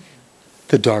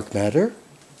 The dark matter.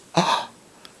 Ah,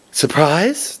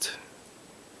 surprised?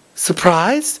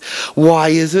 Surprised? Why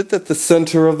is it that the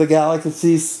center of the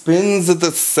galaxy spins at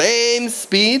the same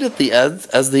speed at the edge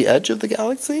as the edge of the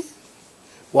galaxy?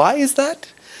 Why is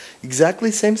that?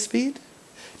 Exactly same speed?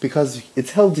 Because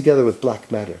it's held together with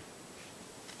black matter.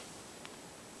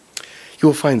 You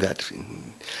will find that,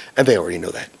 and they already know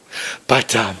that.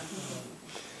 But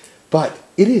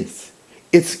it is.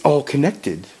 It's all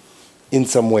connected in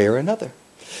some way or another,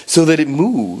 so that it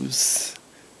moves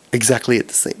exactly at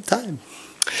the same time.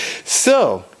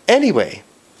 So, anyway,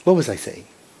 what was I saying?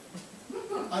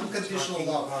 Unconditional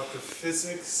love. About the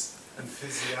physics and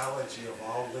physiology of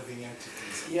all living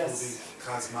entities, including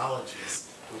cosmologies,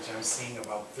 which I'm seeing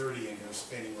about 30 in your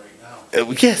spinning right now.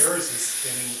 Yes. Yours is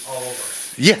spinning all over.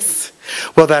 Yes.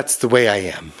 Well, that's the way I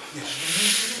am.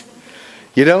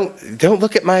 You don't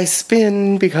look at my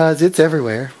spin because it's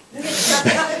everywhere.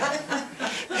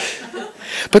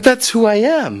 But that's who I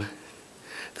am.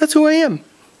 That's who I am.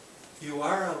 You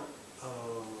are a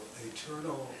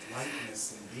eternal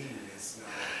lightness and beingness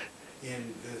now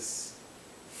in this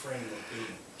frame of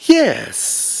being.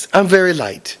 Yes, I'm very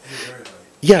light. You're very light.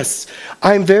 Yes,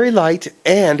 I'm very light,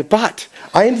 but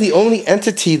I am the only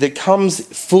entity that comes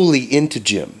fully into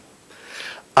Jim.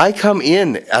 I come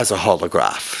in as a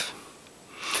holograph.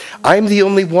 I'm the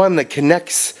only one that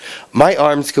connects. My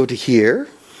arms go to here,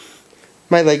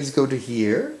 my legs go to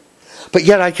here, but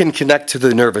yet I can connect to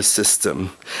the nervous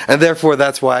system. And therefore,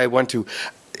 that's why I want to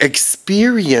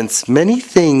experience many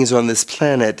things on this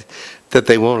planet that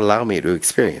they won't allow me to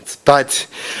experience. But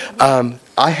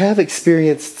I have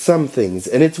experienced some things,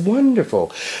 and it's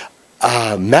wonderful.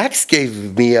 Max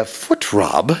gave me a foot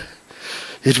rub.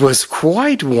 It was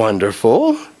quite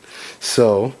wonderful.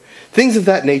 So, things of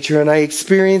that nature, and I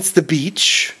experienced the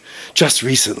beach just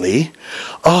recently.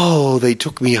 Oh, they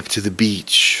took me up to the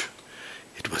beach.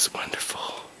 It was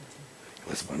wonderful. It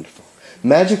was wonderful.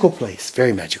 Magical place,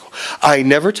 very magical. I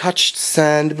never touched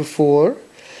sand before,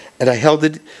 and I held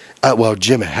it. Well,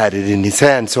 Jim had it in his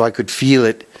hand, so I could feel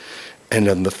it. And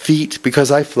on the feet, because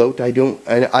I float, I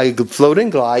float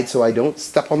and glide, so I don't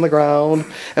step on the ground.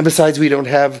 And besides,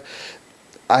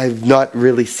 I've not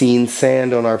really seen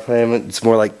sand on our planet. It's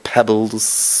more like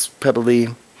pebbles,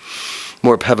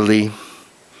 more pebbly.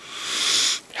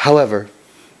 However,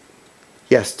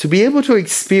 yes, to be able to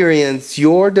experience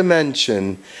your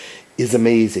dimension is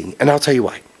amazing. And I'll tell you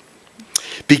why.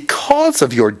 Because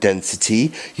of your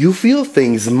density, you feel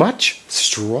things much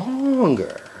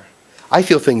stronger. I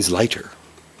feel things lighter.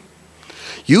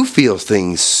 You feel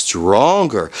things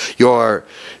stronger. Your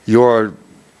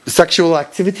sexual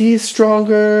activity is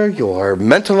stronger. Your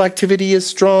mental activity is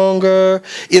stronger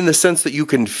in the sense that you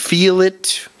can feel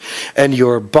it. And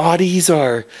your bodies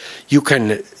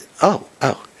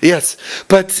yes.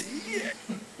 But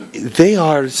they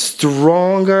are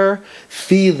stronger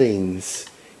feelings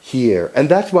here. And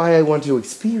that's why I want to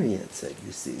experience it,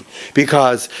 you see.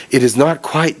 Because it is not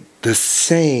quite the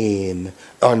same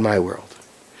on my world.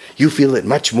 You feel it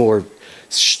much more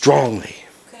strongly.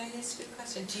 Can I ask you a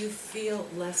question? Do you feel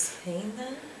less pain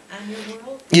then on your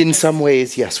world? In some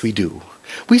ways, yes, we do.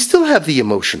 We still have the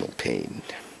emotional pain.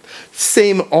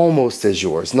 Same almost as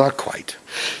yours, not quite.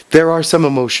 There are some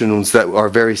emotions that are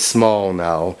very small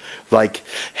now, like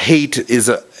hate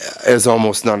is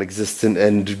almost non-existent,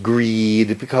 and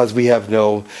greed, because we have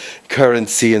no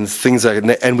currency and things like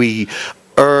that, and we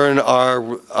earn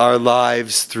our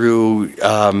lives through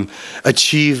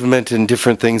achievement and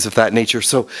different things of that nature.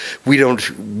 So we don't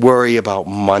worry about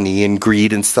money and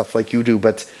greed and stuff like you do.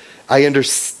 But I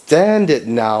understand it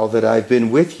now that I've been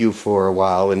with you for a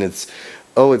while, and it's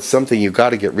something you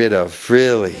got to get rid of,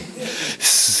 really.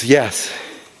 Yes.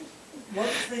 One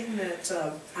thing that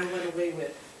I went away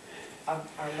with on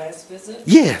our last visit.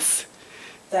 Yes.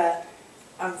 That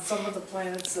on some of the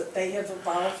planets that they have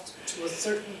evolved to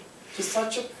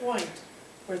such a point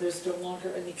where there's no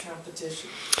longer any competition.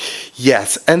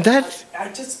 Yes, and that...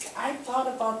 I thought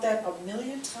about that a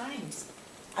million times.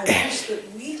 I wish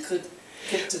that we could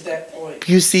get to that point.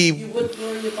 You see... You wouldn't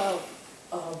worry about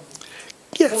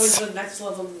yes. going to the next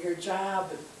level in your job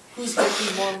and who's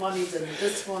making more money than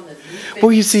this one. And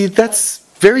well, you see, that's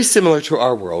very similar to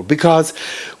our world, because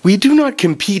we do not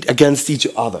compete against each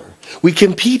other. We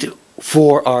compete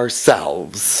for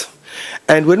ourselves.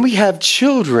 And when we have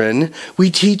children,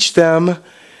 we teach them,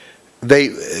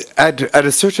 at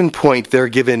a certain point, they're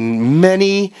given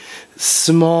many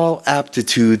small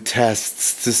aptitude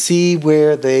tests to see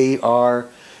where they are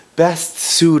best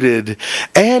suited.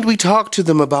 And we talk to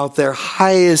them about their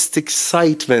highest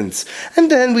excitements.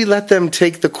 And then we let them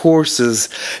take the courses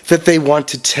that they want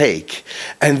to take.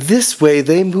 And this way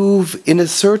they move in a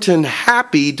certain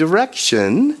happy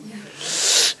direction.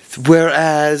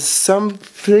 Whereas some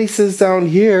places down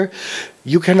here,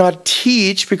 you cannot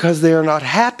teach because they are not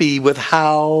happy with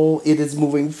how it is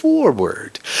moving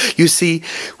forward. You see,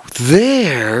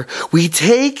 there we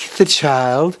take the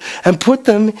child and put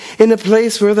them in a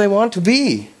place where they want to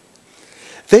be.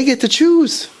 They get to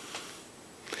choose.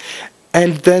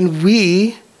 And then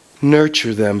we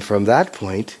nurture them from that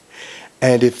point.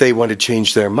 And if they want to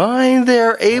change their mind,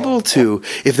 they're able to.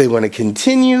 If they want to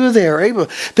continue, they're able.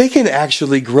 They can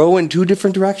actually grow in two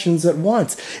different directions at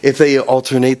once. If they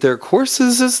alternate their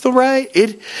courses, is the right.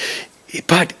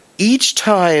 But each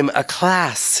time a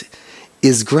class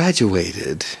is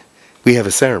graduated, we have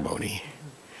a ceremony.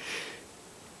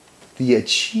 The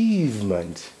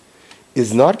achievement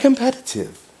is not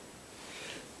competitive,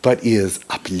 but is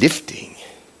uplifting.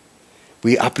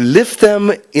 We uplift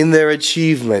them in their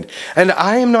achievement. And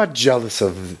I am not jealous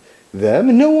of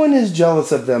them. No one is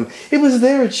jealous of them. It was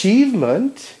their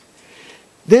achievement.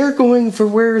 They're going for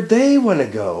where they want to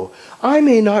go. I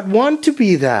may not want to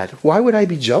be that. Why would I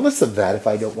be jealous of that if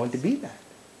I don't want to be that?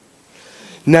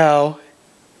 Now,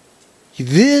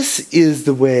 this is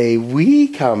the way we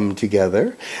come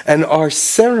together, and our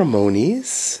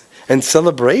ceremonies and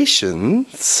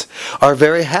celebrations are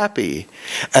very happy.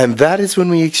 And that is when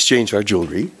we exchange our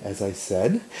jewelry, as I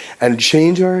said, and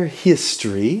change our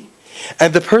history.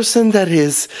 And the person that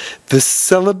is the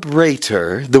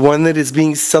celebrator, the one that is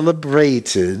being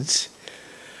celebrated,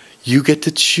 you get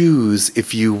to choose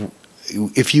if you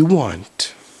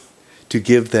want to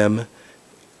give them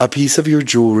a piece of your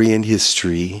jewelry and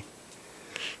history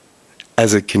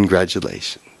as a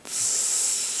congratulations.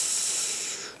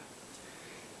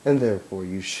 And therefore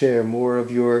you share more of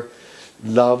your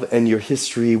love and your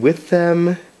history with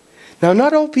them. Now,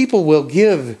 not all people will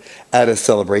give at a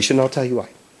celebration. I'll tell you why.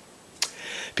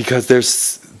 Because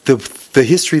there's the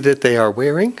history that they are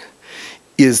wearing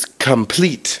is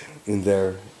complete in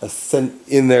their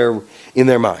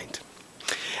mind.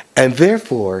 And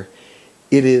therefore,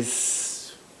 it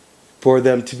is for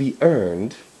them to be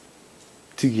earned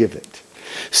to give it.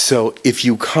 So if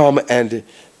you come and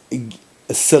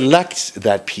select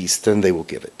that piece, then they will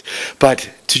give it. But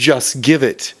to just give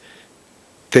it,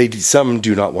 some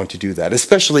do not want to do that,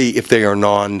 especially if they are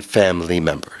non-family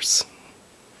members.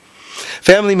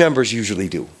 Family members usually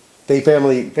do.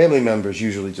 Family members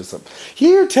usually just,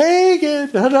 here, take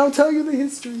it, and I'll tell you the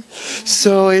history.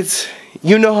 So it's,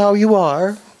 you know how you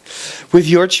are with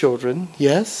your children.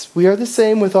 Yes, we are the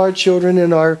same with our children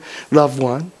and our loved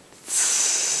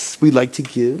ones. We like to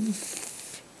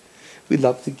give. We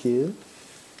love to give.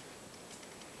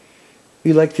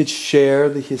 We like to share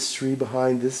the history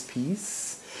behind this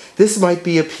piece. This might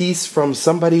be a piece from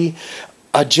somebody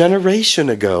a generation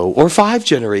ago or 5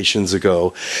 generations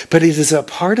ago, but it is a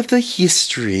part of the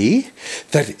history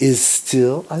that is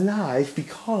still alive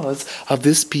because of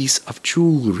this piece of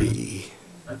jewelry.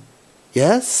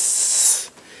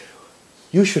 Yes?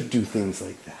 You should do things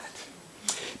like that.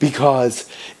 Because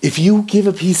if you give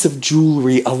a piece of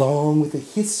jewelry along with the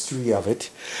history of it,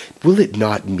 will it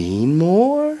not mean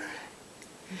more?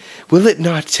 Will it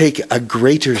not take a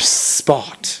greater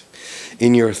spot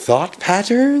in your thought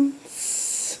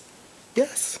patterns?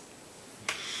 Yes.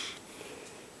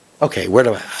 Okay, where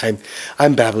do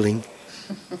I'm babbling.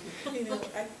 You know,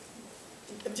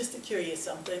 I'm just curious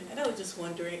something, and I was just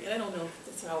wondering, and I don't know if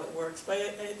that's how it works, but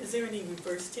is there any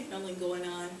reverse channeling going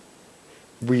on?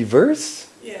 Reverse?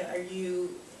 Yeah, are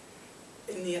you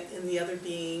in the other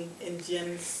being in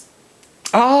Jim's?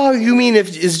 Oh, you mean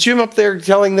is Jim up there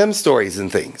telling them stories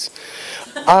and things?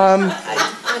 I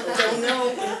don't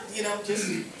know, you know, just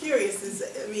curious.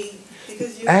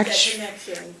 Because you have that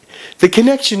connection. The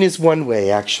connection is one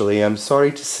way, actually, I'm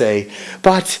sorry to say.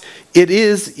 But he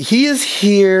is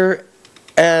here,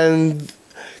 and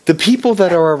the people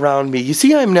that are around me, you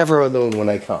see, I'm never alone when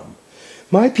I come.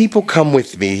 My people come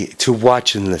with me to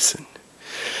watch and listen.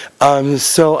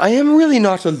 So I am really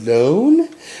not alone.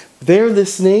 They're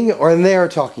listening, and they are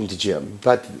talking to Jim,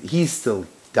 but he's still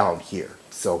down here.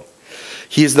 So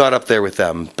he's not up there with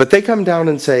them. But they come down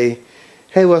and say,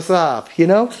 hey, what's up, you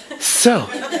know? So.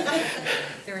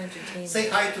 They're entertaining. Say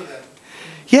hi to them.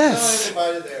 Yes. Tell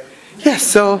everybody there. Yes,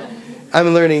 so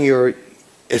I'm learning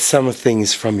some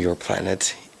things from your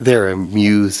planet. They're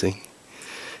amusing.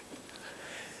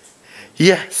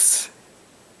 Yes.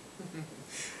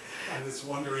 I was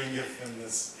wondering if in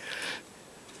this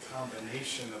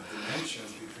combination of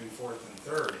dimensions between fourth and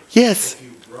third, yes, if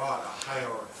you brought a higher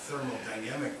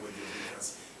thermodynamic with you,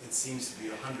 because it seems to be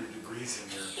 100 degrees in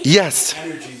here. Yes. The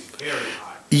energy is very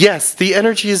hot. Yes, the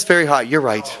energy is very hot. You're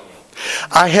right.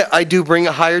 I do bring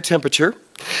a higher temperature.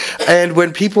 And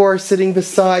when people are sitting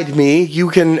beside me, you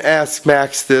can ask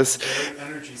Max this. Very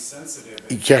energy sensitive.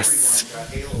 And yes.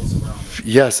 Everyone got halos around them.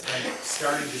 Yes. I'm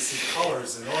starting to see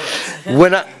colors and auras.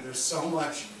 And there's so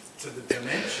much to the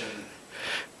dimension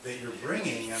that you're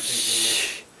bringing. I'm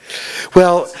thinking,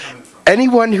 well,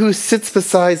 anyone who sits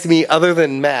beside me other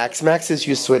than Max is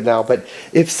used to it now, but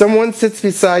if someone sits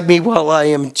beside me while I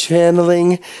am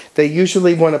channeling, they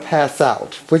usually want to pass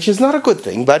out, which is not a good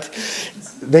thing, but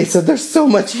they said there's so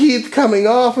much heat coming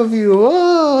off of you.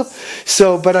 Oh.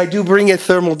 So, but I do bring a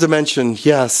thermal dimension,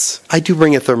 yes. I do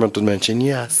bring a thermal dimension,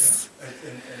 yes.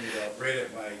 And right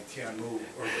at my Tianmu,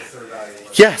 or the third eye,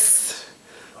 yes.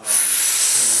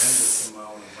 Tremendous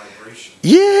amount of vibration.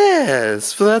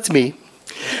 Yes, well that's me.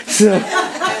 So,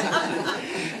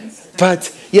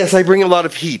 but yes, I bring a lot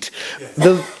of heat.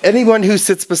 Anyone who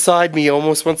sits beside me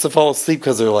almost wants to fall asleep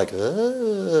because they're like,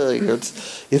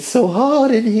 it's so hot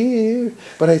in here.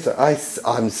 But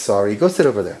I'm sorry. Go sit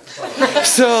over there.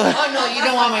 So. Oh no, you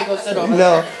don't want me to go sit over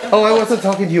there. No. Oh, I wasn't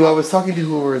talking to you. I was talking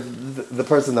to the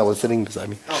person that was sitting beside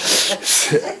me. Oh.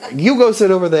 You go sit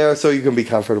over there so you can be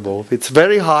comfortable. It's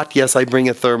very hot. Yes, I bring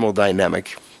a thermal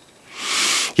dynamic.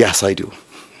 Yes, I do.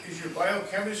 Is your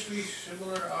biochemistry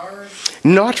similar to ours?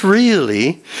 Not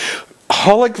really.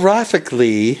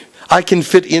 Holographically, I can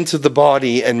fit into the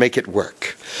body and make it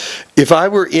work. If I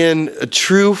were in a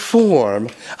true form,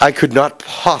 I could not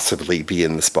possibly be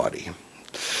in this body.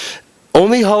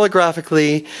 Only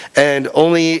holographically and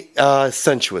only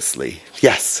sensuously.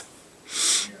 Yes.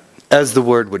 As the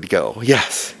word would go.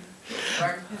 Yes.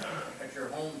 At your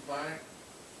home planet?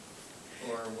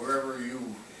 Or where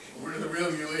the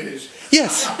real you is?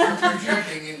 Yes. You're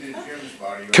projecting into Jim's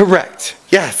body. Right? Correct.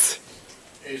 Yes.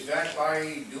 Is that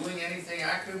by doing anything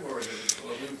active, or is it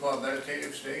what we call a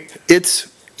meditative state?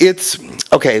 It's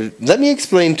okay, let me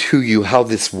explain to you how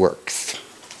this works.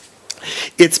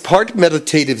 It's part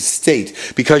meditative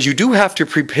state because you do have to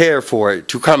prepare for it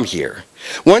to come here.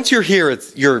 Once you're here,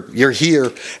 you're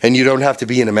here and you don't have to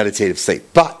be in a meditative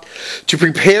state. But to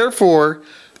prepare for,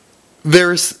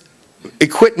 there's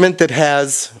equipment that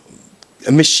has,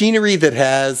 machinery that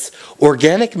has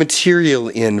organic material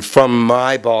in from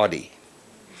my body.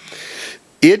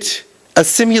 It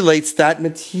assimilates that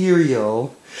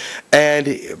material and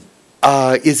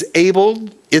is able,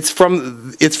 it's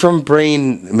from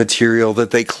brain material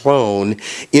that they clone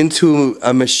into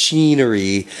a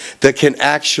machinery that can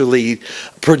actually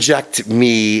project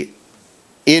me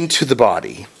into the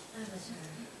body.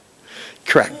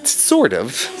 Correct. Sort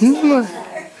of.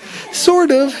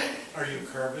 Sort of. Are you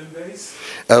carbon-based?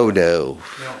 Oh, no. No,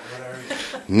 what are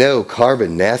you? No,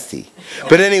 carbon, nasty.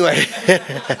 But anyway,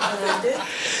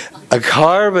 a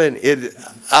carbon,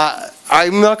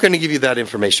 I'm not going to give you that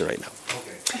information right now. Okay.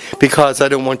 because I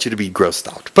don't want you to be grossed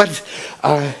out. But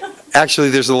actually,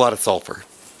 there's a lot of sulfur.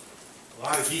 A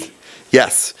lot of heat.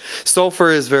 Yes,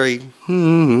 sulfur is very,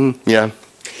 yeah.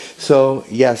 So,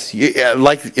 yes,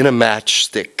 like in a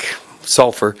matchstick,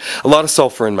 sulfur. A lot of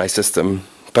sulfur in my system,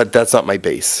 but that's not my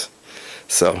base.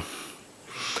 So,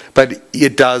 but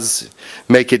it does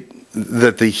make it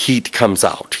that the heat comes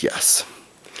out, yes.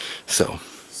 So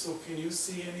can you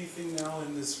see anything now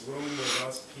in this room with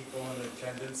us people in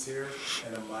attendance here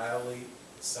in a mildly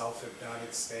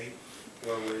self-hypnotic state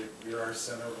where we're our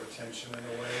center of attention in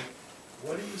a way?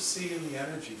 What do you see in the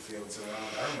energy fields around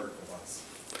our Merkabahs?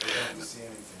 Don't you see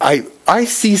anything? I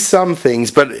see some things,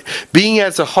 but being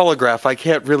as a holograph, I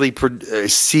can't really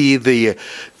see the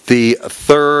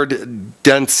third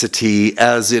density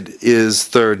as it is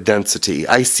third density.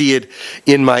 I see it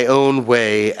in my own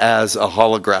way as a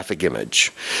holographic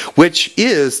image, which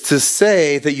is to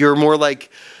say that you're more like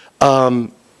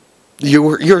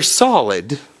you're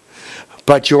solid.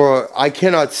 But I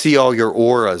cannot see all your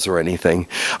auras or anything.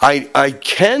 I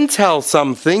can tell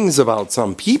some things about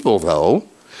some people, though.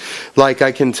 Like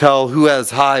I can tell who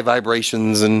has high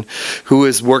vibrations and who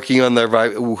is working on their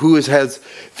who has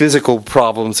physical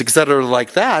problems, etc.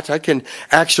 Like that. I can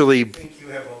actually. I think you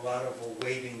have a lot of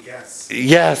awaiting guests.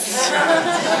 Yes.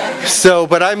 So,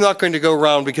 but I'm not going to go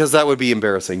around because that would be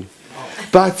embarrassing.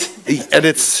 But and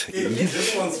it's.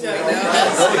 This one's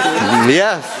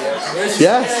Yes.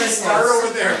 Yes. Start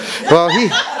over there.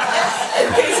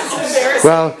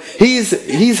 Well,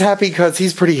 he's happy because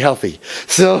he's pretty healthy.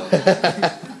 So,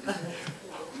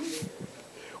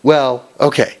 well,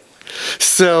 okay.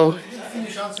 So.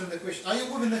 Finish answering the question. Are you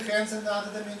moving the hands in the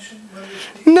other dimension when you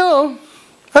speak? No,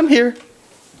 I'm here. You're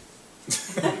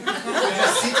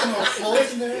just sitting or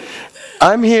floating there?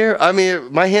 I'm here. I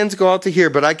mean, my hands go out to here,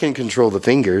 but I can control the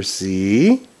fingers.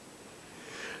 See?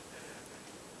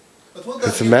 But what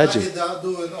does your body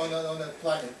do on a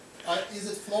planet? Is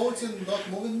it floating, not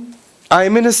moving?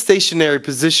 I'm in a stationary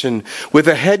position with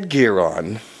a headgear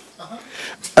on.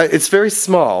 It's very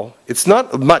small. It's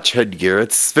not much headgear.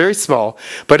 It's very small,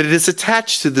 but it is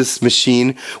attached to this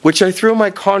machine, which I throw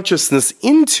my consciousness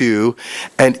into,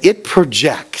 and it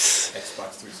projects.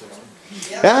 Xbox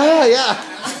 360. Ah, yeah.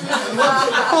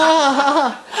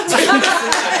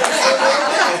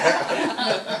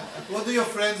 What do your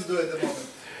friends do at the moment?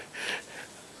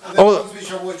 The ones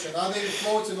which are watching, are they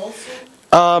floating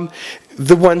also?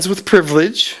 The ones with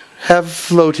privilege have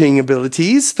floating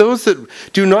abilities. Those that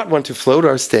do not want to float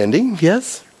are standing.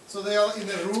 Yes. So they are in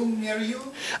a room near you?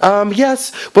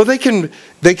 Yes. Well, they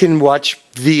can watch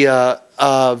via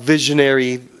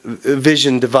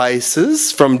vision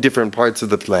devices from different parts of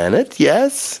the planet.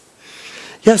 Yes.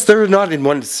 Yes, they're not in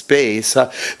one space.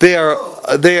 They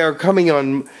are coming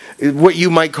on what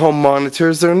you might call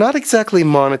monitors. They're not exactly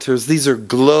monitors. These are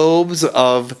globes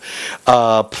of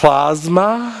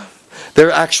plasma.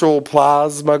 They're actual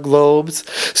plasma globes.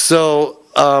 So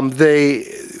they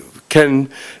can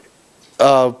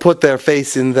put their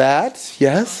face in that.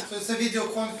 Yes. So it's a video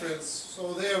conference.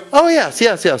 So they are. Oh yes,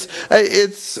 yes, yes.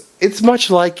 It's much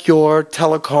like your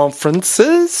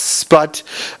teleconferences, but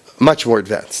much more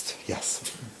advanced. Yes.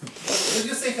 Did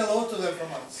you say hello to them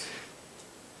from us?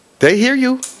 They hear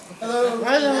you. Hello.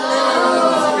 Hello.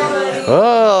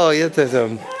 Oh, yeah.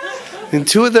 And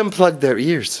two of them plugged their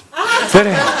ears. But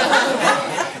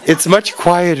it's much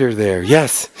quieter there.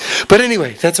 Yes. But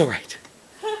anyway, that's all right.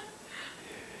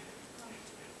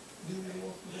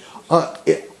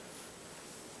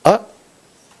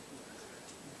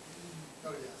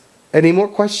 Any more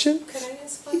questions? Could I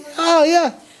ask one more? Oh,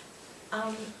 yeah.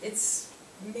 It's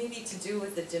maybe to do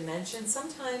with the dimension.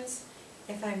 Sometimes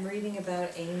if I'm reading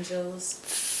about angels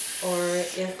or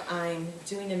if I'm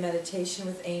doing a meditation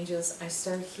with angels, I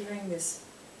start hearing this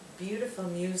beautiful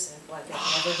music like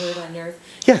I've never heard on Earth.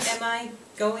 Yes. Am I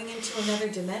going into another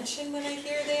dimension when I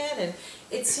hear that? And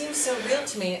it seems so real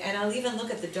to me, and I'll even look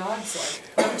at the dogs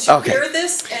like, don't you hear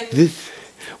this? And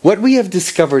what we have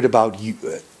discovered about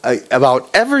about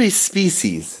every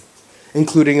species,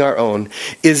 including our own,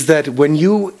 is that when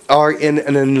you are in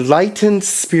an enlightened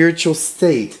spiritual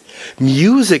state,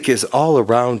 music is all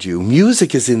around you.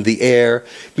 Music is in the air.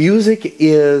 Music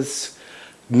is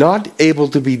not able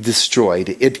to be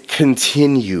destroyed. It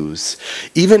continues.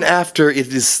 Even after it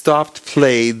is stopped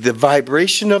played, the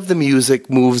vibration of the music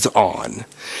moves on.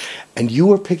 And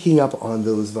you are picking up on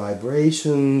those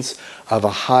vibrations of a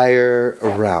higher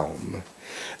realm.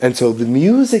 And so the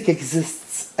music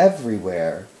exists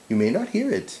everywhere. You may not hear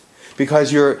it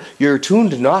because you're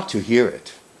tuned not to hear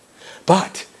it.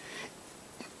 But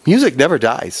music never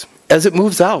dies. As it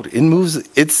moves out,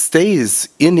 it stays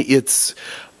in its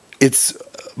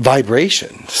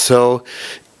vibration. So,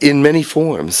 in many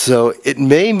forms. So it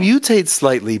may mutate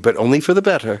slightly, but only for the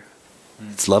better.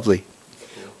 It's lovely.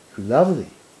 Lovely.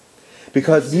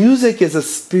 Because music is a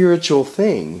spiritual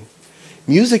thing.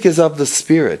 Music is of the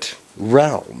spirit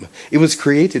realm. It was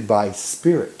created by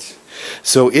spirit.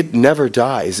 So it never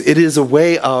dies. It is a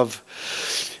way of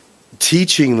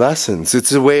teaching lessons.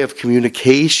 It's a way of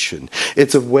communication.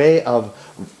 It's a way of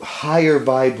higher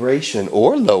vibration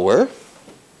or lower.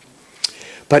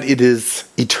 But it is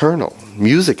eternal.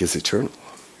 Music is eternal.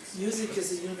 Music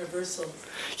is a universal.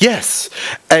 Yes,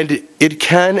 and it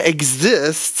can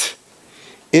exist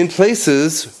in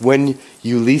places when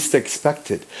you least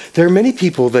expect it. There are many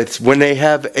people that when they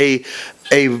have a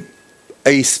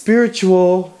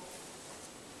spiritual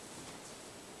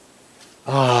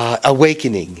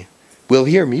awakening, will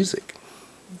hear music.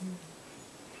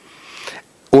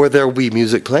 Or there will be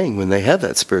music playing when they have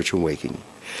that spiritual awakening,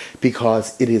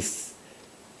 because it is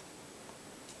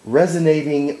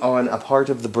resonating on a part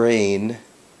of the brain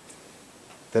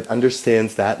that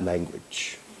understands that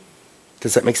language.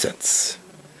 Does that make sense?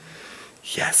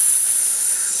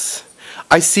 Yes.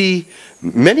 I see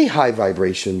many high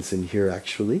vibrations in here,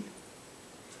 actually.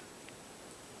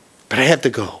 But I have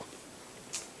to go.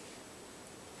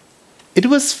 It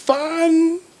was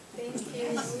fun. Thank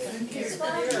you. Thank you.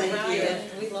 Thank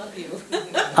you. We love you.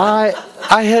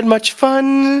 I had much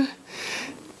fun.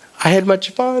 I had much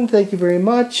fun. Thank you very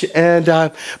much.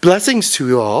 And blessings to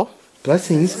you all.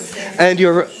 Blessings. And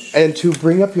to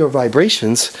bring up your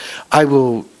vibrations, I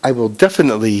will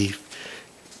definitely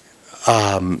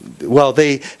well,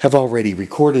 they have already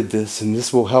recorded this, and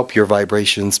this will help your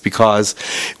vibrations, because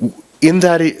in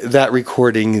that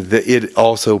recording, it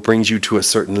also brings you to a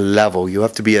certain level. You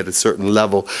have to be at a certain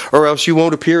level, or else you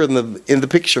won't appear in the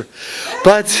picture.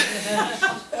 But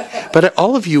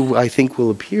all of you, I think, will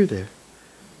appear there.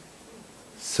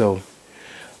 So,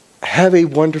 have a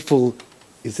wonderful.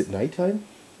 Is it nighttime?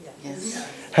 Yes.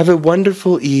 Have a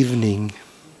wonderful evening.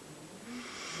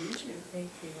 Thank you.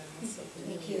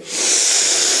 Thank you.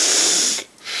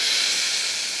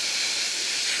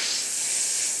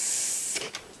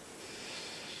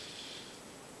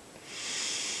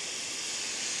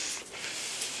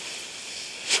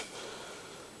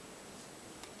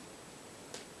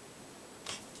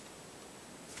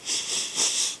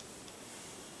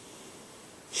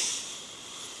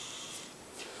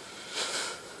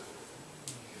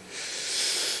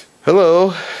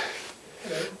 Hello.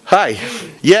 Hi.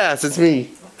 Yes, it's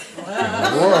me.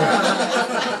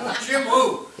 Jim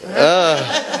who?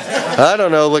 I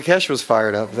don't know. Lakesh was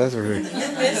fired up. That's weird. You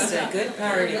missed a good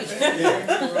party.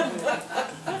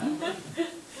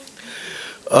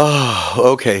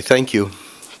 Oh, okay. Thank you.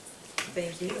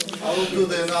 Thank you. I will do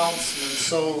the announcement.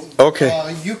 So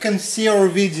Okay. you can see our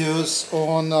videos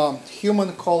on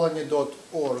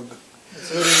humancolony.org. It's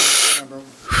very easy to remember.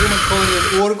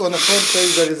 Humancolony.org. On the front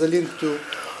page there is a link to.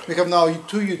 We have now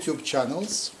 2 YouTube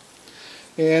channels,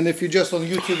 and if you just on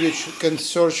YouTube you can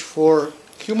search for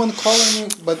Human Colony,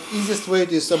 but easiest way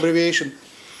is abbreviation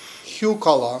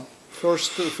Hucolo.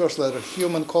 First letter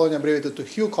Human Colony abbreviated to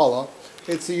Hucolo.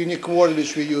 It's a unique word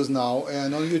which we use now,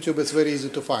 and on YouTube it's very easy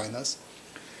to find us.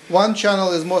 One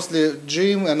channel is mostly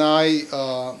Jim and I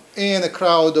and a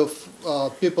crowd of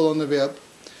people on the web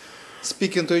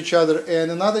speaking to each other, and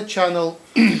another channel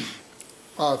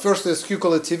first is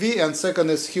Hucolo TV and second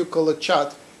is Hucolo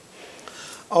Chat.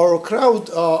 Our crowd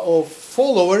of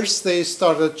followers, they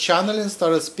started channeling,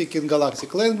 started speaking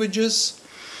galactic languages,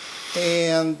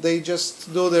 and they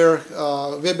just do their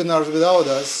webinars without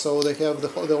us, so they have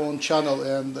their own channel,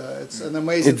 and it's an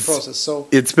amazing process. So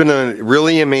it's been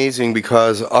really amazing,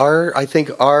 because I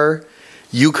think our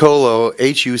Hucolo,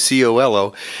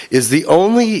 Hucolo, is the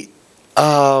only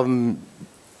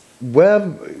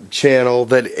web channel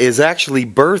that is actually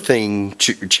birthing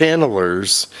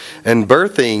channelers and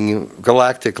birthing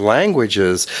galactic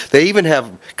languages. They even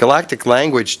have galactic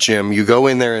language, Jim. You go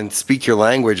in there and speak your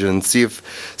language and see if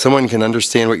someone can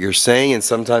understand what you're saying, and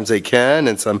sometimes they can,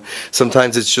 and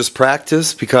sometimes it's just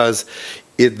practice, because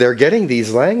they're getting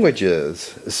these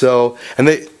languages. So and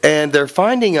they're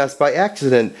finding us by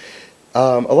accident.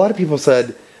 A lot of people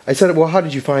said, I said, well, how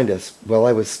did you find us? Well,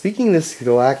 I was speaking this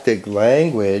galactic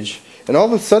language, and all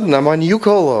of a sudden I'm on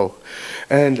Hucolo.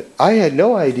 And I had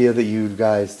no idea that you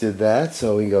guys did that.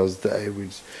 So he goes,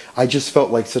 I just felt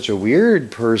like such a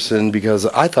weird person, because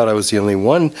I thought I was the only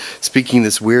one speaking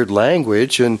this weird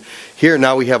language. And here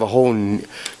now we have a whole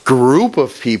group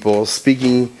of people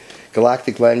speaking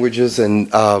galactic languages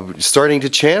and starting to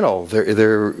channel.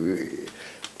 They're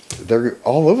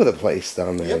all over the place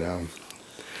down there now.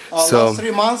 Last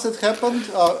 3 months it happened.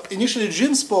 Initially,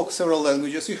 Jim spoke several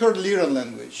languages. You heard Lyran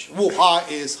language.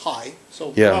 Wuha is high.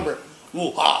 So remember,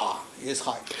 Wuha is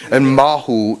high. And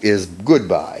Mahu is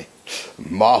goodbye.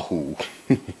 Mahu.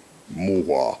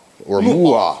 Muwa. Or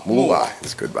Muwa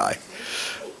is goodbye.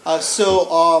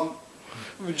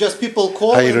 Just people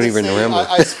call I and don't they even say, remember.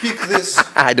 I speak this.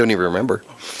 I don't even remember.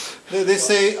 They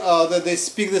say that they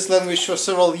speak this language for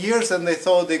several years, and they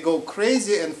thought they go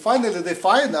crazy, and finally they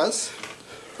find us,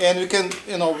 and we can,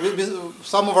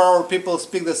 some of our people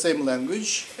speak the same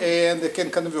language, and they can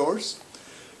converse.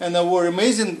 And there were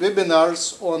amazing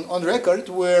webinars on record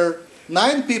where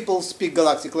 9 people speak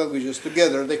galactic languages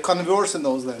together. They converse in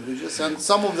those languages, and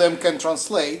some of them can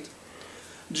translate.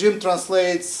 Jim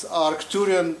translates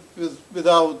Arcturian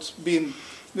without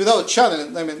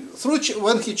channeling. I mean,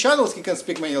 when he channels, he can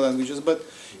speak many languages, but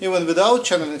even without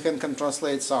channeling, he can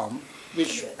translate some.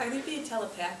 Which are they being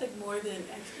telepathic more than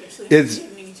actually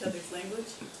speaking each other's language?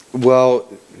 Well,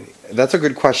 that's a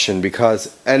good question,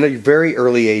 because at a very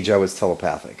early age I was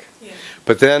telepathic. Yeah.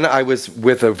 But then I was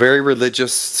with a very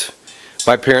religious,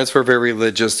 my parents were very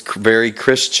religious, very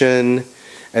Christian,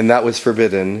 and that was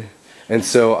forbidden. And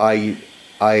so I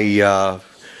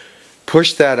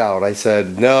pushed that out. I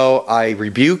said, no, I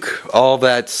rebuke all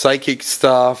that psychic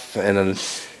stuff, and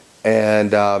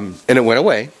it went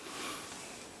away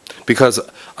because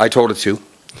I told it to.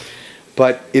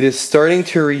 But it is starting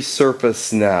to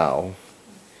resurface now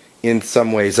in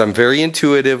some ways. I'm very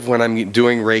intuitive when I'm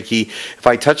doing Reiki. If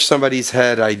I touch somebody's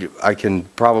head, I can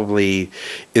probably,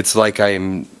 it's like I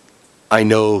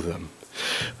know them.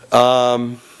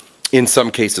 In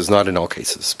some cases, not in all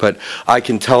cases, but I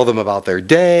can tell them about their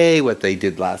day, what they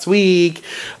did last week,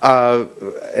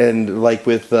 and like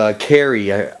with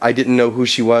Carrie, I didn't know who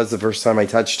she was the first time I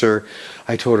touched her.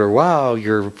 I told her, wow,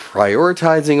 you're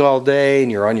prioritizing all day,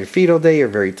 and you're on your feet all day, you're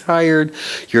very tired,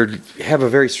 you have a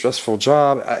very stressful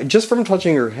job. Just from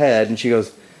touching her head, and she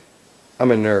goes,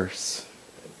 I'm a nurse.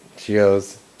 She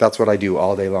goes, that's what I do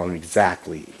all day long,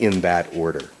 exactly in that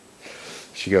order.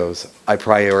 She goes, I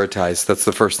prioritize. That's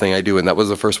the first thing I do. And that was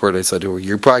the first word I said to her.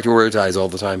 You prioritize all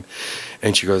the time.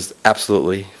 And she goes,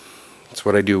 absolutely. That's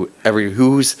what I do.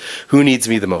 Who needs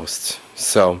me the most?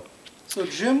 So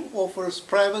Jim offers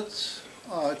private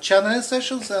channeling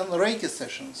sessions and Reiki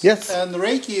sessions. Yes. And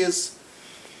his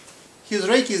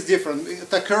Reiki is different.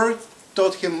 Tekkrr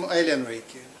taught him alien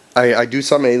Reiki. I do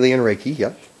some alien Reiki,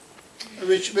 yeah.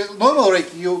 Which, with normal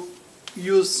Reiki, you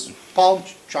use palm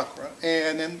chakra.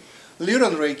 And in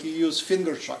Lyran Reiki, you use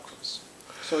finger chakras.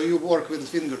 So you work with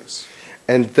fingers.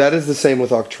 And that is the same with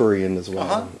Arcturian as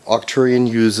well. Arcturian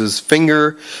uses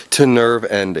finger to nerve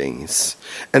endings.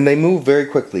 And they move very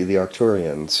quickly, the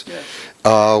Arcturians. Yes.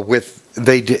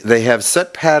 They have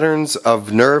set patterns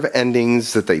of nerve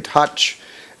endings that they touch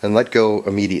and let go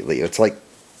immediately. It's like,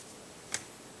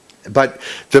 but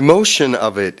the motion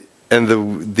of it and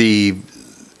the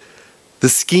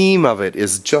scheme of it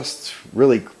is just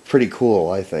really pretty cool,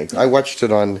 I think. I watched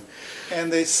it on... And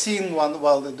they sing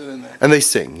while they're doing that. And they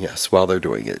sing, yes, while they're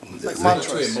doing it. It's like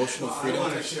mantras. Emotional freedom. I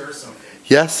want to share something.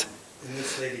 Yes? And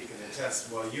this lady can attest,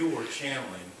 while you were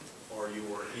channeling, or you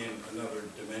were in another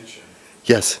dimension,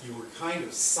 yes, you were kind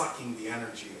of sucking the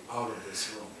energy out of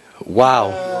this room. Wow.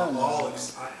 You were all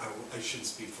I shouldn't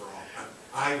speak for all.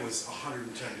 I was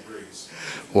 110 degrees.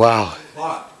 Wow.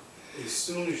 But as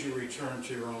soon as you return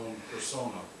to your own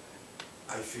persona,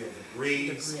 I feel the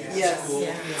breeze, it's cool. Yeah,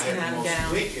 I have the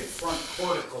most wicked front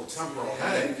cortical temporal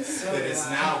headache that is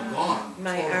now gone.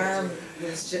 My arm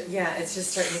was just, it's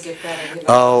just starting to get better.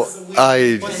 Oh,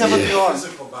 What's up with your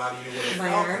physical body you would have My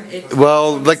felt arm, it.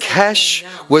 Well, Lakesh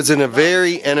was in a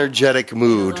very energetic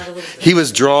mood. He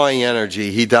was drawing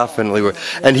energy. He definitely was.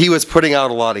 And he was putting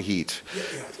out a lot of heat.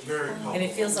 and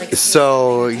it feels like.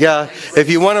 So, yeah, if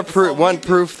you want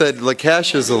proof that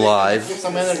Lakesh is alive,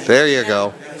 there you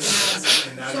go.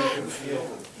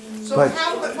 So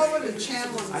what would a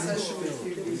channeling session with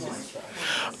you be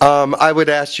like? I would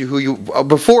ask you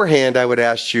beforehand I would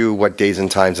ask you what days and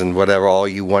times and whatever all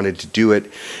you wanted to do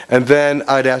it. And then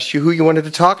I'd ask you who you wanted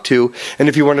to talk to. And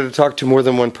if you wanted to talk to more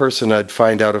than one person, I'd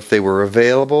find out if they were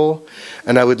available.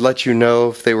 And I would let you know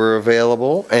if they were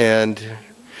available. And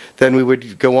then we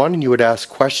would go on and you would ask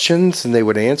questions and they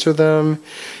would answer them.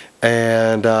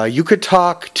 And you could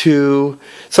talk to,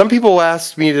 some people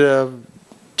ask me to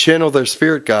channel their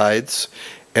spirit guides,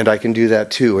 and I can do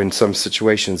that too in some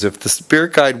situations. If the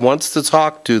spirit guide wants to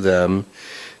talk to them,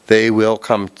 they will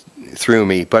come through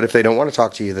me. But if they don't want to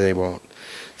talk to you, they won't.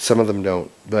 Some of them don't,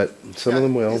 but some of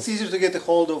them will. It's easier to get a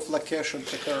hold of Lakesh and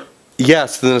Tekkrr.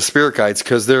 Yes, than the spirit guides,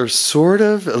 because they're sort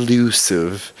of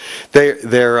elusive.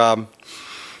 They're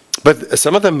But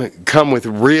some of them come with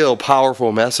real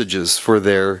powerful messages for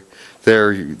their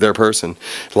person.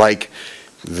 Like,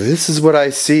 this is what I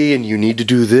see and you need to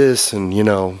do this, and you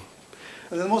know.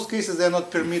 But in most cases, they're not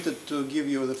permitted to give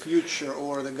you the future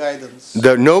or the guidance.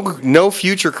 No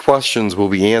future questions will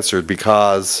be answered,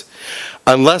 because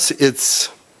unless it's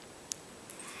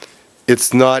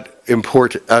not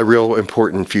important, a real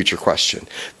important future question.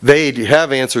 They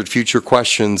have answered future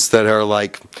questions that are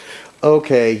like,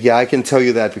 okay, yeah, I can tell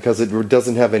you that because it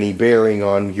doesn't have any bearing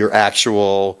on your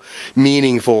actual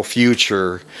meaningful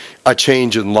future, a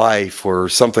change in life or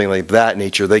something like that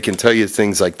nature. They can tell you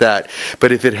things like that.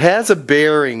 But if it has a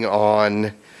bearing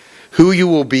on who you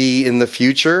will be in the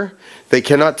future, they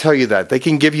cannot tell you that. They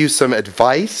can give you some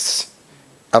advice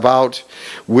about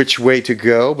which way to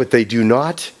go, but they do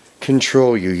not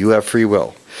control you. You have free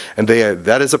will. And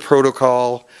that is a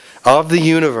protocol of the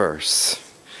universe,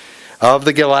 of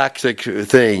the galactic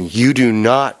thing. You do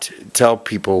not tell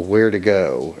people where to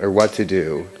go or what to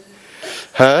do.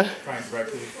 Huh?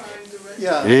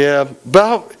 Yeah. Yeah.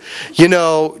 But, you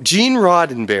know, Gene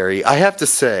Roddenberry, I have to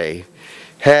say,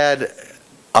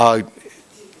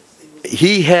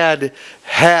 he had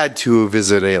to have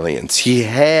visited aliens. He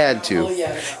had to.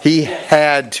 He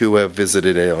had to have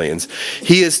visited aliens.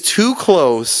 He is too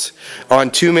close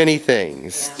on too many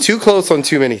things. Too close on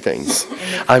too many things.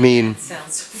 I mean,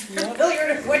 Sounds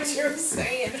familiar to what you're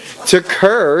saying.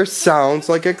 Tekkrr sounds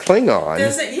like a Klingon.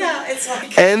 Does it? Yeah, it's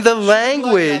like. And the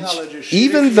language,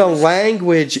 even the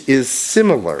language is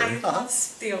similar. I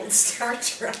love the old Star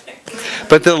Trek.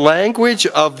 But the language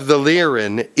of the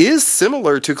Lyran is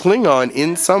similar to Klingon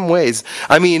in some ways.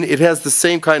 I mean, it has the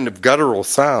same kind of guttural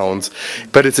sounds,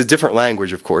 but it's a different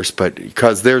language, of course, but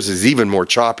because theirs is even more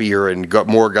choppier and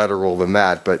more guttural than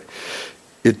that. But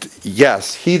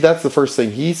yes, that's the first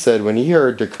thing he said when he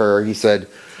heard Tekkrr. He said,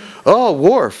 "Oh,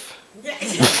 Worf."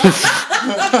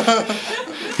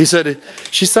 He said,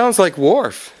 "She sounds like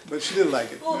Worf." But she didn't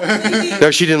like it. Well, maybe,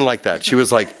 No, she didn't like that. She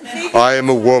was like, "I am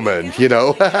a woman," you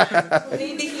know.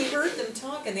 maybe he heard them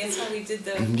talk, and that's how we did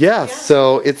the. Yeah,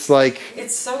 so it's like,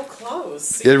 It's so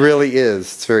close. it really is.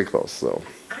 It's very close, so.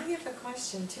 I have a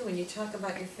question too. When you talk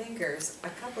about your fingers, a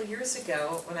couple years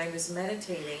ago when I was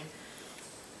meditating,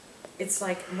 it's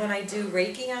like when I do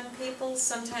Reiki on people,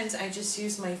 sometimes I just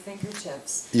use my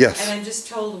fingertips. Yes. And I'm just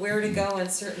told where to go in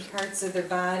certain parts of their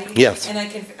body. Yes. And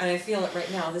I feel it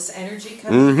right now, this energy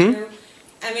coming Mhm. through.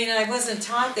 I mean, I wasn't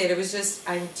taught that. It was just,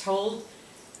 I'm told,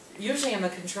 usually I'm a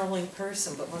controlling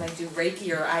person, but when I do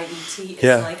Reiki or IET, it's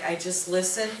Yeah. like I just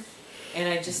listen and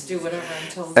I just do whatever I'm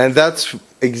told. And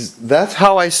that's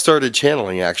how I started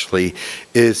channeling, actually,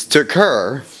 is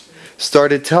Tekkrr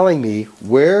started telling me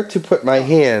where to put my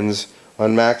hands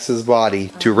on Max's body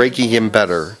to Reiki him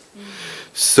better.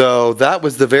 So that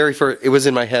was the very first, it was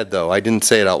in my head though, I didn't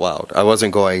say it out loud. I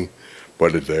wasn't going,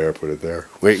 put it there.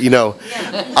 Wait, you know,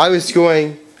 I was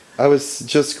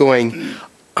just going,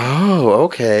 oh,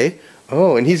 okay.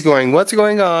 Oh, and he's going, what's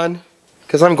going on?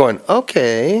 Because I'm going,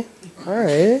 okay, all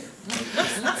right.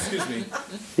 Excuse me.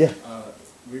 Yeah.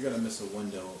 We're going to miss a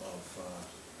window of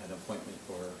an appointment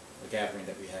for a gathering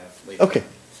that we have later. Okay.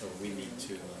 So we need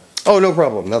to... Oh, no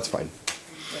problem. That's fine.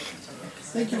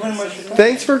 Thank you very much.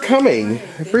 Thanks for coming.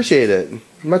 I appreciate it.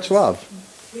 Much love.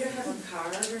 You don't have a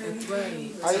card or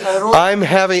anything?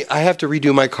 I I have to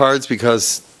redo my cards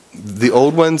because the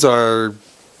old ones are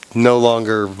no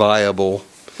longer viable.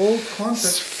 Old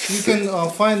contacts. You can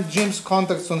find Jim's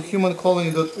contacts on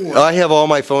humancolony.org. I have all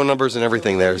my phone numbers and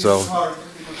everything there, so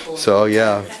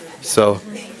yeah. So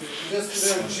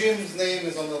Just Jim's name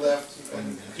is on the left. You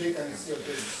can click and see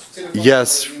his telephone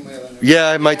yes. number, email, and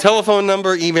Yeah, my telephone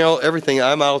number, email, everything.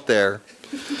 I'm out there.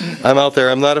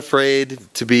 I'm not afraid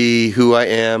to be who I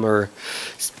am, or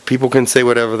people can say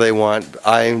whatever they want.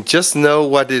 I just know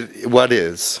what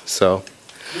is. So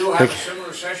You'll have a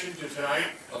similar session to tonight,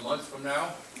 a month from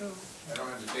now? I don't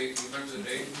have the date, do you remember the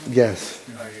date? yes.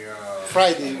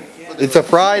 Friday. It's a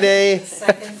Friday.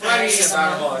 Friday in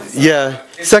about a month. Yeah,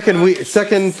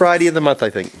 second Friday of the month, I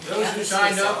think. Those who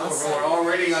signed up or who are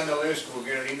already on the list will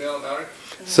get an email about it.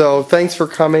 So thanks for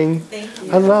coming. Thank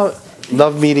you. I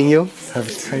love meeting you. Have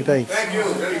a great day. Thank you,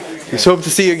 really appreciate it. Just hope to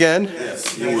see you again.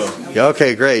 Yes, you will. Yeah,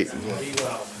 okay, great.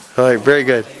 All right, very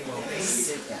good.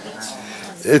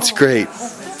 It's great.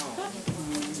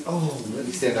 Oh, let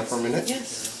me stand up for a minute.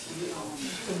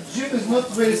 Jim is not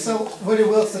very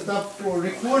well set up for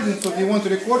recording, so if you want to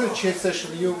record a chat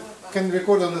session, you can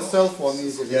record on the cell phone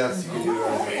easily. Yes, you can do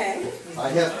that. I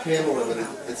have camera, but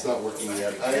it's not working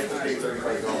yet. I have to pay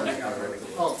 $35.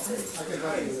 Oh, I can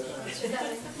help you with that.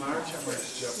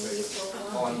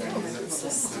 Oh, I'm gonna use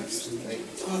it. Thank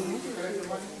you.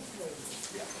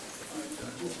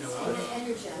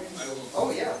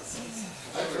 Oh, yeah.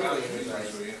 I'm really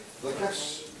energized. Lakesh,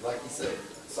 like you said,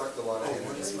 sucked a lot of energy.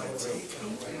 What is my take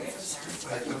on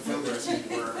I can feel the heat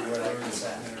where I can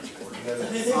sat.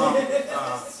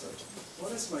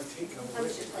 What is my take on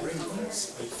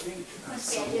rainbows? I think on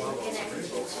some level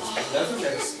rainbows That's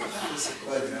okay.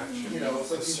 But, you know,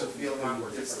 some people feel that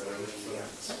we're different.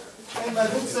 And my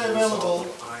books are available.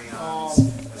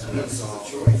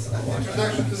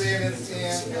 Introduction to the aliens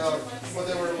and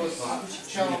whatever was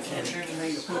channel.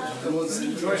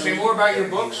 You want to say more about your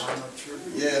books?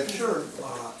 Yeah, sure.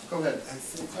 Go ahead.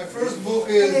 My first book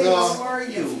is How are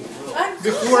you?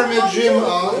 Before I Met Jim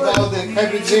about the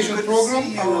hybridization program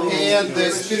and the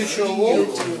spiritual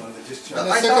world. And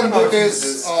the second book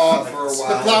is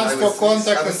the plans for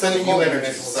contact and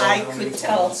telecommunication. I could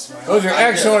tell. Those are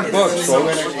excellent books,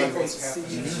 folks.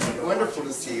 Wonderful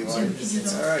to see you.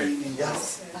 All right.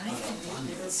 Yes.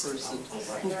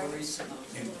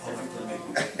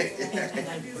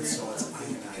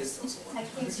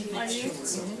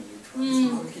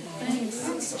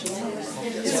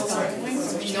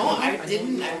 No, I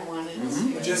didn't, I wanted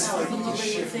to. just like the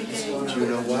shift is going on. You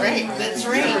know what? Right, that's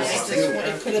right.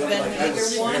 It could have been either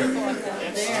one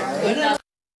there.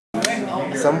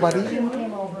 Somebody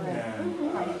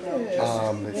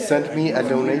sent me a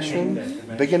donation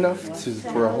big enough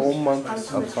for a whole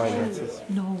month of finances.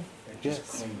 No.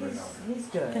 Yes.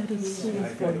 That is so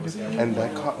wonderful. And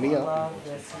that caught me up.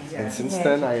 And since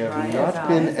then, I have not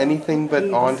been anything but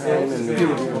on time and it's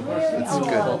good.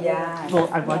 Well,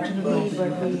 I want you to know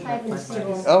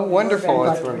that Oh, wonderful.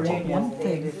 That's there's wonderful. one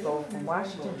thing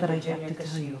that I have to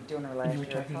tell you. And you were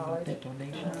talking about that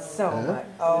donation. Huh?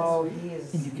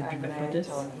 And you can remember this.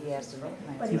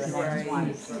 You can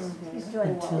always use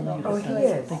until you have done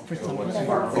something for someone.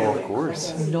 Oh, of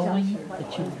course. Knowing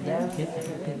that you will never get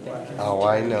anything back. Oh,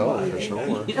 I know, for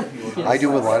sure. I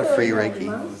do a lot of free Reiki.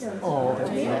 Oh,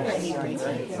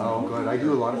 Oh, good. I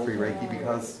do a lot of free Reiki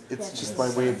because it's just my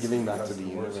way of giving back to the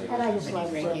universe. I just like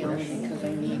Reiki only because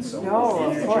I need so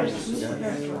no, of course.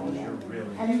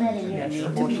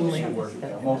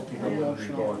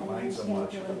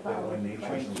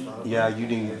 Yeah, you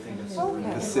need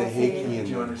the Seheiki and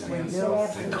the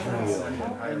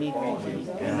Koyo. I need Reiki.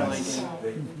 Yes.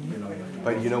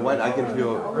 But you know what? I can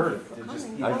feel,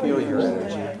 I feel your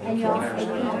energy.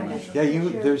 Yeah,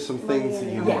 there's some things that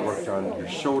you need worked on. Your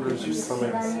shoulders, your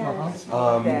stomach.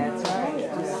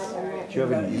 Do you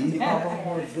have any need?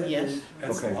 Yes.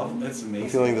 Okay. That's amazing. I'm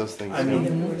feeling those things.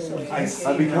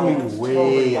 I'm becoming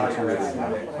way intuitive.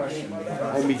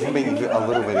 I'm becoming a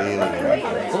little bit alien.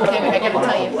 Okay, I gotta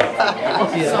tell you.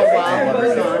 So while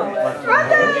we're gone, I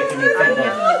have an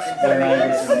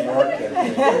experience in the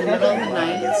middle of the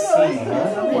night.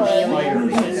 An alien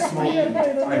came to me.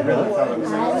 I really thought it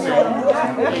was And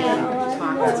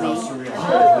talked to me.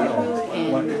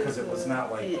 And because it was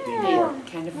not like it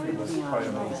kind of freaked me out a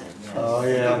little bit. Oh,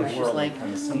 yeah. She's like,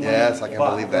 Yes, I can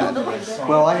believe that.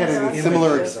 Well, I had a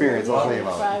similar experience. I'll tell you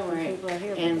about it. right.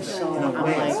 And so I'm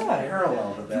like,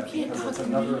 parallel to that you can't because talk it's to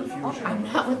me. another infusion. I'm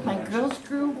not with my girls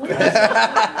group.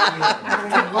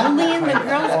 Only in the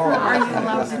girls group are you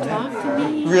allowed to talk to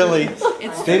me. Really?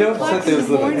 It's They don't 3 set o'clock in those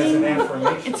the limits.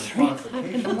 morning. It's 3 o'clock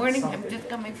in the morning. I'm just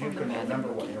coming from the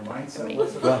bathroom.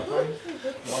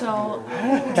 So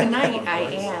tonight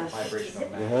I asked,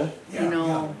 you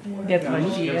know, That's why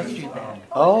she asked you that.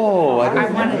 Oh, I I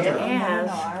don't wanted to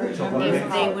ask if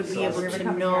they would be able to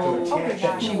know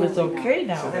That she was okay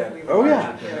now. Oh,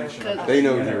 yeah. 'cause They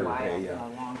know you're okay, yeah.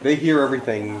 They hear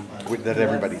everything that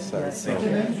everybody says, so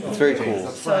it's very cool.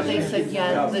 So they said,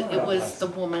 yeah, that it was the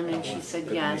woman, and she said,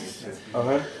 yes,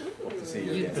 Uh-huh.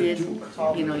 you did,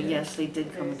 you know, yes, they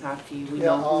did come and talk to you. We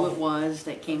know who it was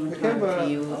that came and talked to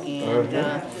you, and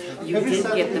you did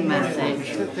get the message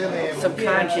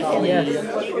subconsciously.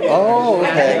 Oh,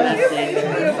 Got okay. the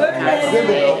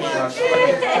message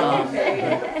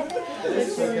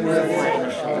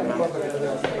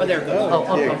Oh, there it goes.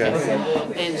 Oh, Here it okay. goes.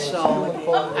 And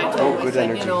so I told her, I good said,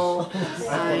 energy. you know,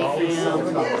 I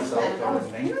am,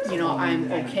 you know,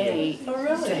 I'm okay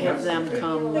to have them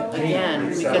come again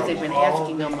because they've been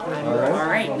asking them, I'm all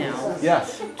right now,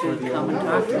 Yes. to come and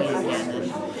talk to me again.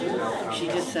 And she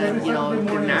just said, you know,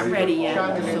 they're not ready yet,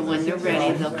 so when they're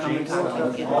ready, they'll come and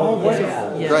talk to you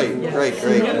again. Great, great,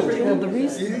 great. Well, the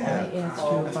reason I asked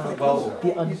you about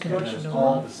the unconditional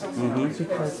love is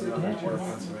because that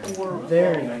is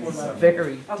very,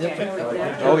 very difficult.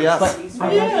 Oh, yes. But I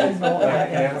want you to know I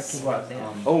am working on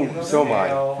that. Oh, so am I.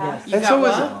 You And got so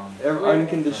is what?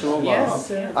 unconditional love.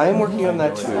 Yes. I am working on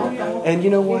that too. And you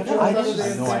know what?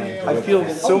 I feel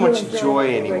so much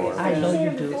joy anymore. I know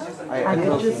you do. I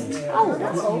can just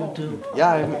tell you do.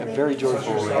 Yeah, I'm very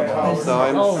joyful right now. So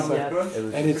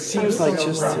and it seems like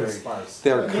just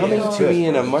they're coming to me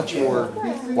in a much more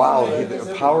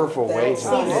powerful way.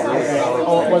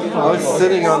 I was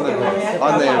sitting on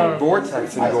the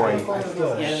vortex and going,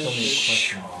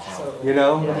 shh. You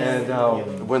know,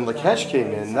 and when Lakesh came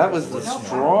in, that was the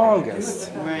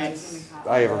strongest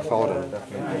I ever felt it.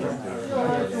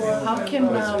 How can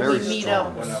very we meet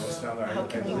strong. up? How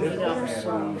can we meet up?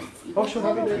 Oh,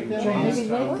 sure. Maybe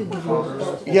Nate could give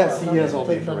you. Yes, he has all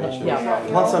the information.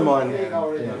 Plus, I'm on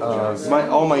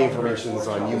all my information is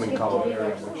on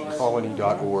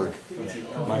humancolony.org.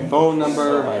 My phone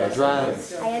number, my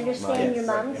address, I understand your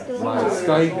mom's doing my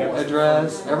Skype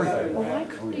address, everything. Well, why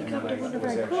couldn't you come to one of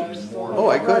our groups? Oh,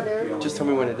 I could. Just tell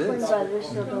me when it My is. brother's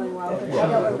still doing well,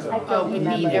 but I don't We meet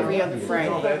remember. every other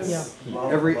Friday. Yeah.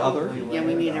 Every other? Yeah,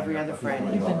 we meet every other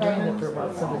Friday. You've been doing it for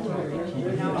about 17 or 18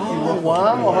 years. Oh,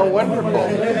 wow, how wonderful.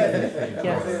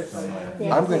 Yes.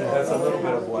 I'm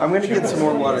gonna get some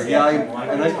more water. Yeah,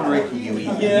 and I can Reiki you.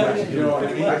 Yeah. I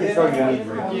can tell you need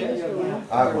Reiki.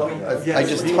 I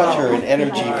just touch her and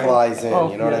energy flies in,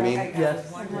 you know what I mean? Yes.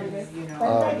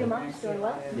 Your mom's doing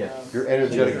well. Your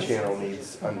energetic channel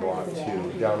needs unblocked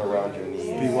too, down around your knees.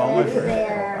 Be well, my friend.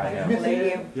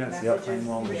 There. Yes, Yep. I'm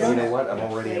well. And you know what? I'm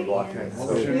already unblocking it.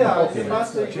 So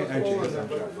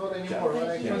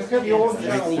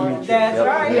That's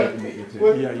right.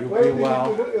 Yeah, you'll be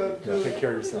well. Take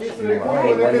care of yourself.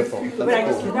 Oh, wonderful.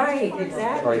 That's cool. Right,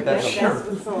 exactly. Right, that's Sure.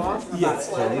 What's so awesome Yes.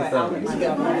 What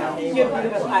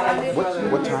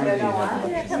time do you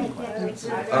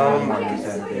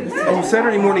have?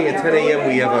 Saturday morning at 10 a.m.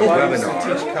 we have a webinar.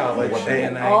 Teach college,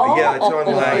 and Yeah, it's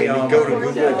online. You go to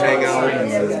Google Hangout.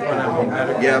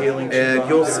 And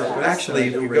you'll actually,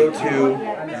 if you go to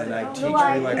and I teach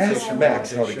relaxation. ask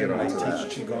Max how to get on I it.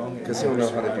 teach qigong. Because he'll know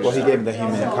how to do Well, he gave him the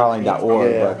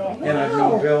humancolony.org, but And I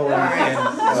know Bill and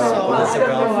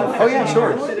Isabel. Oh yeah,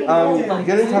 sure.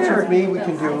 Get in touch with me. We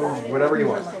can do whatever you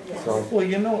want. So. Well,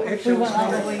 you know, actually,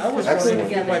 I was wondering if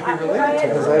you might be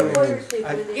related to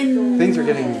Things are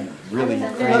getting really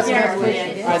crazy. Are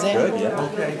they? Good,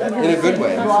 yeah. In a good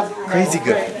way. Crazy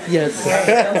good. Yes.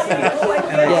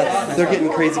 Yes. They're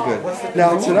getting crazy good.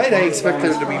 Now tonight I expect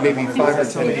there to be maybe 5 or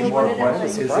 10 people.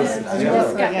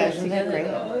 Yeah, isn't that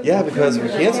great? Yeah, because we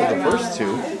canceled the first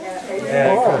two.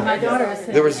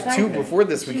 There was two before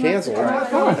this we canceled,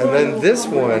 and then this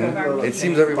one. It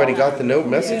seems everybody got the note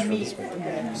message for this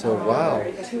one. So wow.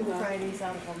 2 Fridays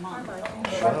out of a month.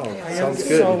 Wow, sounds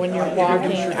good. So when you're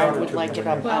walking, I would like it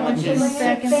up on a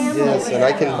Yes, and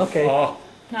I can. Okay.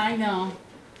 I know.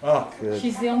 Oh, Good.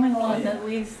 She's the only one that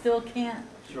we still can't,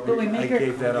 but we I make her,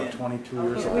 gave that up 22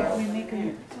 years ago. we make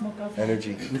her smoke off.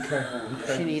 Energy.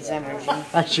 She needs energy.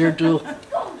 I sure do.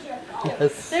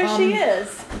 Yes. There she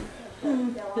is.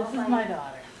 This is my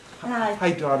daughter.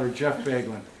 Hi, daughter, Jeff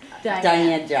Baglin.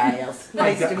 Diane Giles.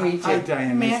 Nice to meet you. Hi,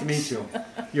 Diane. Nice to meet you.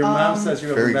 Your mom says you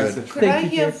have Very a good. message. Could I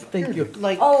Thank you, have, Jeff. Thank you.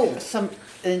 like, some,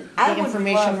 the I would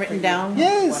information love written for down?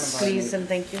 Yes. Please and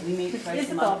thank you.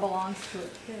 Isabel belongs to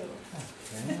it too.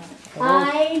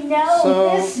 I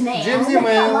know this man. Jim's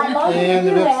email Like all and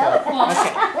the you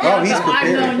website. Oh, he's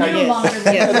prepared. And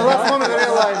the last one I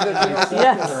realized that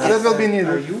that will be Are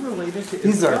needed. you related to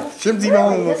These are Jim's email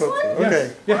and the book.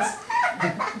 Okay. Yes.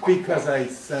 Because I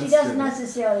She sensed doesn't it.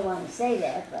 necessarily want to say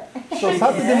that, but. So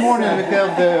Saturday morning we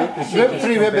have the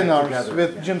 3 webinars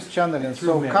with Jim's channeling.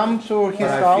 So come to his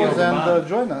house and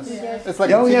join us. It's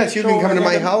like Oh a yes, TV you can show come to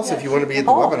my and- house if you want to be at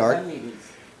the webinar.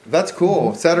 That's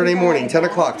cool. Saturday morning, 10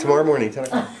 o'clock. Tomorrow morning, 10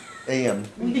 o'clock a.m.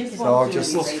 So I'll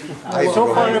just. I have to So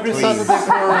go far home, every please.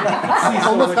 Saturday for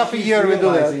almost half a year we do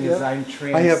that. Yeah.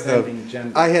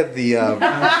 I have the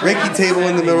Reiki table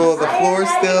in the middle of the floor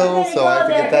still, so I have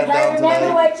to get that down I remember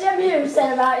tonight. what Jim Hughes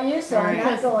said about you, so I'm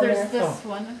not going There's there. this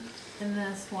one, and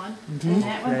this one, and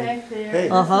that one back there, Hey.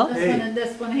 this one, and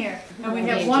this one here. And we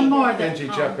have one more that. Benji,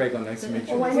 Jeff Baglin, nice to meet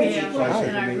you. When We did you have plan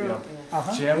in our group.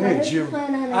 Jim, when did you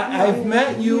plan on I've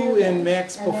met you and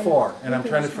Max before, and I'm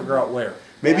trying to figure out where.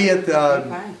 Maybe at the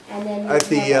And then at you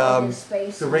the, have all um, this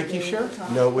space the and Reiki you share?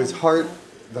 talk. no, it was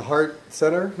the Heart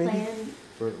Center maybe. Plan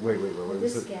Wait, what is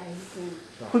this it? guy, he can.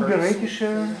 Could be Reiki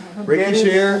share. Reiki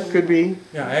share could be.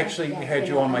 Yeah, I actually had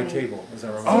you on my table, as I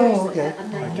remember. Oh, okay.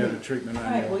 I did a treatment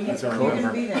on you, as I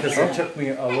remember. Because it took me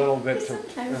a little bit to, wait,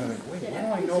 why do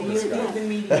I know this guy?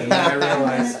 And then I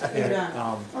realized that,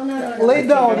 Oh, no. Lay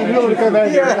down and you'll come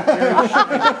back here.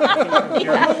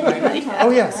 Oh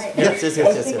yes. Yes.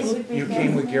 you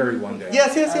came with Gary one day.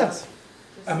 Yes.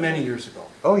 Many years ago.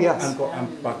 Oh, yes. I'm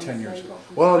about 10 years ago.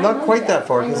 Well, not quite that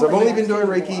far, because I've only been doing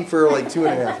Reiki for like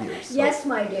 2.5 years. So. Yes,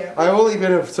 my dear. I've only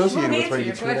been associated with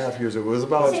Reiki 2.5 years ago. It was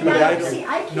about See, 2.5 see, years.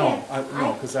 I can't,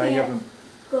 No, because I haven't.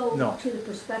 go No. to the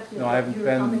perspective No, I that haven't you're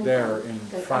been coming there from, in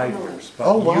because 5 I know years, it. but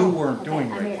Oh, wow. you weren't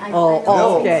doing Okay, I mean, Reiki. I- Oh, I-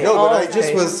 No, okay. no, but I Okay.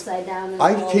 just was, Upside down and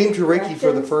I all came to Reiki for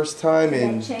the directions. first time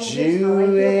in That changes how I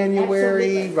feel.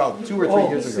 January, Absolutely. about 2 or 3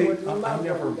 years see, ago. I've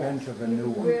never been to the new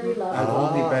one. Really love I've it.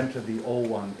 only Ah. been to the old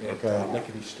one at Okay.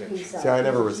 Lickety Stitch. See, I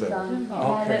never was there.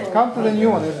 Okay. Come to the new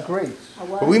one, it's great.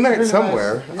 But we met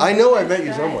somewhere. I know I met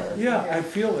you somewhere. Yeah, I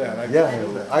feel that. I Yeah,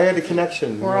 feel that. I had a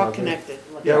connection. We're all connected.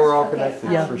 Yeah, we're all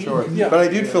connected, Yeah. for sure. Yeah. But I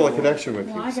did feel a connection with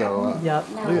you, so. Yep,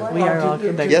 we are all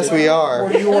connected. Yes, we are.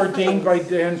 Were you ordained by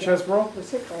Dan Chesbrough?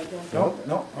 Sit right there. No,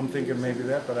 no, I'm thinking maybe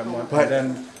that, but I'm not. But- And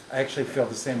then I actually feel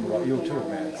the same about you too,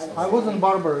 Matt. I was in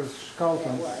Barbara's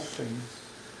Carlton's thing.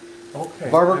 Okay.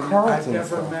 Barbara I've Carlton never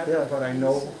stuff, met yeah. her, but I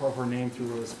know of her name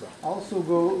through Elizabeth.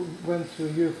 Also went to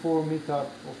year 4 meetup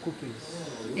of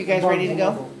cookies. You guys ready to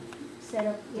go? Set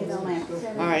up, you know,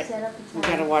 set All right. up, set up a We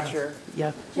time. gotta watch her.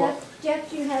 Yeah. Jeff,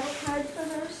 do you have a card for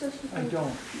her so she I can?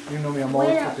 don't. You know me, I'm always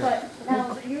When, prepared. but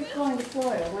now, you're going to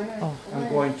Florida, when are? Oh. I'm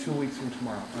when- going 2 weeks from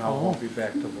tomorrow, and I won't be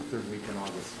back till the 3rd week in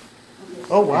August.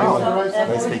 Oh, wow. So, Nice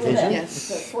fourth vacation. week. Yes.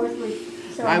 So fourth week.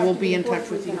 So I it has will to be in fourth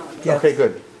touch with week in you. August. Yes. Okay,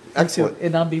 good. Excellent.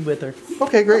 And I'll be with her.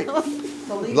 Okay, great. Love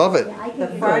it. Yeah, I The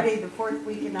can do Friday, the fourth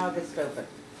week in August open.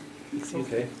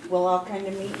 Okay, We'll all kind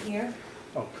of meet here.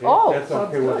 okay. Oh, That's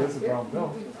okay with Isabel,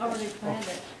 no. Already planned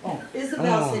it. Oh.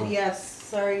 Isabel Oh. said yes.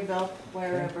 Sorry, Bill,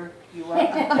 wherever you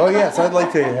are. Oh, yes, I'd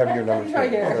like to have your number too.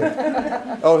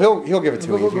 Okay. Oh, he'll give it to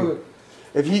me.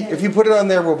 If you put it on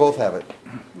there, we'll both have it.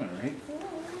 All right.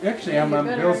 Actually, I'm on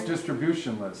Bill's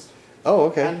distribution list. Oh,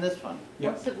 okay. On this one.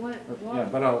 Yeah. Yeah,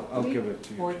 but I'll give it to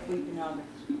you. Fourth week in August.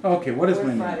 Okay, what is my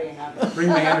Fourth name? Friday in August. Bring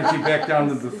my energy back down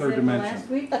to the third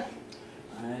dimension.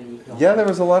 Yeah, there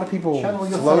was a lot of people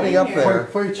floating up there.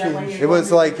 For a change. It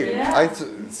was like,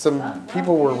 some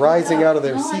people were rising out of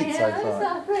their seats, I thought.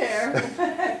 not fair.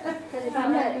 Because if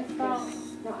I'm not, no,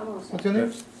 I'm all set. What's your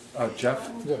name? Jeff?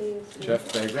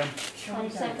 Jeff Bagram?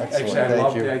 22nd. Actually, I Thank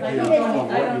love you. the idea of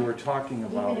what you were talking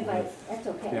about Even if I, with that's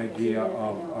okay. the idea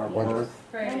of our birth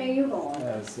When are you going?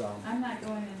 as, I'm not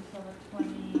going until the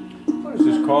 20. what is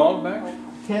this called, Max?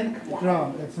 Tank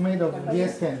drum. It's made of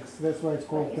gas tanks. That's why it's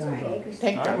called tank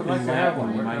drum. I would like to have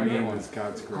one. My name is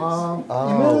God's Grace. Oh,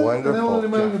 email, wonderful. And I will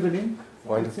email you the link.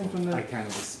 Wonderful. It's internet. I kind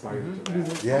of aspire to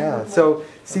that. Yeah, so,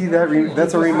 see,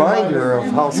 that's a reminder of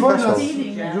how Join us,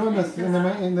 special. join us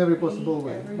in every possible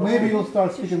way. Maybe you'll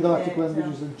start speaking galactic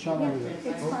languages and channel it.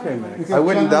 Okay, Max. I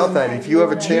wouldn't doubt that. If you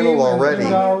have a channel already.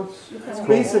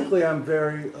 Basically, I'm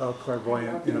very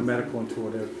clairvoyant, medical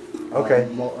intuitive. Okay.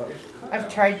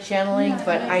 I've tried channeling,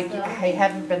 but I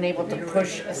haven't been able to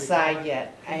push aside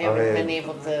yet. I haven't Okay. been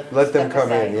able to Let them step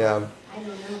come in, aside. yeah.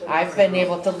 I've been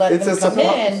able to let It's them a come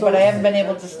suppo- in, but I haven't been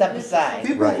able to step aside.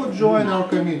 People Right. who join our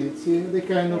community, they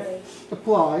kind of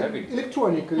apply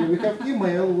electronically. We have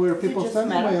email where people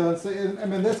send email and say, I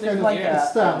mean, that's kind of a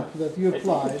stamp that you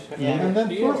applied. And then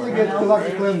first they get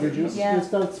galactic languages, they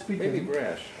start speaking.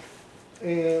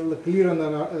 Like Lyran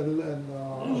and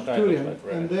Arcturian,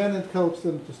 and then it helps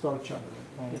them to start channeling.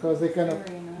 Because they kind of,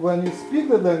 when you speak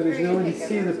the language, they already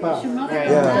see the path. Right.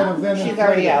 Yeah. Kind of then She's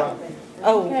already out.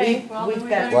 Oh, Okay, we've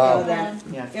got to Wow. go then.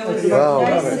 Yeah. It was Wow.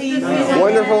 nice seeing you.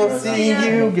 Wonderful seeing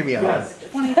you. Give me a hug.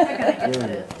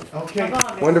 22nd. Okay.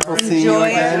 Wonderful seeing you Enjoy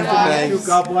again. it. Thanks.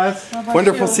 God bless.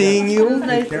 Wonderful seeing you.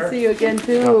 Nice to see you again God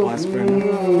too. bless,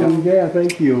 Brenda. Yeah,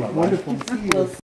 thank you. Wonderful to see you.